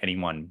 So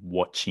anyone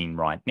watching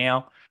right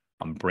now,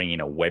 I'm bringing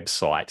a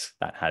website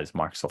that has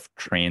Microsoft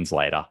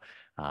Translator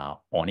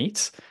on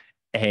it.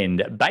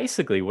 And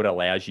basically what it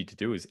allows you to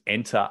do is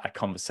enter a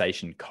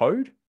conversation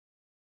code,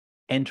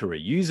 enter a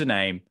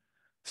username,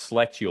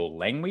 select your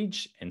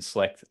language, and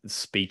select the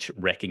speech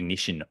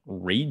recognition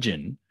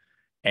region.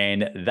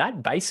 And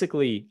that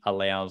basically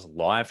allows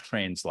live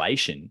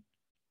translation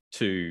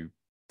to,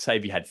 say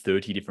if you had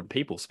 30 different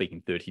people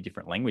speaking 30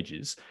 different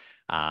languages,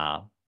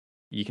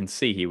 you can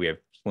see here we have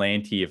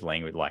plenty of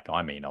language,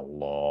 a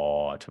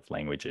lot of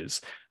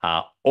languages,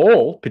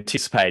 all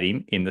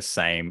participating in the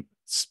same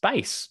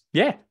space.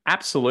 Yeah,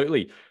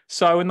 absolutely.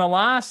 So in the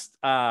last,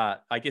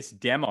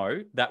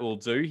 demo that we'll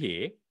do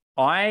here,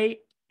 I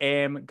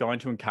am going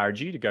to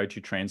encourage you to go to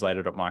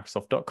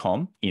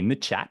translator.microsoft.com in the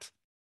chat.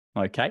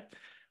 Okay.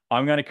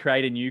 I'm going to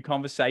create a new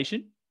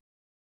conversation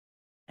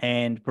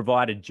and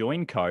provide a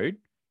join code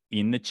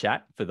in the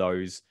chat for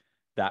those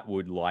that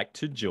would like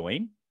to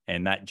join.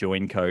 And that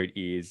join code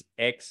is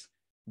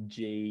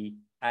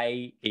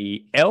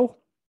XGAEL.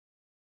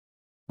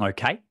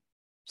 Okay.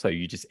 So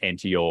you just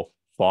enter your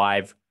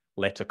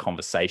 5-letter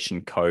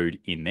conversation code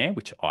in there,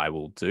 which I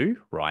will do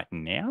right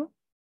now.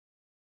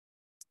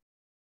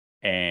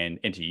 And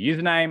enter your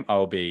username.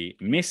 I'll be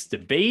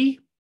Mr. B.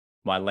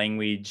 My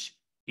language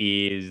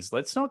is,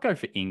 let's not go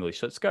for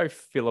English. Let's go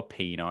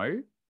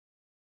Filipino,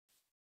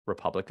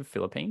 Republic of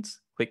Philippines.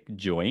 Click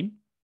join.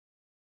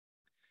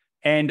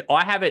 And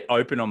I have it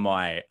open on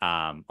my,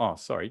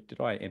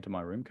 did I enter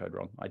my room code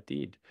wrong? I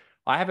did.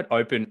 I have it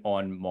open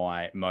on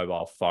my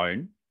mobile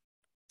phone.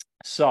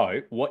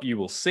 So what you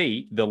will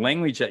see, the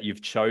language that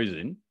you've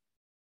chosen,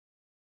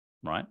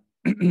 right,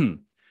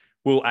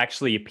 will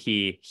actually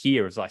appear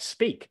here as I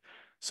speak.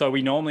 So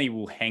we normally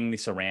will hang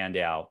this around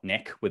our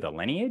neck with a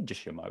lanyard,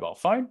 just your mobile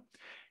phone,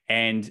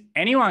 and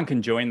anyone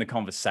can join the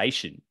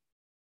conversation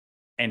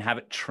and have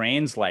it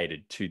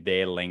translated to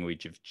their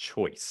language of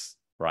choice,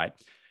 right?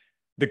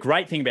 The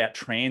great thing about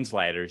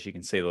Translator is you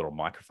can see a little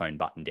microphone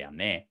button down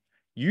there.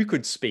 You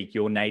could speak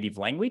your native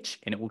language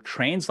and it will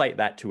translate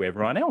that to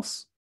everyone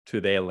else,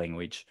 to their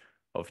language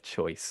of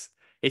choice.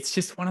 It's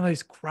just one of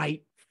those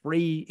great,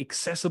 free,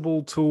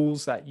 accessible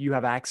tools that you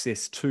have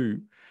access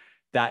to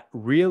that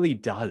really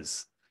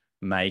does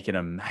make an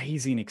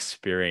amazing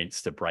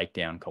experience to break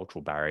down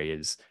cultural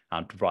barriers,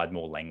 provide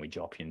more language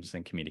options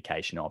and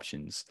communication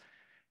options.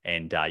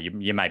 And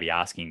you may be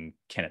asking,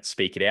 can it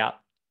speak it out?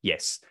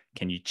 Yes.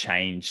 Can you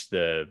change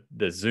the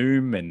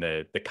zoom and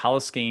the color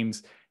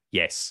schemes?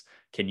 Yes.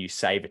 Can you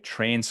save a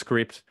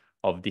transcript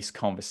of this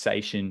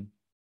conversation?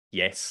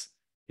 Yes.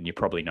 And you're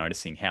probably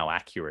noticing how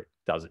accurate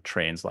does it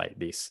translate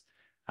this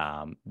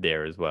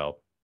there as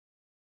well.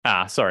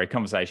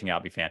 Conversation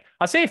can't be found.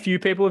 I see a few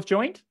people have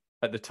joined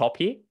at the top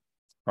here,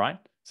 right?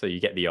 So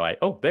you get the eye.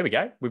 Oh, there we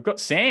go. We've got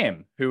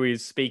Sam, who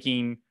is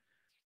speaking.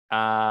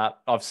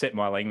 I've set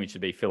my language to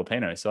be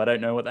Filipino, so I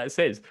don't know what that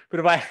says. But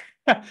if I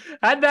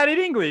had that in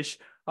English,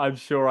 I'm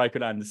sure I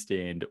could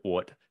understand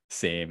what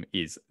Sam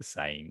is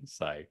saying.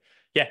 So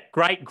yeah,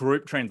 great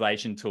group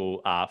translation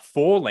tool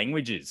for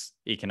languages.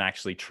 You can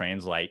actually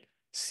translate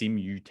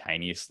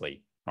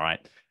simultaneously, all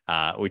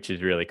right, which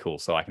is really cool.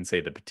 So I can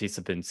see the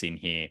participants in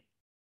here,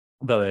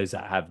 those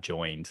that have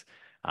joined,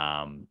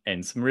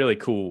 and some really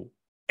cool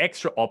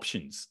extra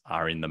options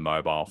are in the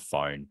mobile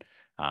phone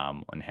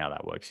on how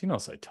that works. You can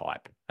also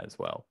type as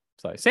well.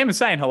 So Sam is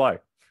saying hello.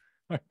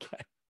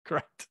 Okay,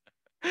 great.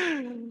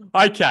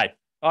 Okay,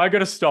 I got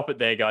to stop it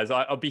there, guys.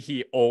 I'll be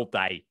here all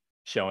day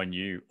showing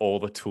you all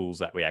the tools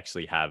that we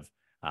actually have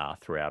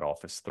throughout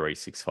Office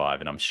 365,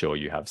 and I'm sure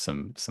you have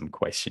some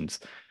questions.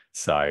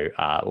 So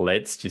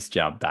let's just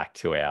jump back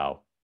to our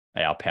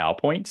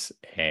PowerPoint,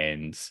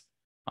 and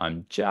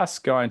I'm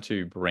just going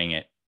to bring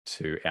it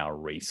to our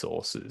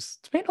resources.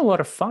 It's been a lot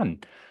of fun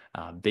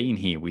being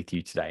here with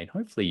you today, and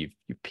hopefully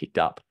you've picked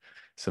up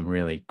some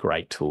really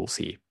great tools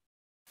here.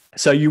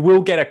 So you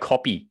will get a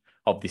copy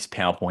of this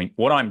PowerPoint.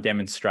 What I'm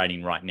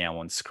demonstrating right now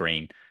on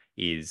screen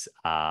is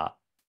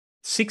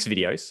 6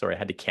 videos, sorry, I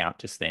had to count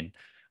just then,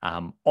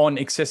 on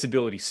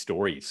accessibility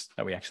stories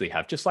that we actually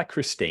have, just like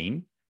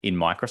Christine in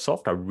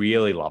Microsoft. I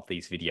really love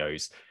these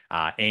videos.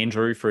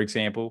 Andrew, for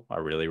example, I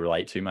really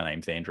relate to. My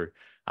name's Andrew.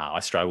 I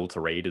struggled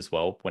to read as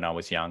well when I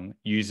was young,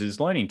 uses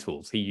learning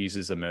tools. He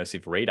uses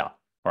Immersive Reader,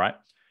 all right?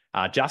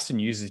 Justin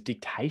uses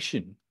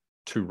dictation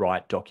to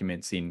write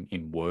documents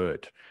in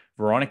Word.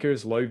 Veronica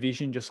is low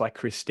vision, just like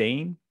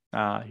Christine,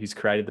 who's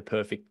created the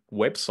perfect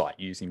website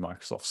using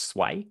Microsoft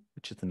Sway,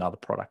 which is another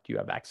product you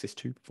have access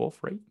to for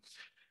free.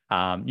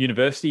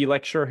 University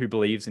lecturer who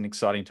believes in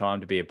exciting time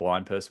to be a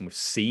blind person with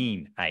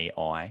seeing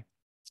AI.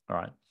 All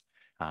right.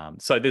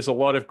 So there's a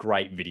lot of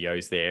great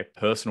videos there,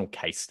 personal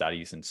case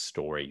studies and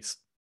stories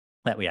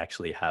that we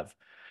actually have.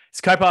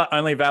 Is Copilot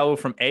only available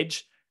from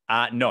Edge?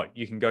 No,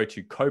 you can go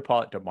to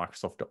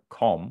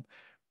copilot.microsoft.com,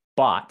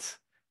 but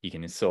you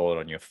can install it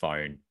on your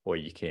phone, or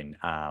you can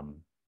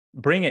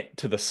bring it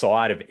to the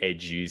side of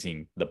Edge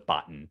using the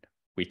button,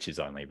 which is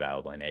only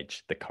available in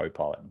Edge, the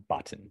Copilot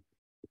button.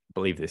 I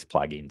believe there's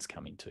plugins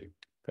coming too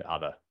for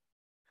other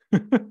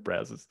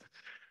browsers.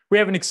 We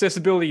have an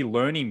accessibility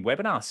learning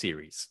webinar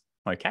series.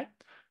 Okay.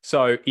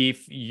 So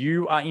if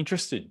you are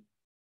interested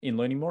in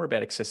learning more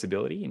about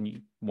accessibility and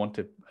you want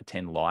to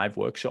attend live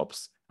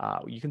workshops,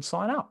 you can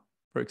sign up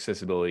for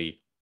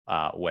accessibility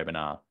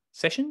webinar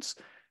sessions.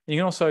 And you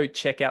can also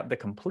check out the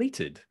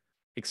completed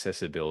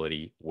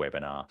accessibility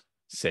webinar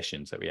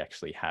sessions that we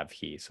actually have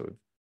here. So we've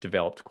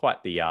developed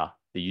quite the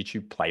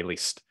YouTube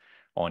playlist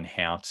on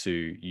how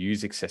to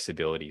use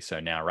accessibility. So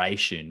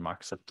narration,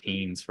 Microsoft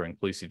Teams for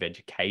inclusive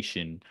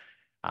education,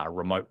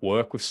 remote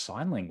work with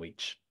sign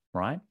language,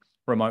 right?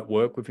 Remote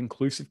work with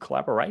inclusive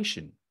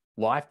collaboration,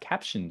 live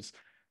captions.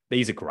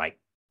 These are great.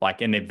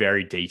 And they're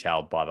very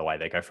detailed, by the way.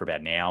 They go for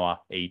about an hour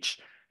each.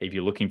 If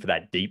you're looking for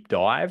that deep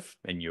dive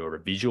and you're a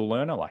visual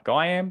learner like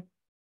I am,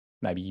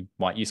 maybe you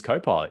might use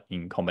Copilot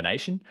in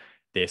combination.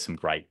 There's some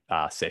great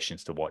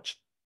sessions to watch.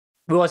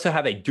 We also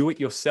have a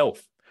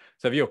do-it-yourself.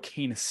 So if you're a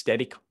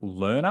kinesthetic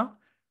learner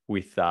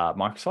with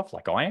Microsoft,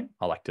 like I am,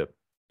 I like to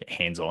get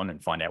hands-on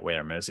and find out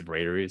where immersive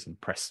reader is and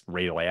press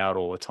read aloud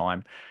all the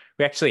time.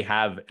 We actually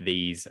have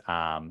these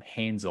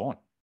hands-on,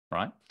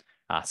 right,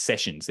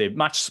 sessions. They're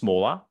much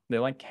smaller. They're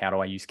like, how do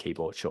I use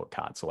keyboard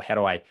shortcuts? Or how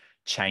do I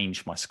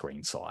change my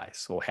screen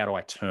size? Or how do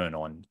I turn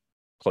on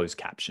closed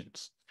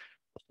captions?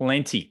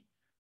 Plenty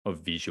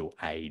of visual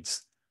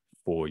aids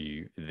for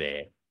you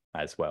there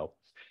as well.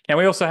 Now,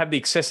 we also have the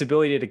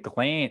Accessibility at a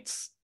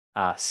Glance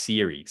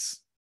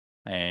series.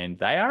 And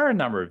they are a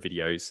number of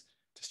videos,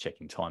 just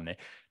checking time there.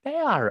 They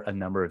are a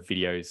number of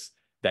videos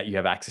that you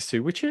have access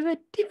to, which is a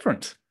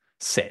different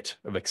set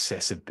of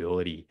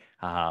accessibility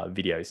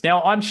videos.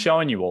 Now, I'm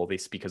showing you all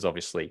this because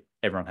obviously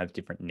everyone has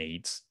different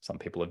needs. Some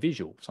people are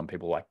visual. Some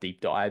people like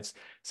deep dives.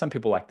 Some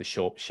people like the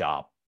short,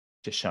 sharp.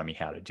 Just show me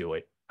how to do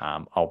it.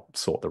 I'll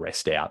sort the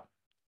rest out.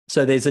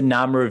 So there's a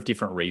number of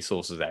different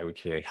resources that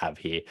we have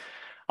here.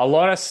 A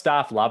lot of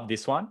staff love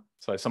this one.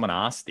 So someone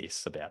asked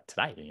this about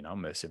today,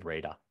 immersive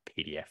reader,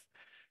 PDF.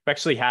 We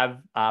actually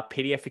have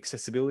PDF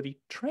accessibility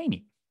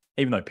training,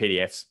 even though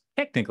PDFs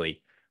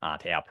technically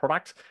aren't our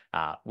product.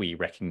 We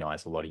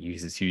recognize a lot of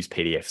users use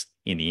PDFs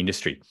in the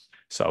industry.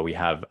 So we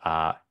have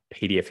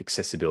PDF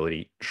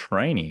accessibility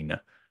training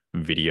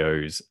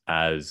videos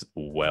as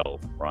well,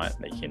 right?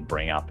 They can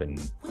bring up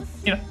and,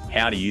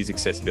 how to use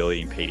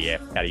accessibility in PDF,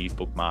 how to use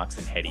bookmarks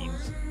and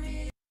headings,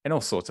 and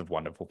all sorts of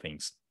wonderful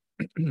things.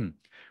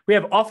 We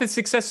have Office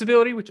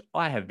accessibility, which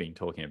I have been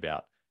talking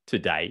about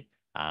today.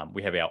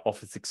 We have our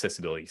Office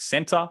Accessibility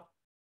Center,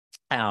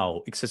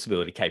 our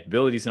accessibility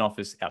capabilities in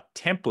Office, our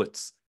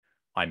templates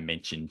I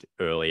mentioned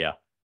earlier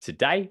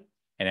today,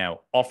 and our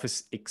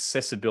Office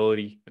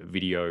accessibility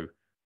video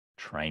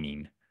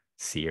training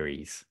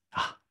series.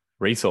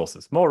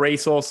 Resources, more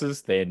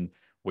resources than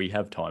we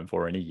have time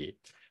for in a year.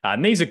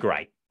 And these are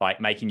great, like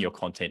making your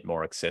content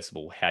more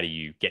accessible. How do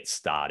you get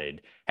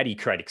started? How do you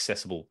create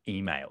accessible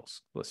emails?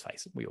 Let's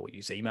face it, we all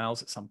use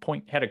emails at some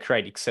point. How to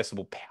create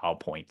accessible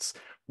PowerPoints,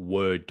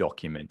 Word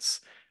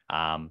documents.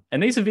 And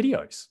these are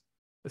videos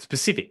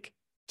specific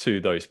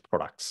to those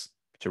products,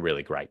 which are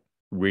really great.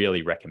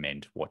 Really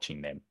recommend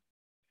watching them.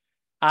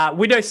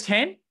 Windows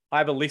 10, I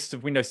have a list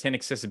of Windows 10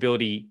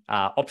 accessibility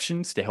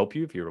options to help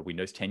you if you're a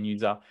Windows 10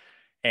 user.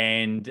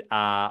 And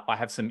I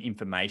have some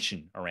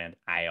information around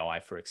AI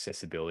for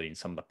accessibility and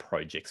some of the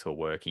projects we're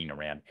working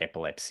around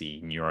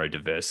epilepsy,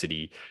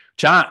 neurodiversity,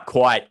 which aren't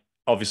quite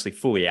obviously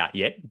fully out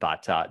yet,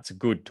 but it's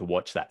good to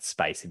watch that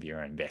space if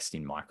you're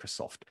investing in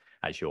Microsoft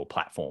as your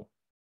platform.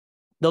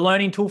 The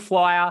Learning Tool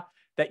Flyer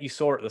that you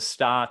saw at the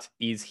start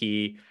is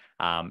here,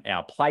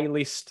 our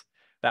playlist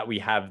that we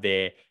have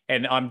there.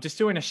 And I'm just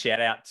doing a shout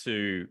out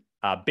to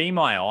Be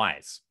My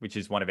Eyes, which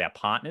is one of our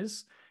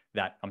partners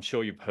that I'm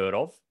sure you've heard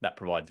of, that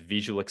provides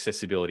visual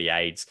accessibility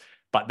aids,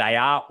 but they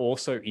are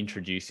also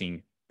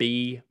introducing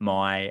Be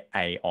My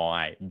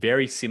AI,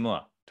 very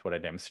similar to what I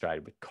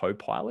demonstrated with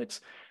Copilot,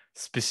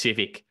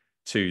 specific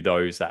to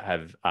those that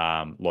have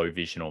low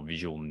vision or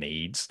visual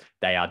needs.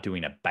 They are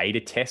doing a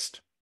beta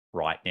test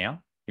right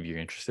now, if you're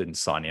interested in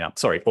signing up.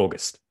 Sorry,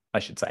 August, I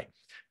should say,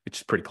 which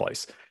is pretty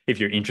close. If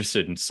you're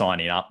interested in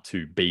signing up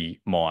to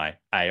Be My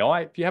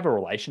AI, if you have a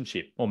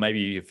relationship, or maybe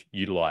you've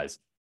utilized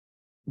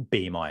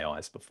Be My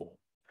Eyes before.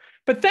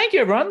 But thank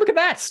you, everyone. Look at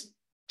that.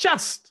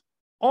 Just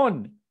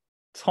on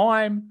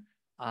time.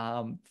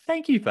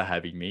 Thank you for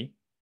having me.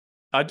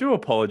 I do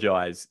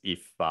apologize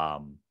if,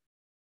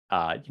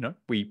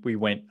 we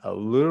went a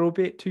little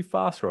bit too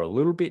fast or a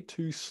little bit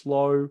too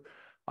slow.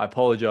 I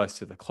apologize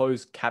to the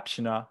closed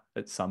captioner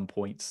at some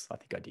points. I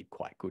think I did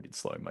quite good in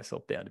slowing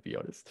myself down, to be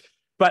honest.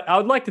 But I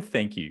would like to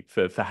thank you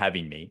for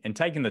having me and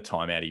taking the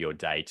time out of your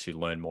day to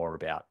learn more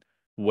about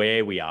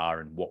where we are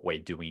and what we're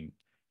doing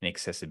and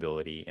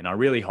accessibility. And I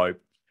really hope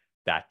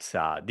that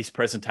this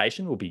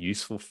presentation will be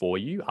useful for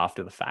you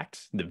after the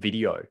fact. The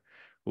video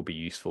will be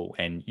useful,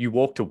 and you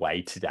walked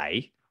away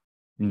today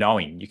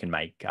knowing you can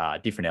make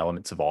different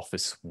elements of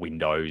Office,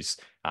 Windows,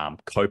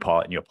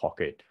 Copilot in your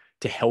pocket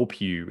to help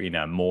you in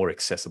a more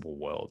accessible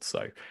world.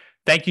 So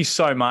thank you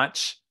so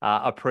much.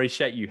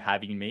 Appreciate you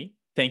having me.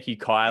 Thank you,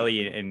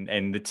 Kylie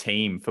and the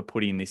team for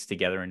putting this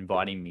together,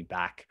 inviting me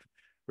back.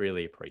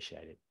 Really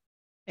appreciate it.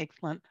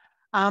 Excellent.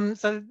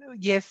 So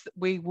yes,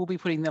 we will be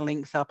putting the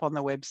links up on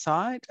the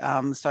website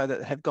so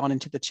that have gone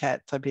into the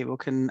chat, so people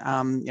can,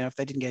 if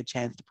they didn't get a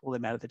chance to pull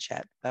them out of the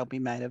chat, they'll be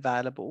made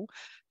available.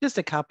 Just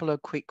a couple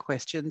of quick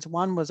questions.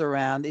 One was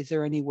around, is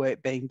there any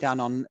work being done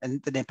on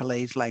the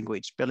Nepalese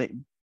language,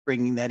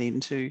 bringing that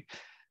into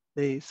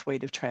the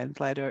suite of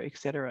translator,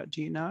 etc.?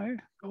 Do you know?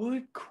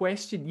 Good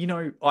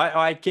question.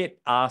 I get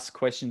asked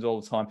questions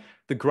all the time.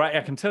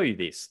 I can tell you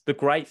this, the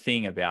great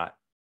thing about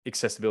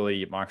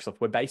accessibility at Microsoft,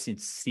 we're based in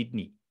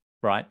Sydney,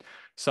 right?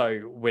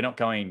 So we're not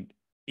going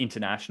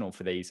international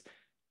for these.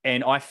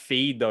 And I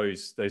feed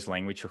those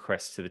language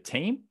requests to the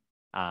team.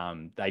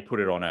 They put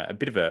it on a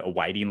bit of a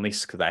waiting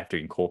list because they have to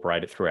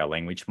incorporate it through our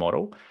language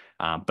model.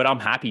 But I'm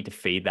happy to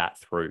feed that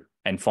through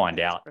and find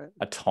out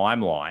a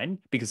timeline,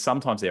 because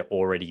sometimes they're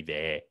already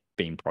there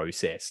being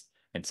processed,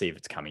 and see if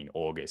it's coming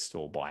August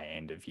or by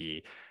end of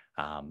year.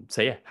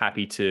 So yeah,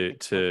 happy to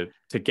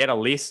get a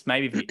list.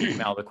 Maybe if you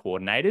email the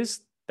coordinators,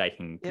 they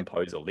can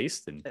compose a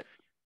list, and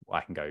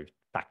I can go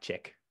fact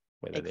check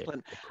whether they're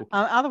cooking.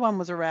 Other one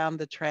was around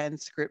the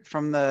transcript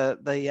from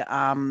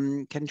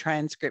can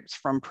transcripts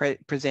from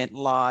present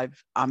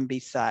live be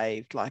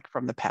saved, like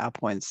from the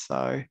PowerPoints?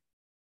 So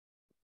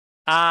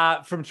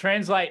from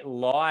Translate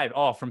Live,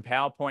 from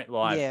PowerPoint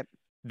Live,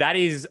 that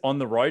is on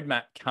the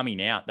roadmap coming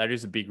out. That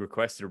is a big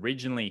request.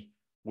 Originally,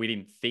 we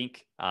didn't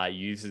think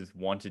users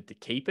wanted to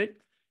keep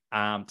it.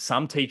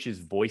 Some teachers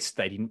voiced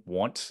they didn't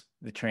want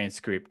the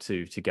transcript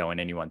to go in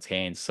anyone's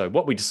hands. So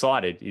what we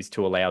decided is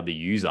to allow the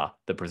user,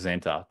 the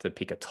presenter, to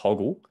pick a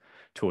toggle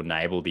to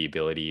enable the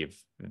ability of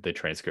the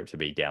transcript to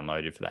be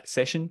downloaded for that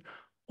session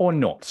or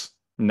not.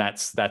 And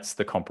that's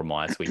the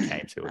compromise we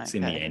came to. It's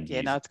in the end.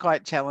 Yeah, no, it's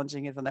quite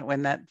challenging, isn't it,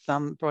 when that's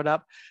brought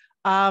up?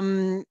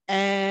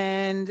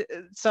 And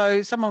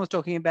so someone was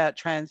talking about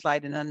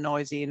translate in a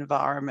noisy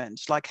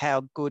environment. Like,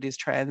 how good is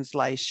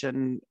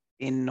translation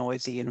in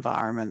noisy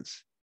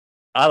environments?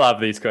 I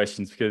love these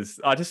questions because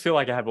I just feel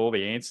like I have all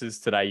the answers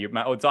today.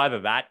 It's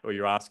either that or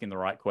you're asking the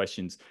right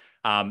questions.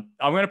 I'm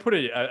going to put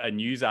a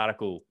news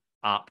article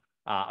up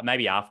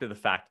maybe after the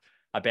fact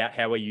about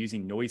how we're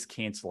using noise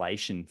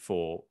cancellation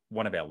for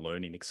one of our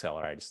learning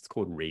accelerators. It's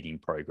called Reading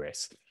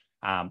Progress.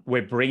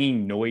 We're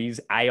bringing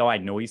AI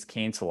noise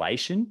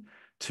cancellation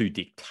to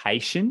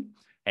dictation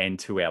and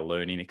to our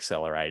learning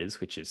accelerators,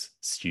 which is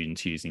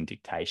students using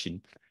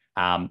dictation.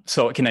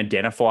 So it can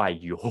identify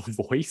your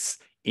voice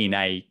in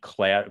a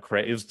cloud.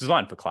 It was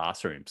designed for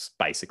classrooms,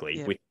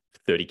 basically, with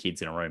 30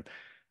 kids in a room.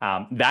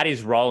 That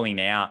is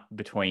rolling out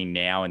between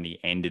now and the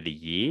end of the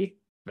year.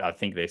 I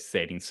think they're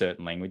said in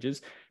certain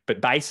languages. But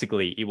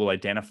basically, it will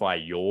identify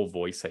your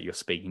voice that you're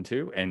speaking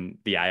to, and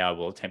the AI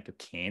will attempt to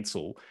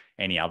cancel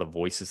any other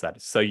voices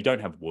so you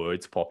don't have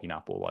words popping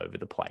up all over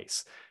the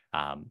place.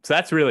 So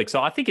that's really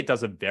exciting. I think it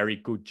does a very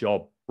good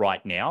job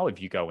right now.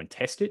 If you go and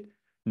test it,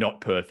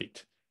 not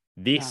perfect.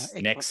 This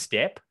next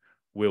step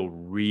will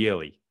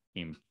really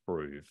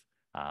improve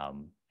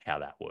how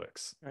that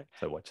works. Right.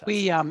 So watch that.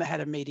 We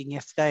had a meeting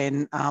yesterday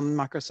in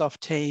Microsoft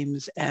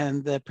Teams,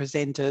 and the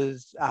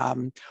presenter's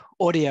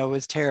audio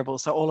was terrible.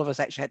 So all of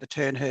us actually had to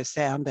turn her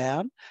sound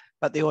down,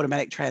 but the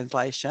automatic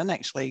translation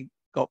actually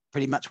got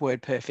pretty much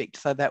word perfect.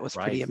 So that was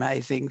pretty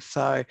amazing.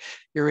 So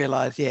you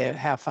realise,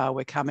 how far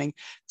we're coming.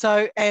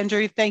 So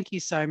Andrew, thank you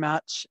so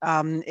much.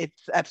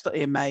 It's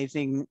absolutely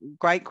amazing.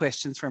 Great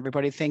questions from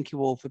everybody. Thank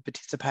you all for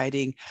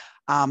participating.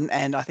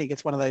 And I think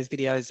it's one of those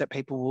videos that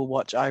people will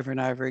watch over and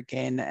over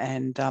again,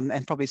 and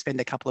probably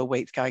spend a couple of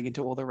weeks going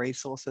into all the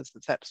resources.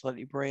 It's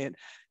absolutely brilliant.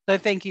 So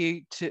thank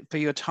you for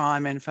your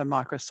time and for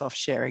Microsoft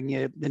sharing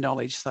the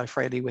knowledge so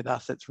freely with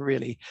us. It's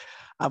really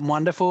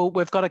wonderful.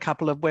 We've got a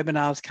couple of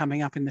webinars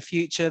coming up in the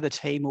future. The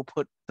team will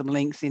put some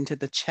links into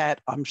the chat,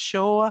 I'm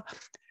sure.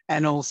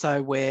 And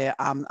also we're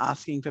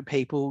asking for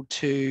people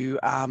to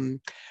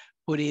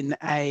put in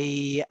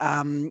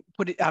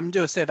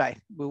do a survey.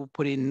 We'll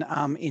put in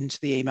into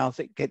the emails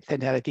that get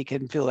sent out. If you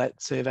can fill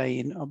that survey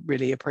in, I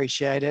really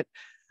appreciate it.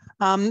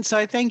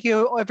 So thank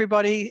you,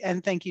 everybody,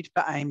 and thank you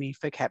for Amy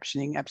for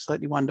captioning.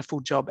 Absolutely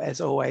wonderful job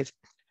as always.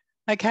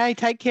 Okay,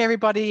 take care,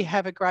 everybody.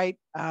 Have a great,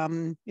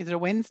 is it a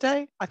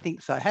Wednesday? I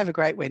think so. Have a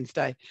great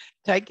Wednesday.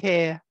 Take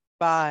care.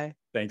 Bye.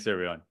 Thanks,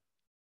 everyone.